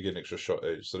unit, you get an extra shot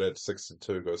each. So that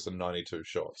 62 goes to 92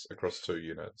 shots across 2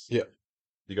 units. Yeah.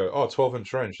 You go, oh,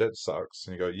 12-inch range, that sucks.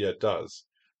 And you go, yeah, it does.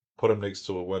 Put them next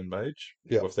to a wind mage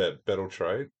Yeah. with that battle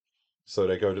trait. So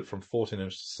they go from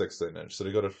 14-inch to 16-inch. So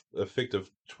they got an effective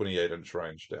 28-inch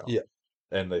range down. Yeah.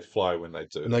 And they fly when they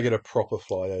do And they that. get a proper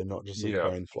fly, not just a Yeah.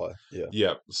 crane fly. Yeah.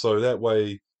 Yeah. So that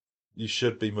way you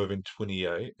should be moving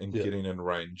 28 and Yeah. getting in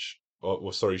range.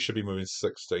 Well, sorry, you should be moving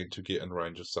 16 to get in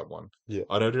range of someone. Yeah.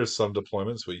 I know there's some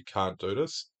deployments where you can't do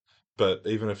this, but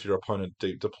even if your opponent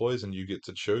deep deploys and you get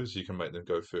to choose, you can make them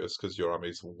go first because your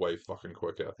army's way fucking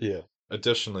quicker. Yeah.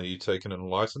 Additionally, you take an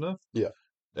Enlightener Yeah.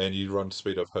 and you run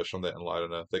Speed of Hush on that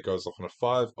Enlightener. That goes off on a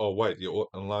 5. Oh, wait, your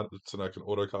Enlightener can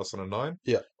autocast on a 9?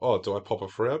 Yeah. Oh, do I pop a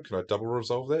 3 up? Can I double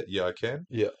resolve that? Yeah, I can.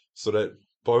 Yeah. So that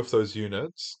both those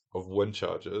units of wind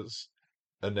charges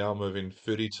are now moving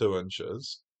 32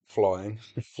 inches, Flying.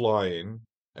 flying,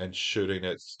 and shooting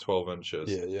at 12 inches.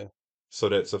 Yeah. Yeah. So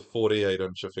that's a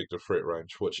 48-inch effective threat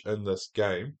range, which in this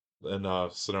game, in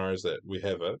scenarios that we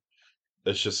have it,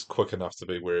 is just quick enough to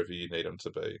be wherever you need them to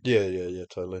be. Yeah. Yeah. Yeah.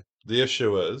 Totally. The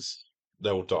issue is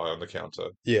they will die on the counter.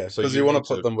 Yeah. So Because you you want need to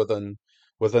put to them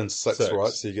within 6, right?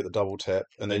 6. So you get the double tap,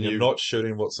 and then And you're you. not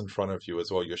shooting what's in front of you as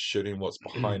well. You're shooting what's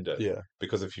behind it. Yeah.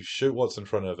 Because if you shoot what's in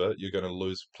front of it, you're going to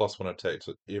lose +1 attack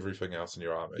to everything else in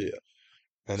your army. Yeah.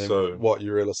 And then So, what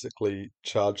you realistically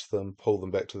charge them, pull them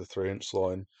back to the 3 inch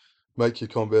line, make your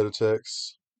combat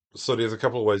attacks. so there's a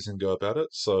couple of ways you can go about it.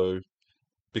 So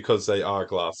because they are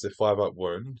glass, they're 5-up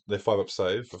wound, they're 5-up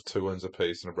save of 2 wounds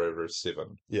apiece and a bravery of 7.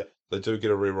 Yeah. They do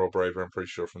get a reroll bravery, I'm pretty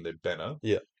sure, from their banner.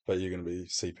 Yeah. But you're going to be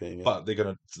CPing it. But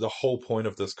the whole point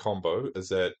of this combo is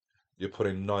that you're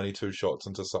putting 92 shots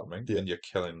into something Yeah. and you're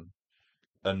killing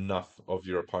enough of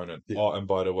your opponent. Yeah. Oh, and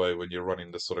by the way, when you're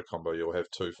running this sort of combo, you'll have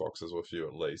 2 foxes with you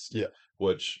at least. Yeah.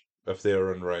 Which, if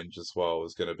they're in range as well,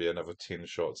 is going to be another 10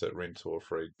 shots at Rent or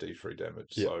 3 D3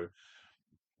 damage. Yeah. So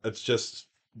it's just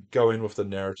going with the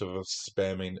narrative of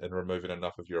spamming and removing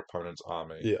enough of your opponent's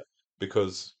army. Yeah.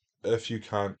 Because if you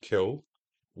can't kill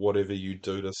whatever you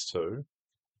do this to,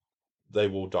 they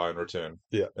will die in return.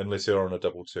 Yeah. Unless you're on a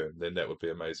double turn, then that would be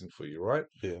amazing for you, right?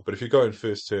 Yeah. But if you're going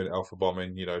first turn, alpha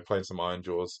bombing, playing some Iron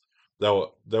Jaws,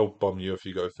 they'll bomb you if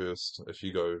you go first. If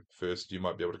you go first, you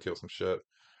might be able to kill some shit.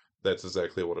 That's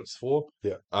exactly what it's for.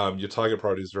 Yeah. Your target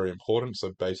priority is very important.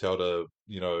 So bait out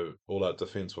all out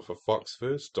defense with a fox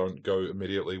first. Don't go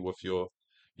immediately with your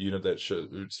unit that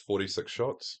shoots 46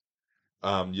 shots.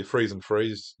 Your freeze and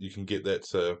freeze, you can get that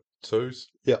to 2s.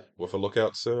 Yeah. With a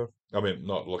lookout, sir. I mean,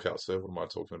 not lookout, sir. What am I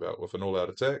talking about? With an all-out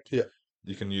attack. Yeah.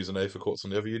 You can use an A for courts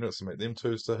on the other units and make them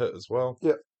 2s to hit as well.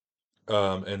 Yeah.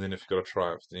 And then if you've got a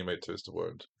triumph, then you make 2s to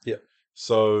wound. Yeah.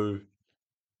 So,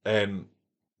 and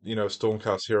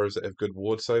Stormcast heroes that have good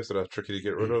ward saves that are tricky to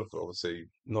get rid of, obviously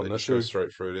Not they an just go issue.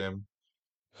 straight through them.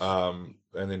 And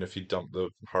then if you dump the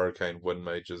Hurricane Wind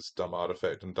Mage's dumb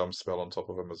artifact and dumb spell on top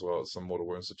of them as well, it's some mortal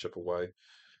wounds to chip away.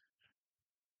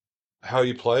 How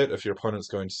you play it, if your opponent's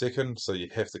going second, so you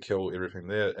have to kill everything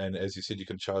there, and as you said, you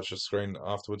can charge the screen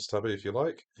afterwards, Tubby, if you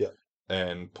like. Yeah.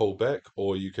 And pull back,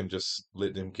 or you can just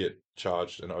let them get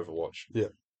charged in Overwatch. Yeah.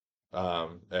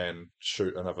 And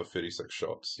shoot another 36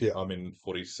 shots. Yeah. I mean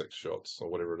 46 shots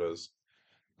or whatever it is.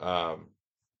 And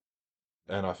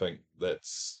I think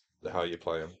that's how you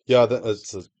play them. Yeah,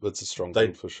 it's a strong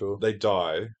build for sure. They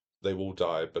die. They will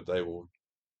die, but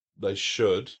they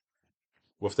should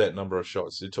with that number of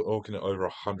shots, you're talking over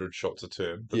 100 shots a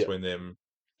turn Yeah. between them,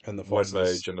 And the Wind foxes.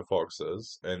 Mage and the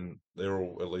Foxes, and they're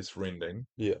all at least rending.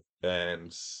 Yeah.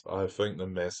 And I think the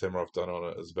mass hammer I've done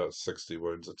on it is about 60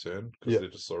 wounds a turn because Yeah. they're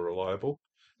just so reliable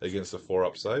against a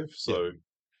 4-up save. Yeah. So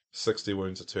 60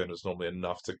 wounds a turn is normally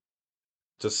enough to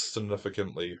just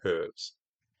significantly hurt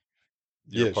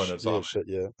your opponent's Yeah, army. shit,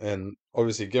 yeah. And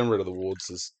obviously getting rid of the wards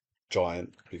is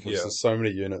giant because Yeah, there's so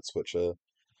many units which are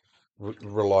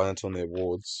reliant on their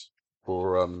wards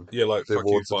for yeah, like their fuck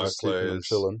you, wards are fire just keeping them slays,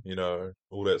 chilling.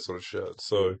 all that sort of shit. Yeah.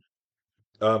 So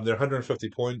they're 150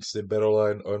 points. They're battle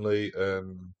line only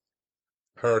in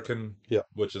Hurricane, Yeah.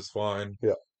 which is fine.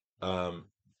 Yeah.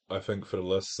 Um, I think for the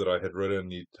list that I had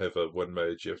written, you'd have a Wind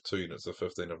Mage. You have 2 units of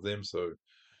 15 of them, so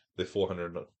they're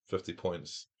 450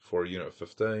 points for a unit of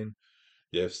 15.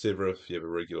 You have Severith, you have a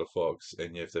regular Fox,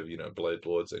 and you have to have, Blade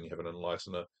Lords, and you have an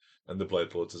Enlightener. And the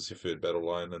Blade Lords is your third battle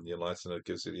line, and the Enlightener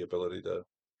gives you the ability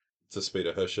to speed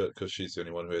a her shit, because she's the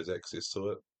only one who has access to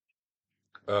it.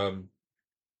 Um,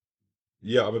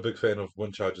 yeah, I'm a big fan of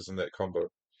wind charges in that combo,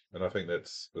 and I think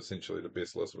that's essentially the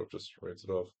best list that I've just ranted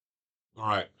off.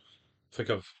 Alright, I think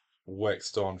I've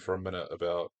waxed on for a minute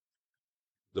about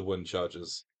the wind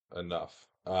charges enough.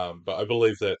 But I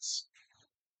believe that's,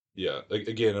 yeah,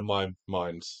 again, in my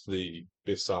mind, the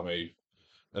best army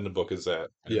in the book is that.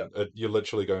 Yeah. And you're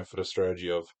literally going for the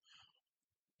strategy of,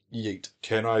 Yeet.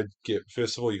 can I get,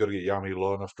 first of all, you got to get Yami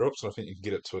low enough drops, and I think you can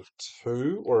get it to a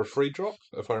 2 or a 3 drop,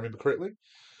 if I remember correctly,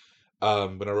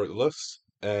 when I wrote the list.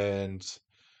 And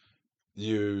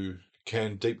you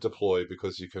can deep deploy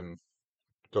because you can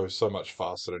go so much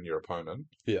faster than your opponent.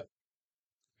 Yeah.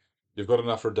 You've got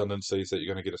enough redundancies that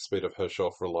you're going to get a speed of Hish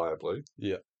off reliably.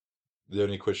 Yeah. The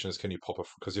only question is, can you pop it?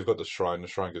 Because you've got the Shrine. The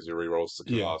Shrine gives you rerolls to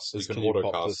Yeah. cast. You Is can can you auto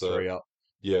pop the cast it. 3 up?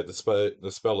 Yeah, the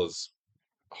spell is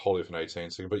wholly of an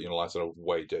 18, so you can put your lights out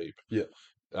way deep. Yeah.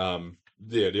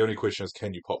 Yeah, the only question is,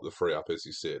 can you pop the 3 up, as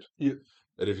you said? Yeah.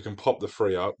 And if you can pop the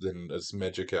 3 up, then it's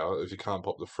magic out. If you can't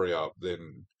pop the 3 up,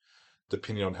 then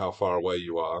depending on how far away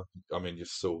you are, I mean, you're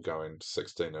still going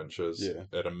 16 inches Yeah.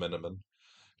 at a minimum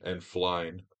and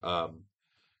flying.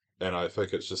 And I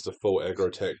think it's just a full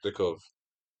aggro tactic of,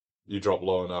 you drop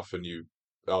low enough and you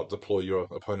out deploy your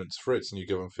opponent's threats and you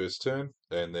give them first turn,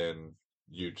 and then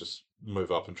you just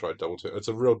move up and try double turn. It's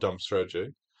a real dumb strategy.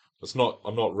 It's not.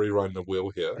 I'm not rewriting the wheel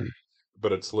here,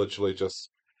 but it's literally just,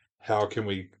 how can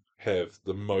we have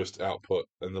the most output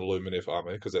in the Lumineth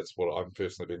army, because that's what I've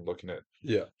personally been looking at,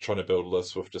 Yeah. trying to build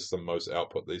lists with just the most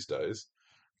output these days.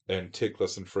 And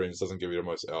Teclis and Friends doesn't give you the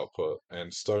most output,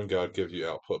 and Stone Guard give you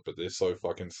output, but they're so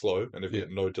fucking slow, and they've Yeah.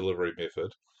 got no delivery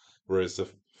method. Whereas the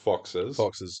Foxes,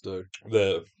 Foxes do.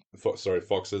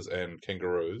 Foxes and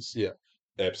Kangaroos, Yeah.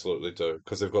 absolutely do,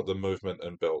 because they've got the movement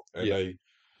inbuilt, and Yeah. they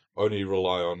only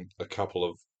rely on a couple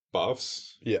of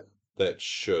buffs Yeah. that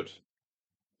should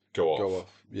go Go off,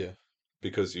 off. Yeah.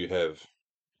 because you have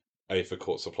Aether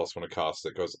Quartz a +1 a cast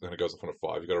that goes, then it goes up on a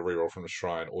 5. You got to reroll from the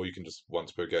shrine, or you can just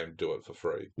once per game do it for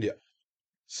free. Yeah.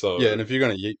 So Yeah, and if you're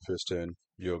going to yeet first turn,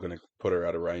 you're going to put her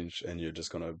out of range and you're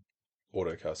just going to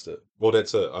auto cast it. well,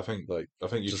 that's it. I think Like,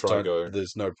 you just try don't. go,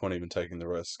 There's no point even taking the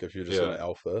risk. If you're just going yeah, to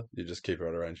alpha, you just keep her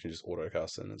out of range and you just auto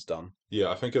cast it and it's done. yeah.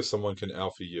 I think if someone can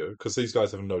alpha you, because these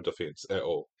guys have no defense at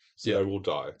all, so Yeah. they will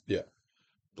die. Yeah.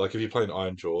 Like if you're playing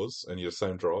Iron Jaws and you're the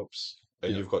same drops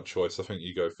and Yeah. you've got choice, I think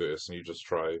you go first and you just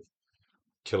try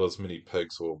kill as many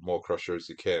pigs or more crusher as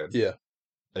you can, Yeah.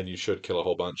 and you should kill a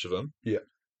whole bunch of them. Yeah.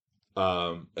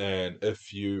 And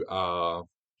if you are,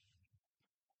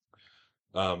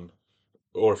 um,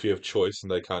 or if you have choice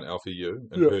and they can't alpha you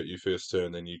and Yeah. hurt you first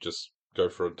turn, then you just go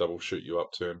for a double shoot you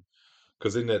up turn,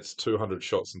 because then that's 200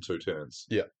 shots in 2 turns.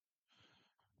 Yeah.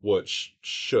 Which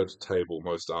should table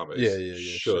most armies. Yeah. Yeah. Yeah.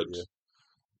 Shit. Should,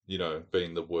 Yeah.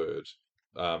 being the word.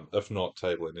 If not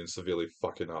tabling, then severely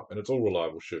fucking up. And it's all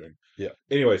reliable shooting. Yeah.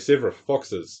 Anyway, Severus,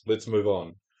 Foxes, let's move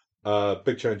on.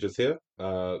 Big changes here.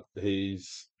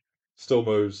 He's still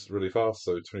moves really fast,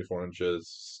 so 24 inches,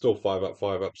 still 5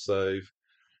 up save.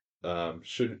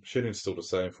 Shooting's still the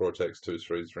same, 4 attacks, 2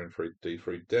 threes, 3 and 3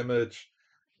 D3 damage.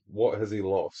 What has he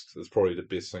lost is probably the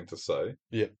best thing to say.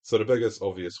 Yeah. So the biggest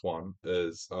obvious one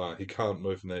is he can't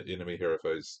move in the enemy hero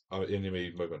phase,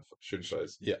 enemy movement shooting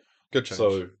phase. Yeah. Good change.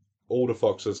 So all the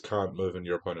Foxes can't move in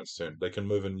your opponent's turn. They can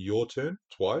move in your turn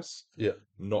twice. Yeah.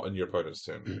 Not in your opponent's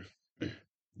turn.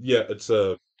 Yeah, it's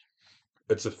a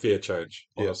fair change.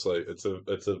 Honestly, it's a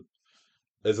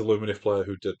as a Lumineth player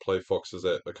who did play Foxes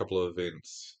at a couple of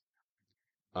events.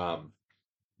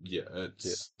 Yeah,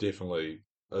 it's definitely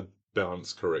a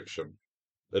balance correction.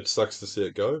 It sucks to see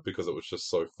it go because it was just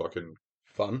so fucking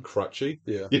Fun. crutchy.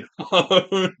 Yeah. You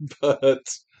know? but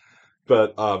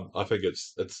But I think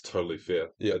it's totally fair.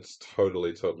 Yeah. It's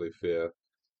totally fair.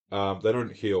 They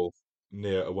don't heal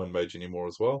near a wind mage anymore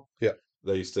as well. Yeah.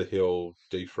 They used to heal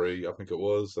D3, I think it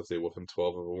was, if they're within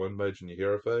 12 of a wind mage in your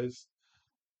hero phase.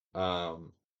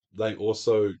 Um, they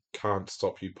also can't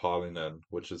stop you piling in,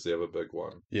 which is the other big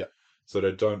one. Yeah. So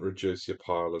they don't reduce your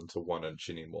pile into 1 inch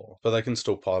anymore. But they can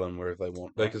still pile in wherever they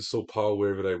want, They right? can still pile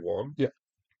wherever they want, Yeah.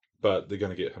 but they're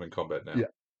going to get hit in combat now. Yeah.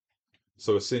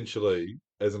 So essentially,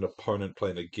 as an opponent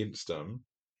playing against them,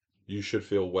 you should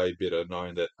feel way better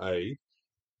knowing that A,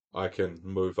 I can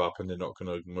move up and they're not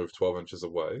going to move 12 inches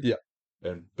away. Yeah.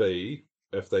 And B,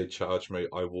 if they charge me,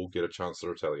 I will get a chance to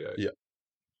retaliate. Yeah.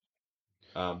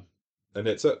 And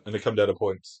that's it. And they come down to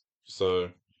points. So,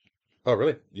 Oh,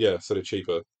 really? yeah, so they're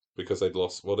cheaper because they'd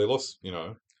lost. Well, they lost,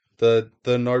 The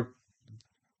no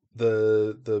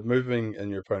the moving in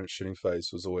your opponent's shooting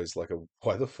phase was always like a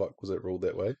why the fuck was it ruled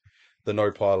that way? The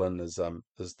no pile in is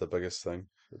the biggest thing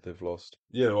that they've lost.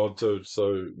 Yeah, well, dude,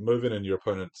 so moving in your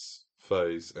opponent's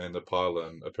phase and the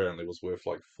pylon apparently was worth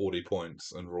like 40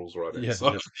 points in rules writing. Yeah,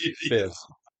 So, yeah. Fairs.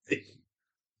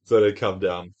 so they come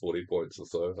down 40 points or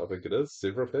so, I think it is.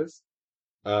 Severov has.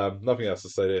 Nothing else to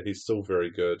say there. He's still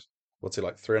very good. What's he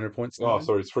like? 300 points now? Oh, maybe?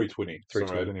 sorry, it's 320. Sorry, I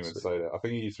 320. didn't even Sweet. say that. I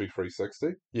think he used to be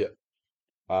 360. Yeah.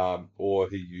 Or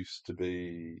he used to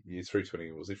be, he's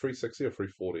 320. Was he 360 or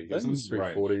 340? He I was think in it's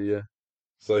range. 340, yeah.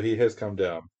 So he has come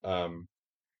down.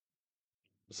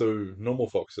 So normal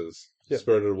foxes, Yeah.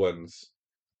 spirited winds,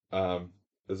 um,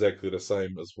 exactly the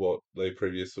same as what they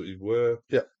previously were.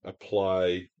 Yeah.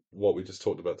 Apply what we just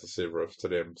talked about to Severus to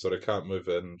them. So they can't move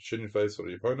in shooting phase for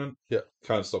the opponent. Yeah.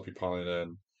 Can't stop you piling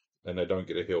in, and they don't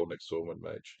get a heal next to a wind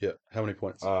mage. Yeah. How many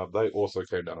points? They also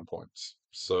came down in points.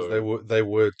 'Cause So they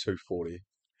were 240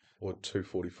 or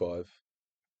 245.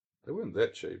 they weren't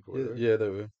that cheap, were Yeah, they? yeah, they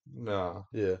were. Nah,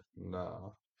 Yeah.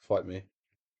 nah. Fight me.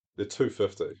 They're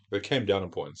 250. They came down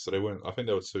in points, so they weren't. I think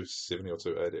they were 270 or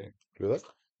 280. Do that?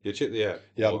 Yeah, check the app.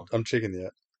 Yeah, I'm checking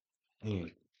that.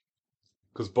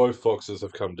 Because both Foxes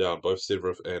have come down. Both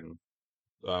Severith and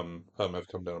Hum have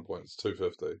come down in points.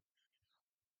 250.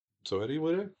 280,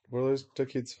 were they? What are those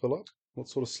dickheads fill up? What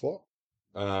sort of slot?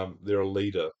 They're a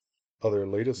leader. Oh, they're a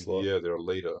leader slot. Yeah, they're a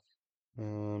leader.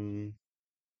 Um,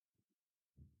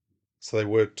 so they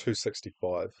were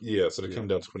 265. Yeah, so they Yeah. come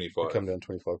down They 25. come down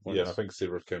 25 Yeah, and I points.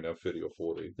 think Severith came down 30 or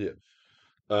 40. Yeah.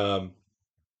 Um,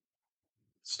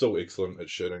 Still excellent at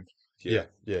shooting. Yeah.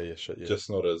 Yeah. Shit. Yeah. Just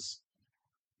not as.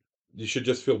 You should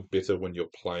just feel better when you're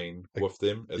playing Like, with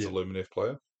them as a yeah. Lumineth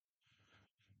player.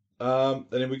 And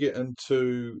then we get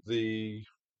into the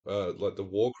like the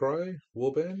Warcry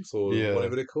warbands or Yeah.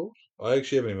 whatever they're called. I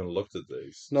actually haven't even looked at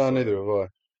these, No, so neither have I.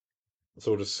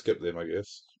 we'll just skip them, I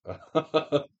guess.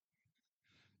 Um,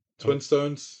 Twin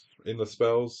Stones in the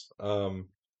spells.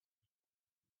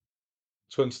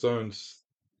 Twin Stones.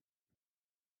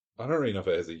 I don't really know if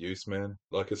it has a use, man.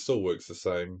 Like it still works the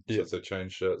same Yeah. since they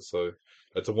changed it. So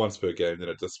it's a once per game, then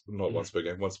it just not once per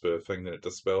game, once per thing, then it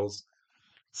dispels.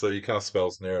 So you cast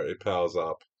spells near it, it powers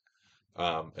up,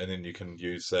 and then you can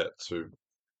use that to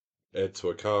add to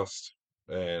a cast,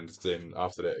 and then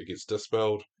after that it gets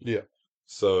dispelled. Yeah.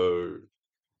 So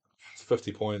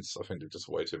 50 points, I think they're just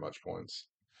way too much points.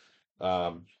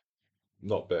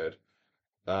 Not bad.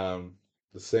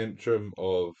 The Centrum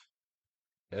of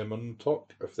Emontok,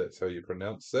 if that's how you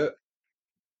pronounce that,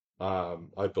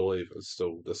 I believe is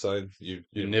still the same. You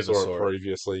You never never saw it saw it.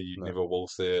 previously, you No. never will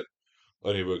see it.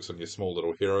 Only works on your small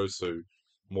little heroes who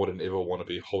more than ever want to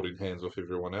be holding hands with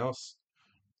everyone else.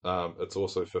 It's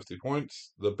also 50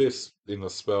 points. The best in the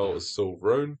spell is still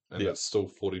Rune, and Yeah. it's still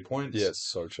 40 points, Yeah, it's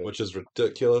so cheap. which is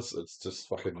ridiculous. It's just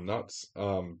fucking nuts.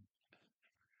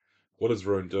 What does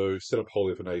Rune do? Set up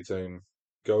Holy for an 18,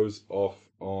 goes off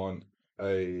on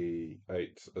a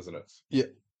 8, isn't it? Yeah.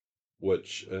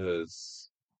 Which is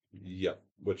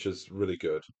really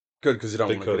good Good, because you don't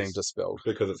want it getting because dispelled.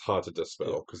 it's hard to dispel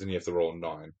Yeah. because then you have to roll a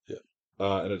 9. Yeah.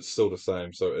 And it's still the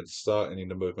same. So at start and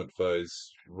end of movement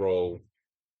phase, roll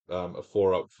a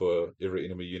 4-up for every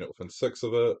enemy unit within 6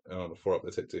 of it, and a 4-up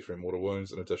attack D3 mortal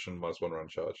wounds. In addition, -1 run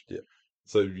charge. Yeah.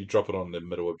 So you drop it on the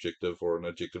middle objective or an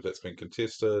objective that's been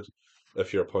contested.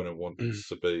 If your opponent wants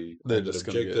to be They're on that just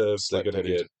gonna get objective,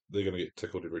 slap-tittied. they're gonna get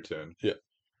tickled every turn. Yeah.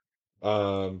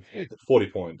 40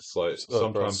 points. Like Oh, bro,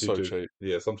 sometimes it's you so do, cheap.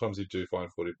 yeah. Sometimes you do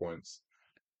find 40 points.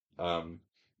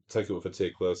 Take it with a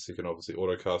tech list. You can obviously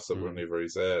autocast it whenever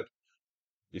he's at.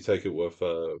 You take it with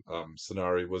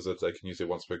Scenario Wizard. They can use it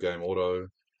once per game auto.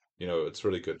 You know, it's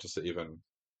really good just to even.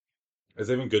 It's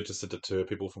even good just to deter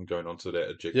people from going onto that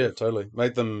Yeah, objective. totally.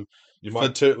 Make them You for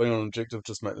might. turtling on objective,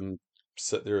 just make them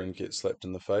sit there and get slapped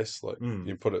in the face. Like Mm,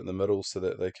 you put it in the middle so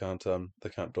that they can't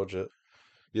dodge it.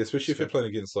 Yeah, especially if you're So playing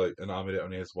against like an army that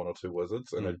only has one or two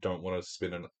wizards, and they mm, don't want to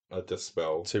spend a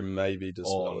dispel to maybe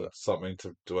dispel on it. something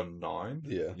to do a 9.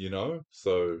 Yeah.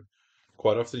 So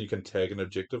quite often you can tag an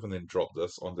objective and then drop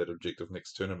this on that objective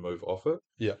next turn and move off it.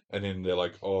 Yeah. And then they're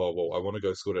like, oh, well, I want to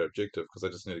go score that objective because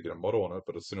I just need to get a model on it,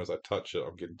 but as soon as I touch it,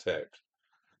 I'm getting tagged.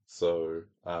 So,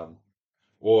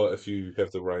 or if you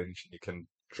have the range, you can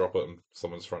drop it in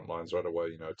someone's front lines right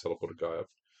away, teleport a guy up,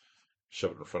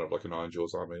 shove it in front of like an Iron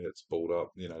Jaws army, it's balled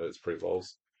up, that's pretty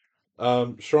lols.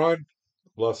 Shrine,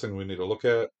 last thing we need to look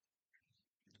at.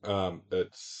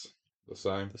 It's the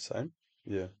same. The same.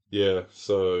 Yeah. Yeah,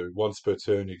 so once per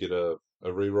turn you get a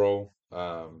reroll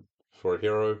for a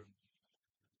hero.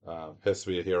 Has to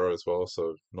be a hero as well,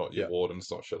 so not your Yeah.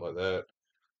 wardens, not shit like that.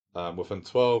 Within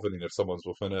 12, and then if someone's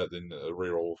within it, then a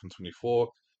reroll within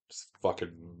 24. Just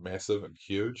fucking massive and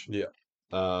huge. Yeah.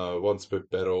 Once per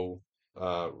battle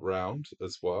round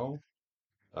as well,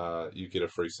 you get a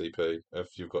free CP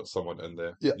if you've got someone in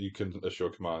there. Yeah. You can issue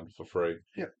a command for free.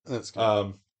 Yeah. That's good.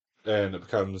 Um, and it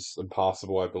becomes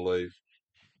impassable, I believe,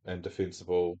 and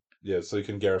defensible. Yeah, so you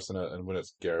can garrison it, and when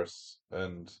it's garrison,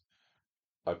 and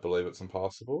I believe it's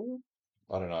impassable.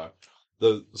 I don't know.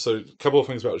 So a couple of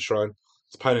things about the shrine.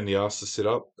 It's a pain in the ass to set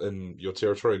up in your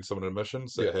territory and some of the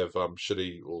missions Yeah. that have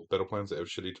shitty or battle plans that have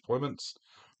shitty deployments.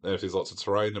 And if there's lots of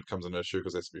terrain, it becomes an issue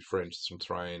because there has to be friends from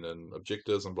terrain and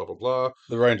objectives and blah blah blah.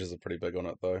 The Rangers are pretty big on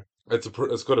it though. It's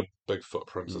got a big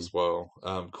footprint Mm. as well.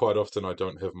 Quite often I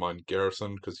don't have mine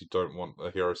garrison because you don't want a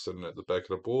hero sitting at the back of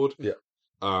the board. Yeah.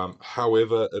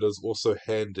 However, it is also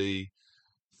handy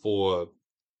for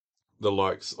the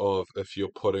likes of if you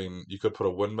could put a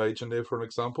wind mage in there for an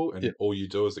example, Yeah. and all you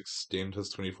do is extend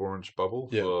his 24-inch bubble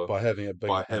Yeah. By having a bigger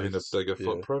by having a base. bigger Yeah.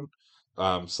 footprint.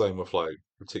 Same with like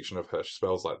protection of Hish,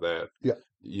 spells like that. Yeah.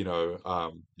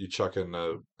 You chuck in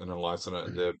an enlighten it,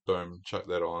 and there, boom, chuck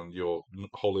that on. Your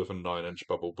whole earthen 9-inch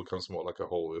bubble becomes more like a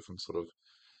whole earthen sort of,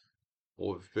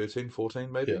 or 13, 14 Yeah.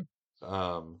 maybe.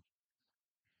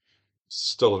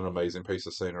 Still an amazing piece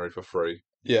of scenery for free.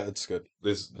 Yeah. It's good.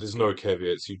 There's It's good. no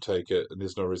caveats. You take it, and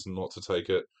there's no reason not to take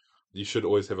it. You should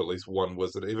always have at least one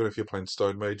wizard, even if you're playing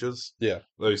stone mages. Yeah.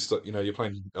 You're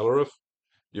playing Ellerith,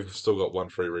 you've still got one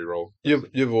free reroll.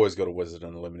 You've always got a wizard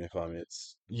in the Lumineth army.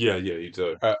 It's Yeah, you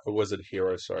do. a wizard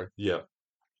hero. Sorry. Yeah.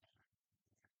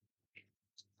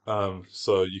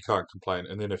 So you can't complain.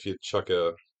 And then if you chuck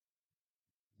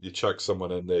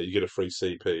someone in there, you get a free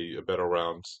CP, a battle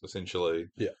round, essentially.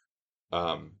 Yeah.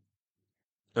 Um,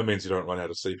 it means you don't run out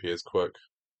of CP as quick.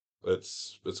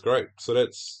 It's great. So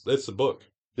that's the book.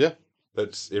 Yeah.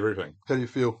 That's everything. How do you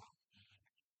feel?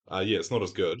 Yeah, it's not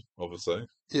as good, obviously.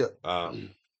 Yeah.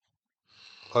 Um,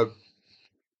 I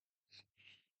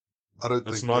I don't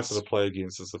it's think nicer to it's play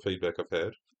against, is the feedback I've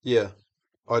had. yeah.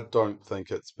 I don't think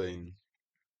it's been.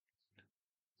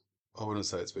 I wouldn't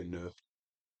say it's been nerfed.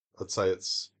 I'd say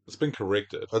it's. It's been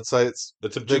corrected. I'd say it's.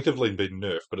 It's They've objectively been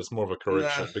nerfed, but it's more of a nah.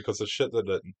 correction because the shit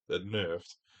that it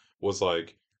nerfed was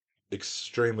like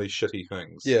extremely shitty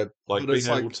things. Yeah, Like but being it's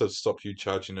able like to stop you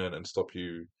charging in and stop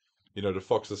you, the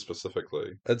foxes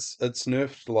specifically. it's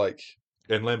nerfed like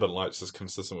And Lambent Lights is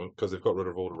consistent because they've got rid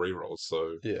of all the rerolls,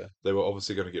 so yeah. they were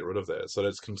obviously going to get rid of that. So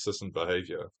that's consistent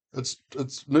behavior. It's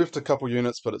nerfed a couple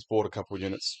units, but it's brought a couple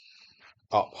units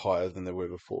up higher than they were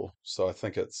before. So I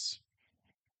think it's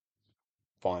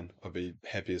fine. I'd be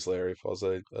happy as Larry if I was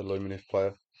a Lumineth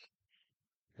player.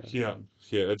 Yeah,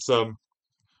 yeah.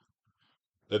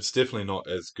 It's definitely not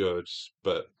as good,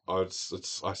 but I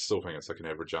still think it's like an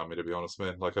average army, to be honest,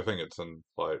 man. Like I think it's in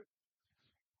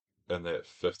that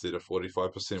 50 to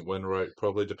 45% win rate,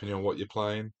 probably depending on what you're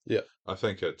playing. Yeah, I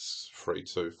think it's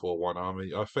 3-2-4-1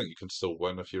 army. I think you can still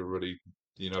win if you really,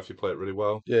 if you play it really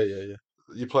well. yeah, yeah, yeah.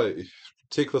 You play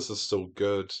Teclis is still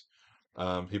good.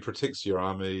 He protects your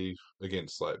army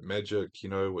against like magic,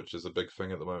 which is a big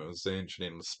thing at the moment with Zench, and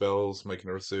then the spells making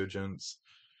a resurgence.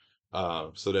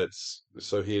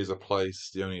 So he has a place.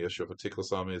 The only issue with a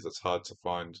Teclis army is it's hard to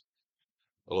find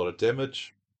a lot of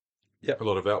damage, Yeah, a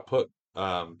lot of output,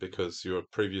 because you're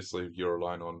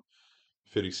relying on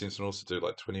 30 sentinels to do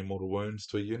like 20 mortal wounds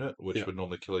to a unit, which yeah, would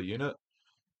normally kill a unit.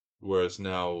 Whereas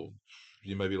now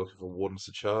you may be looking for wardens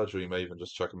to charge, or you may even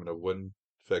just chuck them in a win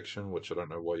faction, which I don't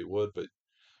know why you would, but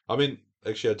I mean,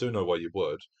 actually, I do know why you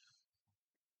would,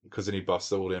 because then he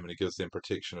buffs all them and he gives them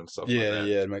protection and stuff like yeah, that.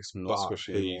 yeah. It makes them not But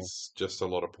squishy anymore. he's just a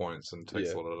lot of points and takes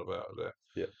Yeah, a lot out of that.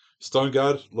 yeah, Stone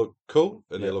Guard look cool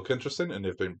and they yeah, look interesting and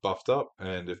they've been buffed up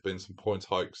and there've been some points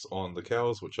hikes on the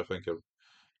cows, which I think are,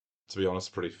 to be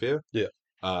honest, pretty fair. yeah,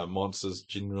 Monsters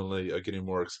generally are getting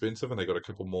more expensive and they got a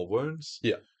couple more wounds.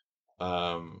 yeah,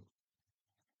 Um,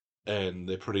 and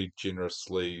they're pretty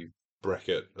generously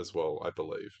bracket as well, I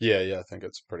believe. Yeah, I think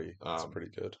it's Um, pretty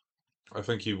good. I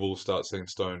think you will start seeing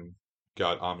Stone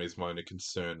Guard armies. My only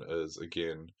concern is,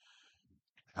 again,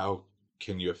 how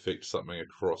can you affect something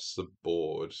across the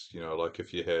board? Like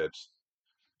if you had,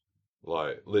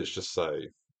 like, let's just say,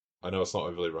 I know it's not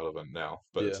overly relevant now,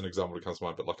 but it's Yeah, an example that comes to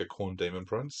mind, but like a Corn Demon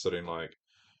Prince sitting like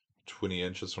 20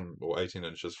 inches from, or 18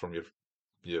 inches from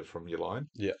your line,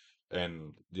 yeah,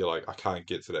 and you're like, I can't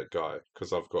get to that guy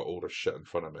because I've got all the shit in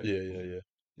front of me. yeah.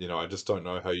 I just don't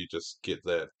know how you just get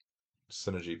that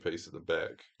synergy piece at the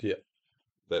back. Yeah.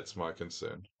 That's my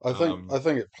concern. I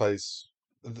think it plays.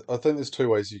 I think there's two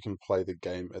ways you can play the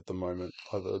game at the moment.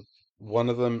 Either one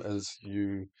of them is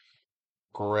you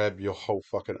grab your whole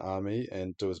fucking army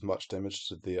and do as much damage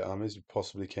to their army as you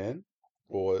possibly can,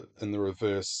 or in the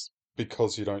reverse,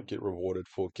 because you don't get rewarded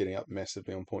for getting up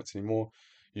massively on points anymore,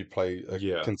 you play a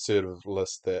Yeah, conservative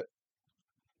list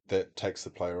that takes the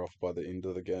player off by the end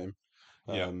of the game.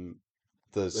 yeah. Um,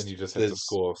 And there's you just have to there's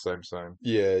score same.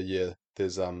 yeah,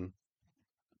 there's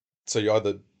so you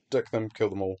either dick them, kill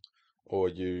them all, or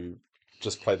you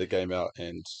just play the game out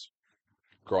and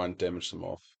grind damage them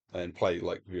off and play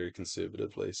like very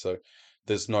conservatively. So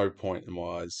there's no point in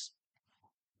my eyes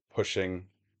pushing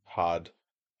hard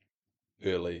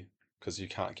early because you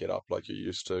can't get up like you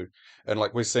used to. And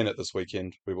like we've seen it this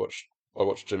weekend. I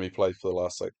watched Jimmy play for the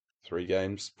last like 3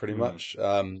 games pretty Mm, much.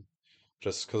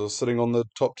 Just because I was sitting on the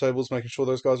top tables making sure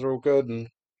those guys are all good and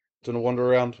didn't wander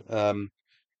around.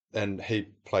 And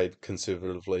he played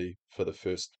conservatively for the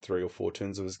first 3 or 4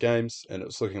 turns of his games, and it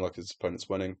was looking like his opponent's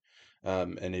winning.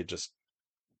 And he just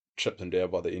chipped him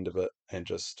down by the end of it, and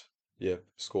just yeah,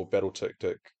 scored battle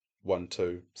tactic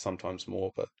 1-2, sometimes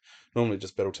more, but normally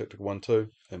just battle tactic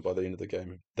 1-2. And by the end of the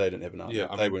game, they didn't have an yeah, army.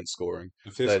 I They mean, weren't scoring.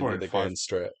 if they're They didn't have scoring the five, grand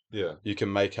strat. yeah, You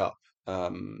can make up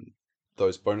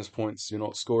those bonus points you're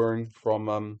not scoring from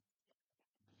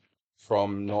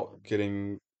not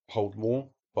getting hold more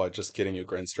by just getting your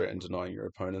grand strat and denying your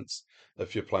opponents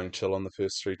if you're playing chill on the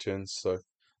first 3 turns. So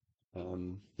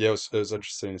yeah, it was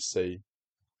interesting to see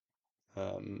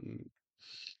um,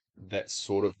 that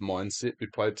sort of mindset be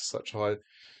played to such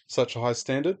a high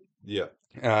standard. yeah,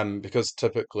 Because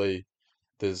typically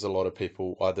there's a lot of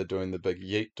people either doing the big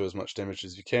yeet, do as much damage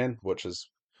as you can, which is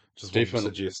just what I'm definitely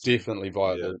suggesting. definitely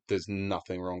Yeah, viable. There's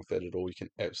nothing wrong with that at all. You can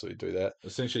absolutely do that.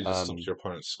 essentially just stops Um, your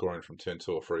opponent scoring from turn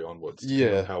 2 or 3 onwards,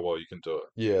 depending on yeah, how well you can do it.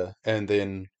 yeah, and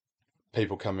then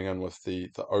people coming in with the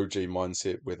OG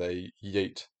mindset where they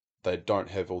yeet, they don't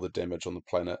have all the damage on the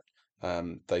planet.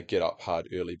 They get up hard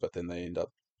early, but then they end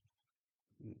up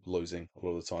losing a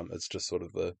lot of the time. It's just sort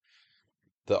of the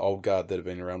old guard that have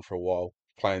been around for a while,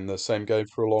 playing the same game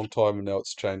for a long time, and now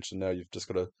it's changed, and now you've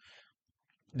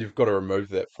got to remove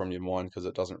that from your mind because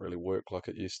it doesn't really work like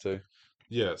it used to.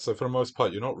 Yeah, so for the most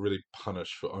part, you're not really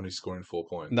punished for only scoring 4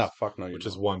 points, Nah, fuck no, you're which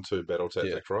is not. 1-2 battle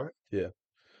Yeah, tactic, right? yeah.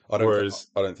 Whereas,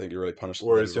 I don't think you're really punished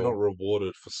for that whereas at you're not all.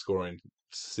 rewarded for scoring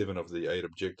 7 of the 8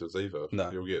 objectives either.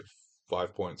 No, You'll get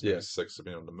 5 points, maybe yeah, 6,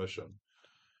 depending on the mission.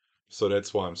 So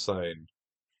that's why I'm saying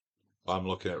I'm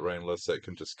looking at rain lists that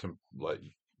can just like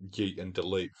yeet and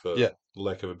delete, for yeah,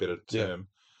 lack of a better yeah. term,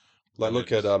 Like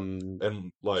look at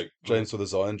and like James with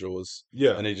his iron jaws,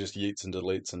 yeah, and he just yeets and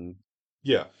deletes,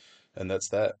 yeah, and that's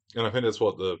that. and I think that's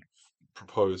what the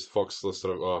proposed Fox list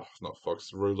that not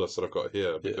Fox rule list that I've got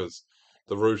here, Yeah, because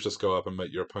the rules just go up and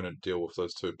make your opponent deal with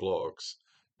those 2 blocks,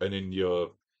 and then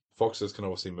your Foxes can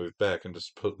obviously move back and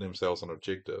just put themselves on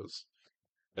objectives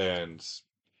and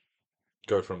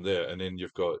go from there, and then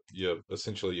you've got your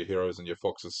essentially your heroes and your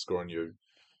Foxes scoring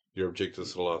your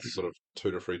objectives for the last sort of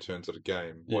 2 to 3 turns of the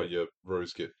game, while yeah, your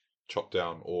roos get chopped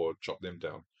down or chop them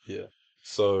down. yeah.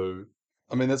 So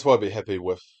I mean, that's why I'd be happy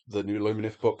with the new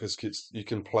Lumineth book, is 'cause you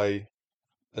can play,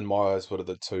 in my eyes, what are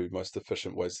the two most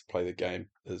efficient ways to play the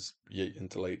game is yeet and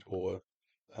delete, or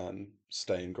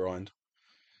stay and grind.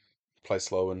 Play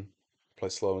slow and play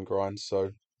slow and grind.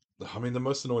 So I mean, the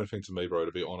most annoying thing to me, bro,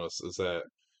 to be honest, is that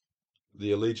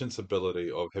the allegiance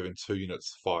ability of having 2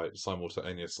 units fight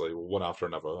simultaneously, or one after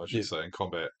another, I should yeah, say, in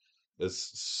combat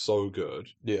is so good.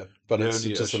 yeah. But The it's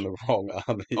only just in issue, the wrong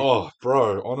army. oh,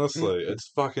 bro, honestly, it's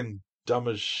fucking dumb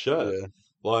as shit. Yeah,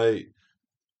 Like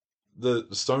the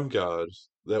Stone Guard,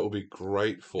 that will be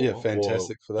great yeah. for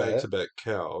Fantastic for back that. to back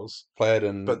cows, Play it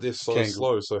but in they're so kangaroo.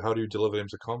 slow. So how do you deliver them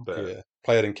to combat? Yeah,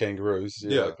 play it in kangaroos.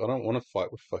 You're Yeah, like, I don't want to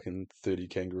fight with fucking 30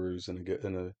 kangaroos in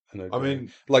a I game.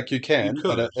 mean, Like you you can,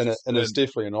 and could, and it's and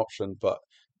definitely an option, but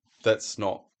that's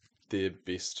not their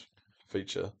best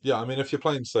feature. yeah, I mean, if you're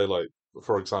playing, say, like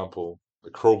for example,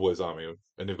 the Crawlboys army,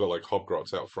 and they've got like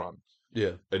Hobgrots out front,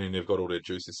 Yeah. and then you've got all their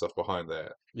juicy stuff behind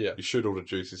that. Yeah. You shoot all the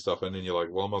juicy stuff, and then you're like,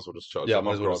 well, I might as well just charge Yeah, I the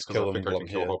might hog as well grots just because I kill them think I while can I'm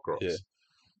kill here. hog Yeah. grots,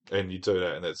 and you do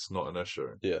that, and that's not an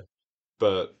issue. Yeah.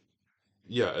 But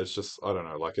yeah, it's just I don't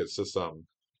know, like it's just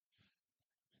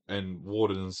and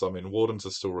wardens. I mean, wardens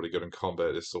are still really good in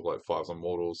combat. There's still like fives on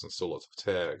mortals and still lots of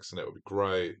attacks, and that would be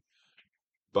great.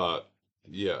 But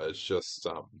yeah, it's just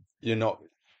You're not.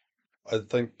 I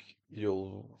think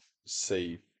you'll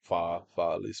see far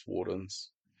less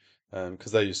wardens.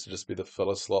 Because they used to just be the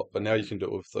filler slot, but now you can do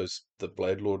it with the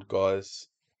Blade Lord guys,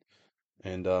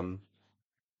 and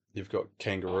you've got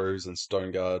kangaroos and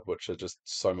Stone Guard, which are just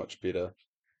so much better.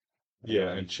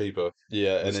 yeah, and Um, cheaper.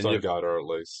 yeah, The Stone Guard are at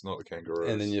least, not the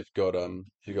and then kangaroos. you've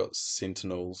got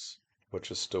Sentinels,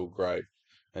 which is still great,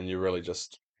 and you're really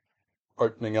just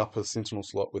opening up a Sentinel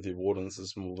slot with your Wardens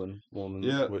is more than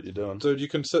Yeah, what you're doing. dude, you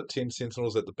can sit 10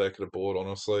 Sentinels at the back of the board,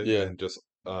 honestly, Yeah, and just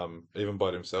even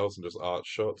by themselves and just arch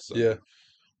shots yeah,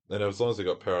 and as long as they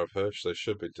got power of Hirsch, they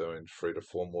should be doing 3 to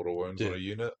 4 mortal wounds on yeah, a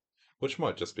unit, which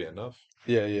might just be enough,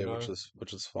 yeah, you yeah, which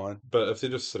know. is fine. But if they're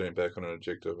just sitting back on an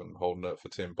objective and holding it for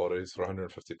 10 bodies for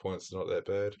 150 points, it's not that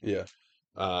bad. Yeah,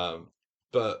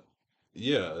 But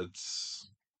yeah,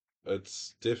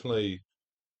 it's definitely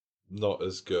not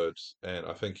as good, and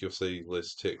I think you'll see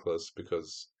less techless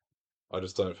because I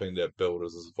just don't think that build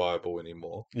is as viable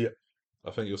anymore. yeah,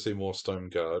 I think you'll see more Stone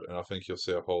Guard, and I think you'll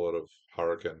see a whole lot of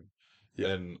Hurricane. yeah.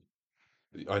 And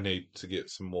I need to get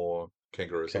some more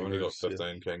kangaroos. I've only got Kangaroos, yeah,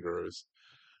 15 kangaroos.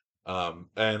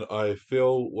 And I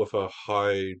feel with a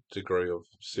high degree of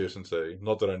certainty,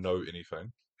 not that I know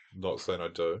anything, not saying I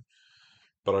do,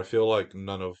 but I feel like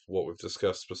none of what we've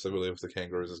discussed specifically with the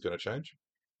kangaroos is going to change,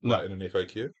 no, like in an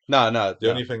FAQ. no, no, The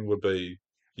no, only thing would be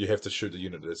you have to shoot the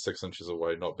unit that's 6 inches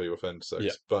away, not be within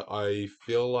yeah, 6. But I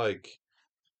feel like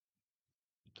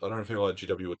I don't feel like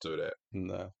GW would do that.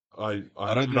 no. I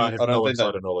mean, I have I don't no think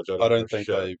that insider knowledge. I I don't know don't think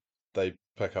shit. they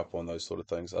pick up on those sort of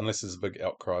things unless there's a big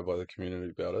outcry by the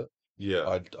community about it. Yeah,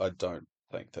 I don't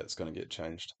think that's going to get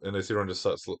changed. unless everyone just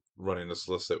starts running this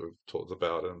list that we've talked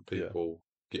about, and Yeah, people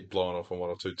get blown off on 1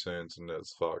 or 2 turns, and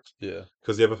it's fucked. yeah,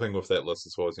 Because the other thing with that list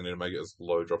as well is you need to make it as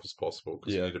low drop as possible,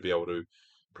 because you yeah, need to be able to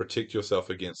protect yourself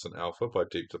against an alpha by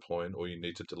deep deploying, or you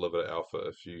need to deliver the alpha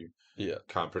if you yeah.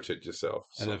 can't protect yourself.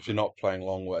 And So if you're not playing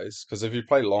long ways, because if you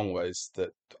play long ways,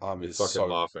 that army you're is fucking so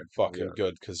laughing. fucking Yeah,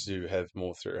 good because you have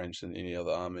more threat range than any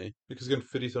other army. because you're getting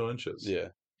 52 inches, Yeah,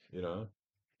 you know,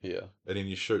 yeah. and then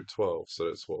you shoot 12, so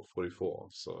that's what 44.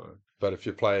 So But if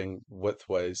you're playing width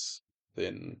ways,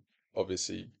 then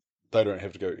obviously they don't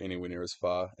have to go anywhere near as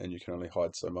far, and you can only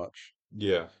hide so much.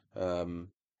 yeah,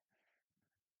 Um,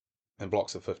 and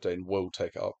blocks of 15 will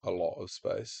take up a lot of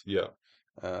space. yeah.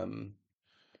 Um,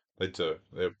 They do.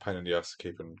 They're a pain in the ass to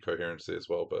keep in coherency as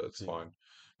well, but it's yeah, fine.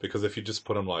 Because if you just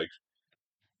put them like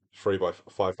 5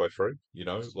 by 3,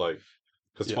 like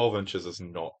because yeah. 12 inches is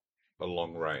not a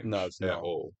long No, range it's at not.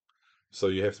 all. So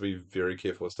you have to be very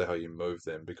careful as to how you move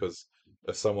them because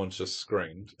if someone's just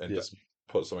screened and Yeah, just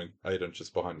put something 8 inches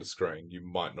behind the screen, you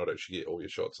might not actually get all your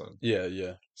shots in. yeah,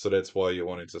 yeah, So that's why you're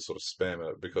wanting to sort of spam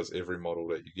it because every model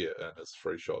that you get in is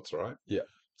 3 shots, right? yeah.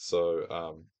 So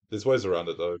there's ways around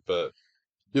it though, but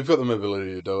You've got the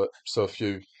mobility to do it. So if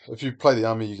you play the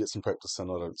army, you get some practice in.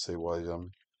 I don't see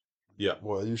yeah,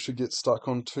 why you should get stuck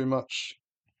on too much.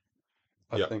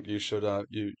 I yeah. think you should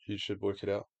work it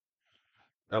out.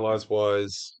 Allies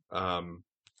wise,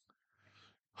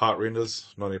 Heart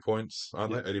Renders, 90 points,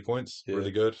 aren't Yeah, they? 80 points. yeah.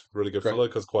 Really good Great. filler,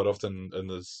 because quite often in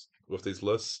this with these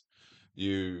lists,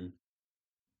 you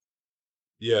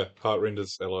yeah, Heart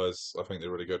Renders allies, I think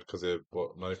they're really good because they're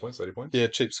what, 90 points, 80 points? Yeah,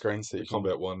 cheap screens that The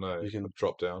combat one, you a can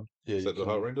drop down. yeah Is you that the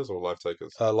Heart can Renders or Life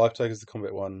Takers? Life Take is the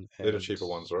combat one, They're the and cheaper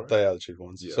ones, right? they are the cheap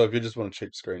ones. Yeah. So if you just want a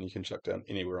cheap screen, you can chuck down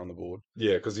anywhere on the board.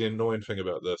 Yeah, because the annoying thing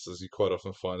about this is you quite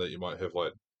often find that you might have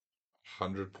like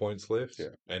 100 points left, Yeah,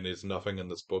 and there's nothing in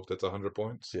this book that's 100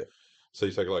 points. yeah, So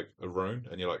you take like a rune,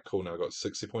 and you're like, cool, now I've got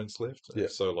 60 points left. yeah.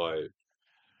 So like,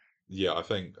 yeah, I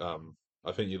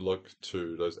think you look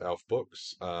to those Alf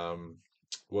books.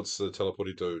 What's the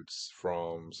teleporty dudes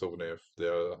from Sylvaneth?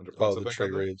 They're 100 Oh, points, I the think, tree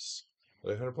aren't they? reeves. Are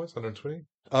they 100 points? 120?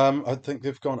 I think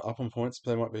they've gone up on points,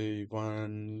 but they might be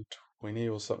 120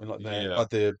 or something like that. Yeah,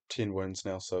 They're 10 wounds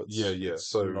now, so yeah, yeah. it's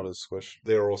So not as squish.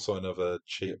 they're also another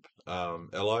Yeah, cheap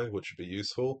ally, which would be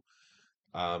useful.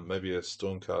 Maybe a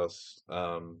Stormcast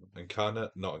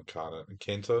Incarnate, not Incarnate,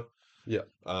 Incanter, yeah,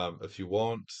 if you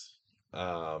want.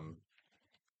 Um,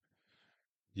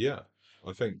 yeah,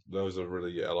 I think those are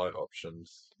really ally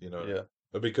options. yeah.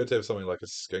 It'd be good to have something like a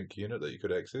skink unit that you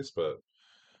could access, but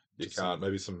you Just some can't.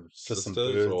 Maybe some just some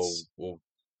sisters or birds. or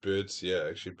birds. Yeah,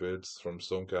 actually birds from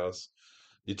Stormcast.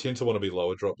 You tend to want to be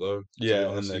lower drop though, to be Yeah,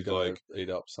 and honest. they're You'd gonna like, eat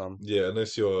up some. yeah,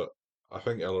 unless you're, I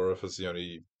think Alarith is the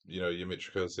only,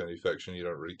 Ymetrica is the only faction you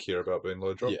don't really care about being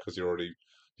low drop Yeah, because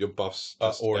your buffs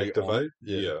just already on. activate.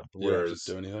 Yeah, Yeah, you don't have to whereas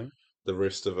do anything. the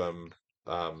rest of them,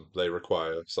 they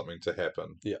require something to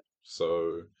happen. Yeah,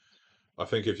 So I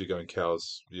think if you're going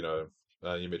cows,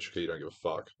 Ymetrica, you don't give a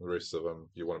fuck. The rest of them,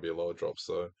 you want to be a lower drop.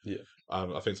 So yeah,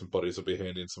 I think some bodies will be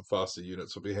handy and some faster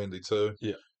units will be handy too.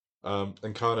 yeah.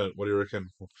 Incarnate, what do you reckon?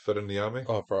 Fit in the army?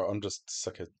 Oh, bro, I'm just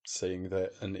sick of seeing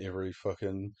that in every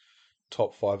fucking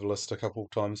top five list a couple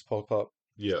times pop up.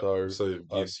 Yeah. So So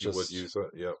I've yes, you would just, use it.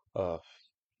 Yeah. uh,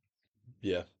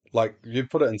 yeah, like you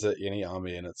put it into any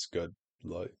army and it's good.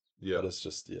 Like, Yeah. but it's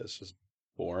just, yeah, it's just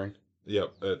boring. Yeah.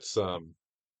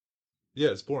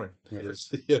 It's boring. Yeah.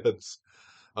 It's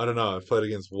I don't know. I played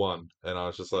against one, and I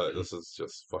was just like, this is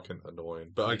just fucking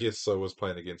annoying. But I Mm. guess so was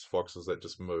playing against foxes that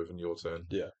just move in your turn.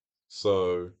 Yeah,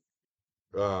 So,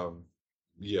 um,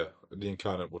 yeah, the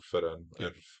incarnate would fit in yeah,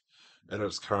 at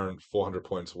its current 400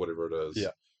 points or whatever it yeah, is.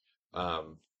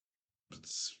 Um,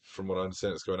 from what I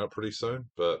understand, it's going up pretty soon.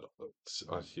 But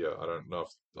yeah, I don't know.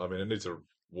 I mean, it needs a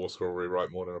war score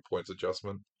rewrite more than a points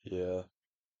adjustment. yeah.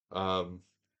 Um,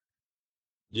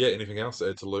 yeah. Anything else to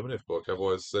add to Lumineth book?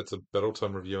 Otherwise, that's a battle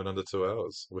time review in under 2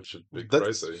 hours, which would be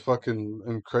That's crazy.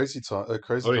 fucking crazy Only time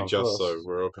for just so us.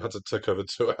 we're about to tick over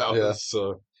two Yeah. hours.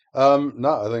 So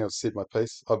No, I think I've said my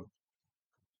piece.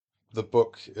 The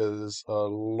book is a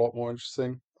lot more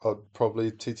interesting. I'd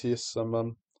probably TTS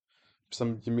some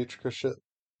Geometrica shit.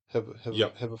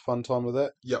 yep, Have a fun time with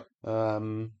that. yep,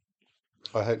 Um,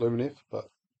 I hate Lumineth, but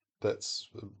that's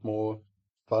a more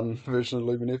fun version of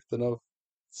Lumineth than I've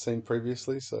seen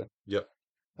previously. So, yep.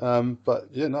 but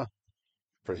yeah, no,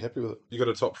 pretty happy with it. You got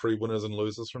a top three winners and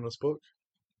losers from this book?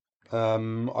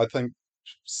 I think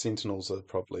Sentinels are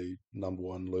probably number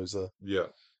one loser. Yeah,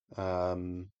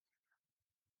 Um,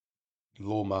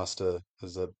 Lawmaster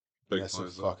is a big massive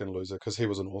loser. fucking loser because he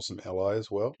was an awesome ally as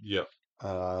well. Yeah,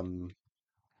 Um,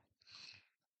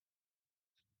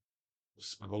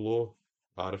 Smuggle Law,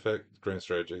 Artifact, Grand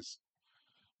Strategies.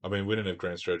 I mean, we didn't have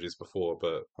Grand Strategies before,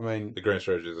 but I mean, the Grand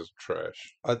Strategies is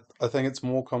trash. I think it's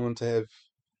more common to have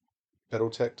battle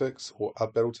tactics or a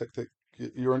battle tactic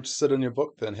you're interested in your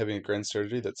book than having a grand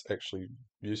strategy that's actually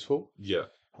useful. Yeah.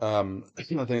 I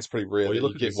think it's pretty rare Well, you that you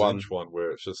look at the get one. Zench one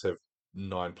where it's just have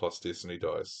 9 plus Destiny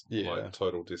dice, like Yeah,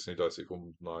 total Destiny dice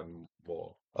equal 9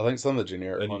 more, I think some of the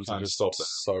generic and you ones are can't just stop that.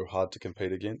 so hard to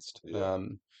compete against. Yeah.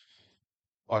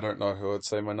 I don't know who I'd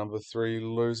say my number three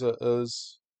loser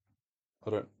is.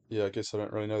 I guess I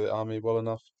don't really know the army well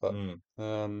enough, but Mm.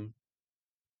 um,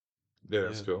 Yeah,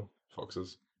 that's yeah. cool.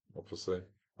 Foxes, obviously.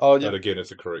 Oh yeah, That again,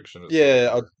 it's a correction. It's not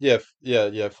yeah, a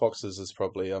yeah. Foxes is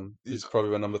yeah.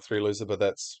 probably my number three loser, but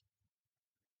that's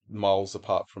miles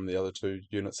apart from the other two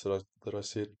units that I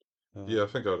said. Yeah, I Um,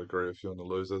 think I'd agree with you on the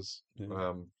losers.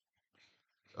 yeah.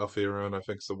 Alfierian, I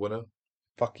think, is the winner.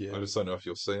 Fuck I yeah, just don't know if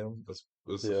you'll see him. Is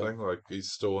the yeah, thing. Like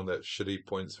he's still on that shitty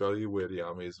points value where the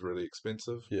army is really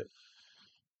expensive. yeah.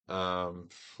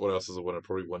 What else is a winner?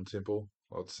 Probably Wind Temple,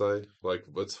 I'd say. Like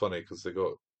it's funny because they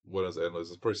got winners and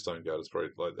losers. Probably Stoneguard is probably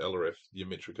like LRF.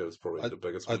 Metrica is probably I the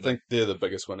biggest I winner. think they're the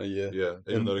biggest winner. Yeah, Yeah,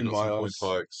 even though they in got my some points eyes,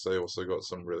 hikes, they also got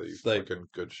some really they fucking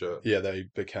good shit. they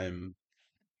became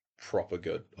proper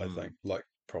good. I Mm, think like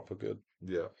proper good.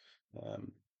 yeah,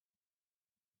 Um,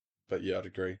 but yeah, I'd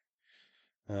agree.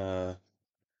 Uh,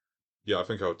 yeah. I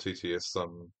think I'll TTS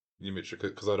some Metrica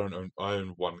because I don't own. I own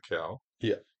one cow.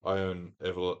 yeah, I own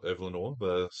Evelynor,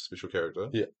 the special character.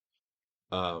 yeah,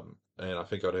 And I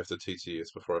think I'd have to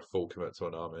TTS before I full commit to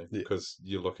an army yeah. because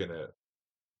you're looking at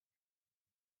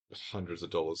hundreds of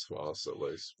dollars for us at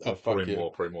least. Oh fuck yeah,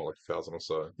 Probably more like 1,000 or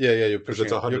so. yeah. Because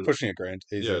it's You're 100, pushing a grand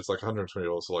yeah, easy. it's like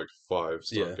 $120 for like 5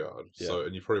 stone Yeah, guard. yeah, So,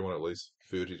 and you probably want at least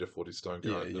 30 to 40 stone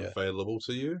yeah, guard yeah, available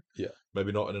to you. yeah,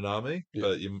 Maybe not in an army, yeah,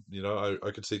 but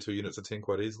I could see 2 units of 10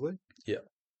 quite easily. yeah,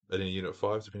 And in unit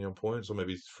 5, depending on points, or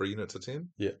maybe 3 units of 10.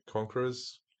 yeah,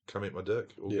 Conquerors, come eat my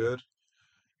dick, all yeah. good.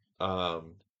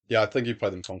 Um, Yeah, I think you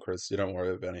play them Conquerors. You don't worry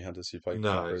about bounty hunters. You play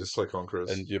no, just Conquerors, play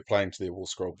Conquerors. and you're playing to their War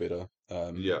Scroll better.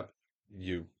 Yeah,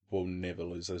 You will never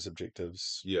lose those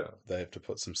objectives. yeah. They have to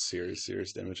put some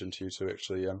serious damage into you to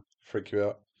actually freak you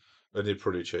out. And they're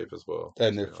pretty cheap as well,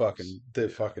 And to be honest. they're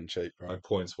Yeah. fucking cheap, bro. Like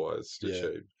points wise, they're Yeah,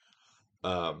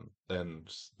 cheap.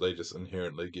 And they just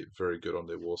inherently get very good on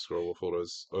their war scroll with all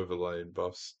those overlay and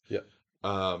buffs. yeah,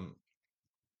 Um,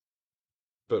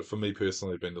 but for me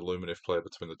personally, being the Lumineth player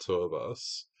between the two of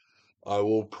us,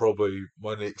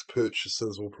 my next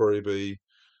purchases will probably be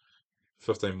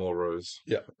 15 more rows.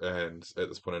 yeah, And at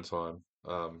this point in time,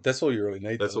 That's all you really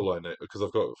need, That's though. all I need because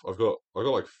I've got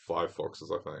like 5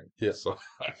 foxes, I think. Yeah. So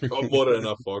I've got more than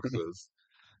enough foxes.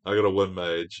 I got a wind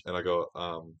mage, and I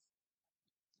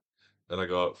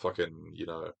got fucking You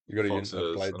got a unit of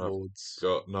foxes, Blade and I've Lords.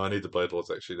 got no. I need the blade lords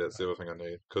actually. That's the other thing I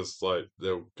need because like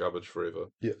they're garbage forever.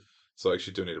 Yeah. So I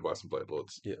actually do need to buy some blade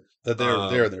lords. Yeah. Um,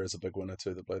 There is a big winner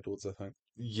too, the Blade Lords, I think.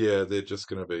 yeah, they're just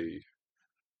gonna be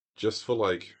just for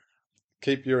like.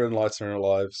 Keep your Enlightener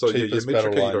alive. So yeah, your Cheapest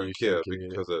battle Metrica you line don't you can care get.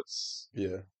 because it's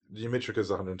Yeah. your Metrica is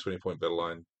a 120 point battle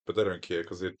line, but they don't care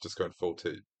because they're just going full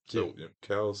Yeah. tilt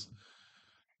cows.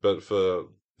 But for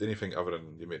anything other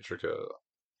than your Metrica,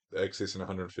 accessing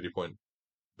 150 point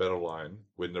battle line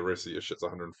when the rest of your shit's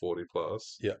 140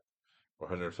 plus Yeah. or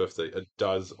 150, it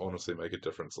does honestly make a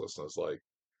difference, listeners. Like,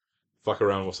 fuck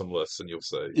around with some lists and you'll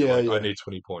see. You're Yeah, like, I yeah. need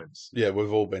 20 points. Yeah,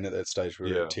 we've all been at that stage where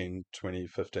we're Yeah. 10, 20,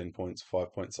 15 points,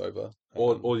 5 points over.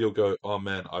 Or you'll go, oh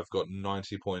man, I've got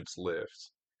 90 points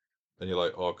left. And you're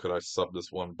like, oh, could I sub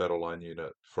this one battle line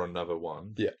unit for another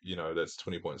one? Yeah. That's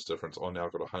 20 points difference. Oh, now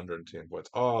I've got 110 points.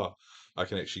 Oh, I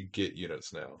can actually get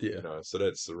units now, Yeah. so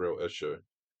that's the real issue.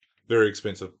 Very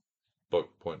expensive book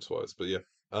points wise, but yeah.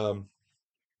 Um,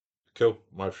 cool.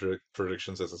 My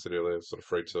predictions, as I said earlier, sort of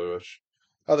 3-2-ish.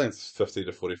 I think, 50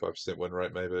 to 45% win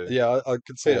rate, maybe. yeah, I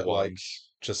could see Four it like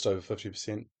ones. just over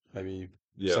 50%, maybe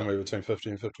Yeah. somewhere between 50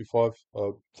 and 55,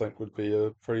 I think would be a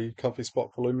pretty comfy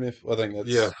spot for Lumineth. I think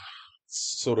Yeah. that's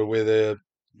sort of where they're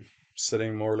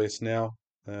sitting more or less now.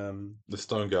 Um, The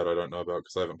Stone Guard I don't know about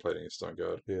because I haven't played any Stone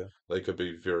Guard. yeah, They could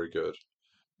be very good.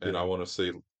 And I yeah, want to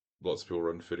see lots of people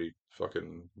run 30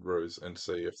 fucking rows and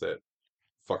see if that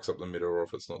fucks up the meta or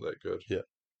if it's not that good. yeah,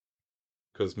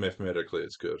 Because mathematically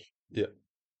it's good. yeah.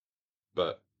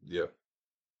 But yeah.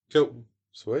 Cool.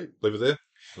 Sweet. Leave it there.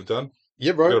 We're done.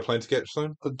 Yeah, We got bro. a plane to catch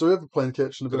soon. I do have a plane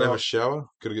catch in Gonna have a about shower.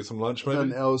 Gotta get some lunch an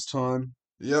maybe. hour's time.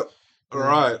 Yep. All Yeah.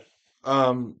 right.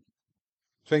 Um,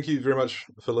 thank you very much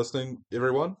for listening,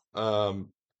 everyone.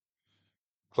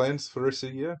 Plans for the rest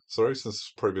of the year? Sorry, since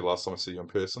it's probably the last time I see you in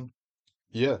person.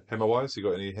 Yeah. Hammer wise, you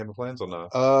got any hammer plans or no?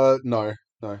 No,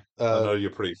 no. I know you're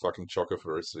pretty fucking chocker for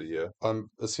the rest of the year. I'm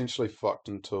essentially fucked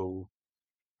mm,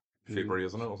 February,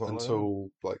 isn't it, or something like that? until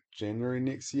like January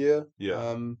next year.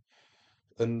 Yeah.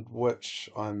 In which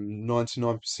I'm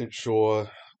 99% sure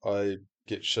I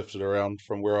get shifted around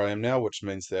from where I am now, which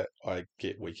means that I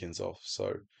get weekends off.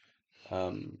 So,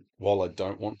 while I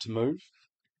don't want to move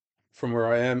from where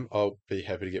I am, I'll be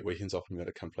happy to get weekends off. I'm going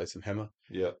to come play some Hammer.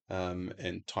 Yeah.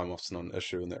 And time off's not an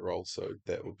issue in that role, so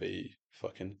that would be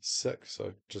fucking sick.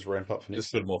 So just ramp up for Just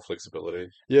next a year. bit more flexibility.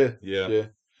 Yeah, Yeah. yeah,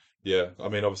 Yeah. I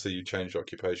mean, obviously you changed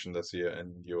occupation this year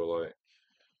and you were like,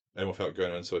 and without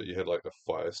going into it, you had like the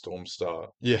firestorm start.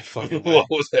 yeah, fucking What A.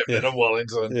 was Yeah, happening in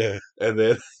Wellington? yeah, And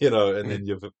then, and then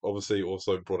you've obviously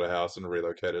also bought a house and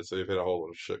relocated, so you've had a whole lot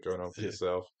of shit going on for yeah.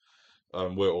 yourself.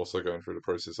 We're also going through the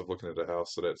process of looking at a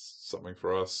house, so that's something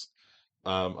for us.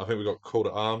 I think we got Call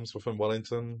to Arms within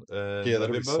Wellington in Yeah, that'll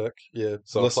be November, sick. Yeah,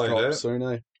 so I'm list playing drop that. soon,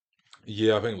 eh?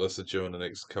 Yeah, I think lists are due in the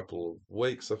next couple of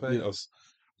weeks. I think Yeah, I was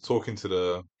talking to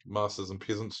the Masters and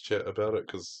Peasants chat about it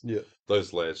because yeah.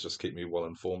 those lads just keep me well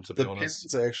informed, to be The honest.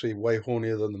 peasants are actually way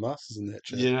hornier than the masters in that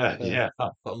chat. Yeah, Yeah, yeah.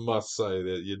 I must say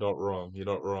that you're not wrong. You're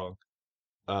not wrong.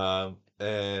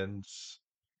 And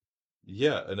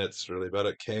yeah, and that's really about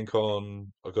it. CanCon,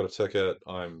 I've got a ticket.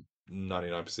 I'm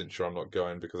 99% sure I'm not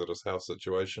going because of this house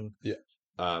situation. yeah,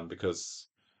 Because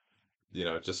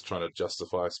just trying to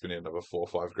justify spending another 4 or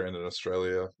 5 grand in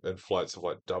Australia, and flights have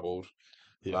like doubled.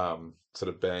 yeah, To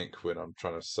the bank when I'm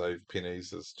trying to save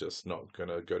pennies is just not going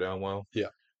to go down well. yeah.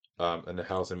 And the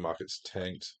housing market's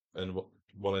tanked in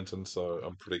Wellington, so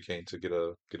I'm pretty keen to get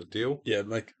a deal. Yeah,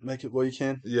 make it what you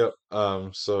can. Yep.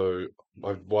 So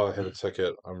while I have a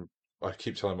ticket, I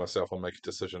keep telling myself I'll make a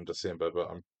decision in December, but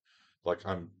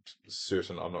I'm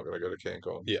certain I'm not going to go to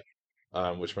CanCon.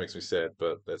 Yeah. Which makes me sad,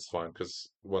 but that's fine because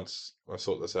once I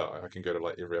sort this out, I can go to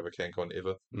like every other CanCon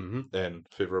ever Mm-hmm. and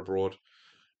further abroad.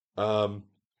 Um,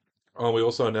 oh, we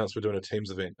also announced we're doing a Teams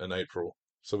event in April,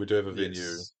 so we do have a venue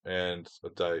Yes. and a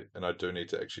date, and I do need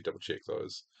to actually double check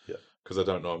those Yeah. because I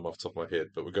don't know them off the top of my head.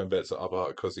 But we're going back to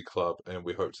Upper Cozy Club, and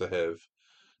we hope to have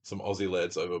some Aussie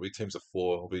lads over. It'll be teams of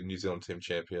four. We'll be New Zealand team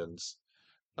champions.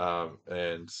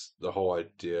 And the whole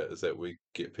idea is that we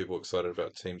get people excited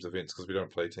about teams events because we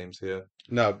don't play teams here,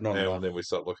 No, not and enough. then we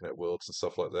start looking at worlds and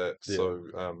stuff like that. Yeah.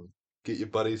 So get your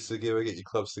buddies together, get your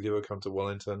clubs together, come to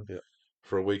Wellington Yeah.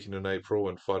 for a weekend in April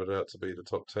and fight it out to be the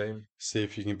top team. See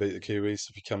if you can beat the Kiwis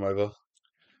if you come over.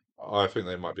 I think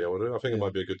they might be able to. I think it Yeah,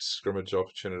 might be a good scrimmage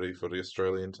opportunity for the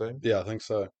Australian team. yeah, I think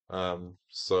so.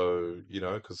 So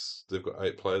because they've got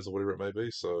 8 players or whatever it may be,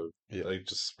 so Yeah, they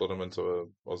just split them into a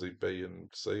Aussie B and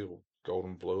C or gold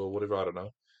and blue or whatever. I don't know.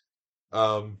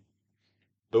 Um,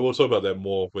 but we'll talk about that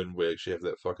more when we actually have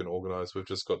that fucking organized. We've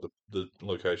just got the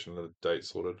location and the date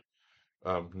sorted.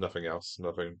 Nothing else,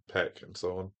 nothing pack and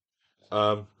so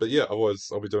on. But yeah,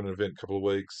 I'll be doing an event in a couple of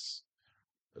weeks.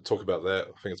 Talk about that.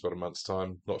 I think it's about a month's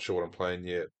time. Not sure what I'm playing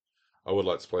yet. I would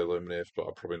like to play Luminev, but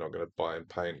I'm probably not going to buy and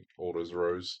paint all those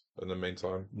rows in the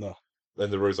meantime. no,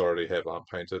 And the rows I already have aren't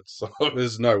painted, so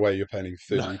there's no way you're painting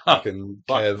no, 30 fucking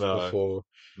fuck Cav no,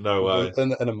 no way.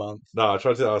 in a month. No, I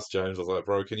tried to ask James. I was like,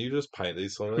 "Bro, can you just paint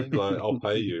these for me? Like, I'll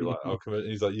pay you. Like, I'll commit."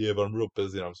 And he's like, "Yeah, but I'm real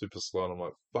busy and I'm super slow." And I'm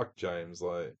like, "Fuck, James.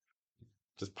 Like,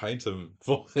 just paint them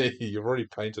for me. You've already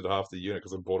painted half the unit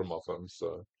because I bought them off him."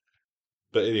 So,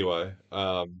 but anyway,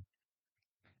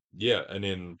 yeah. And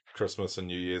then Christmas and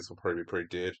New Year's will probably be pretty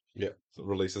dead. Yeah. So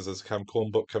releases has come.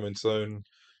 Corn book coming soon.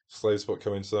 Slaves book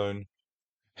coming soon.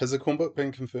 Has the corn book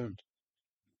been confirmed?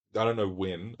 I don't know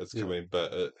when it's Yeah. coming,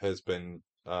 but it has been.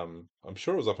 I'm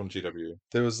sure it was up on GW.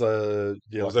 There was a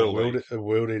yeah Or was like that a leak? a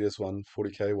World Eaters one,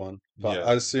 40K one. But Yeah,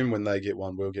 I assume when they get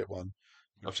one, we'll get one,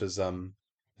 I which is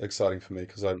exciting for me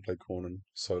because I haven't played Corn in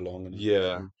so long and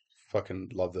yeah. I fucking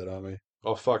love that army.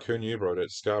 Oh fuck, who knew, bro?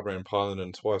 That Scarborough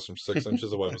and twice from 6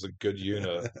 inches away was a good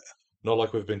unit. Not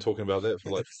like we've been talking about that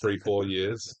for like 3, 4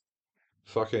 years.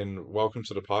 Fucking welcome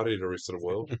to the party, the rest of the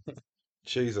world.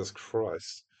 Jesus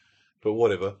Christ. But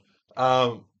whatever.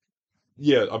 Um,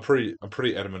 yeah, I'm pretty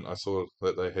adamant. I saw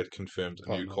that they had confirmed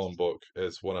a Oh, new nice. Corn book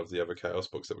as one of the other Chaos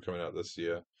books that were coming out this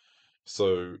year.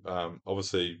 So,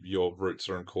 obviously your roots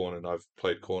are in Corn, and I've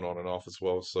played Corn on and off as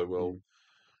well. So we'll Mm.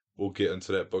 we'll get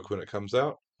into that book when it comes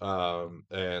out.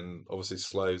 And obviously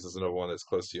Slaves is another one that's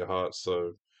close to your heart.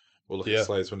 So we'll look at Yeah,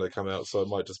 Slaves when they come out. So it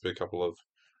might just be a couple of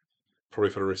probably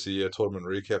for the rest of the year tournament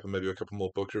recap and maybe a couple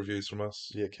more book reviews from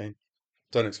us. yeah, keen.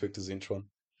 Don't expect a Zinch one.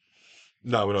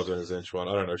 No, we're not doing a Zinch one.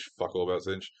 I don't know fuck all about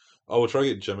Zinch. Oh, we'll try to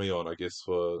get Jimmy on, I guess,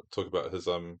 for talk about his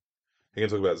he can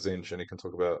talk about Zinch and he can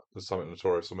talk about the Summit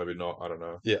Notorious or maybe not. I don't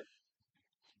know. Yeah,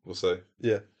 We'll see.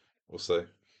 yeah. We'll see.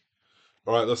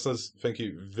 All right, listeners, thank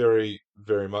you very,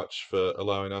 very much for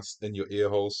allowing us in your ear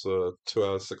holes for 2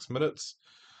 hours, 6 minutes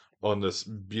on this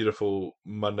beautiful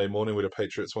Monday morning with the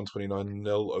Patriots 129-0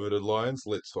 over the Lions.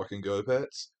 Let's fucking go,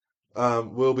 Pats.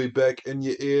 We'll be back in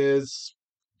your ears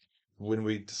when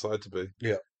we decide to be.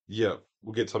 Yeah. Yeah,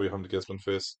 we'll get Tubby home to Gisborne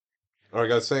first. All right,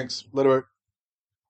 guys, thanks. Later.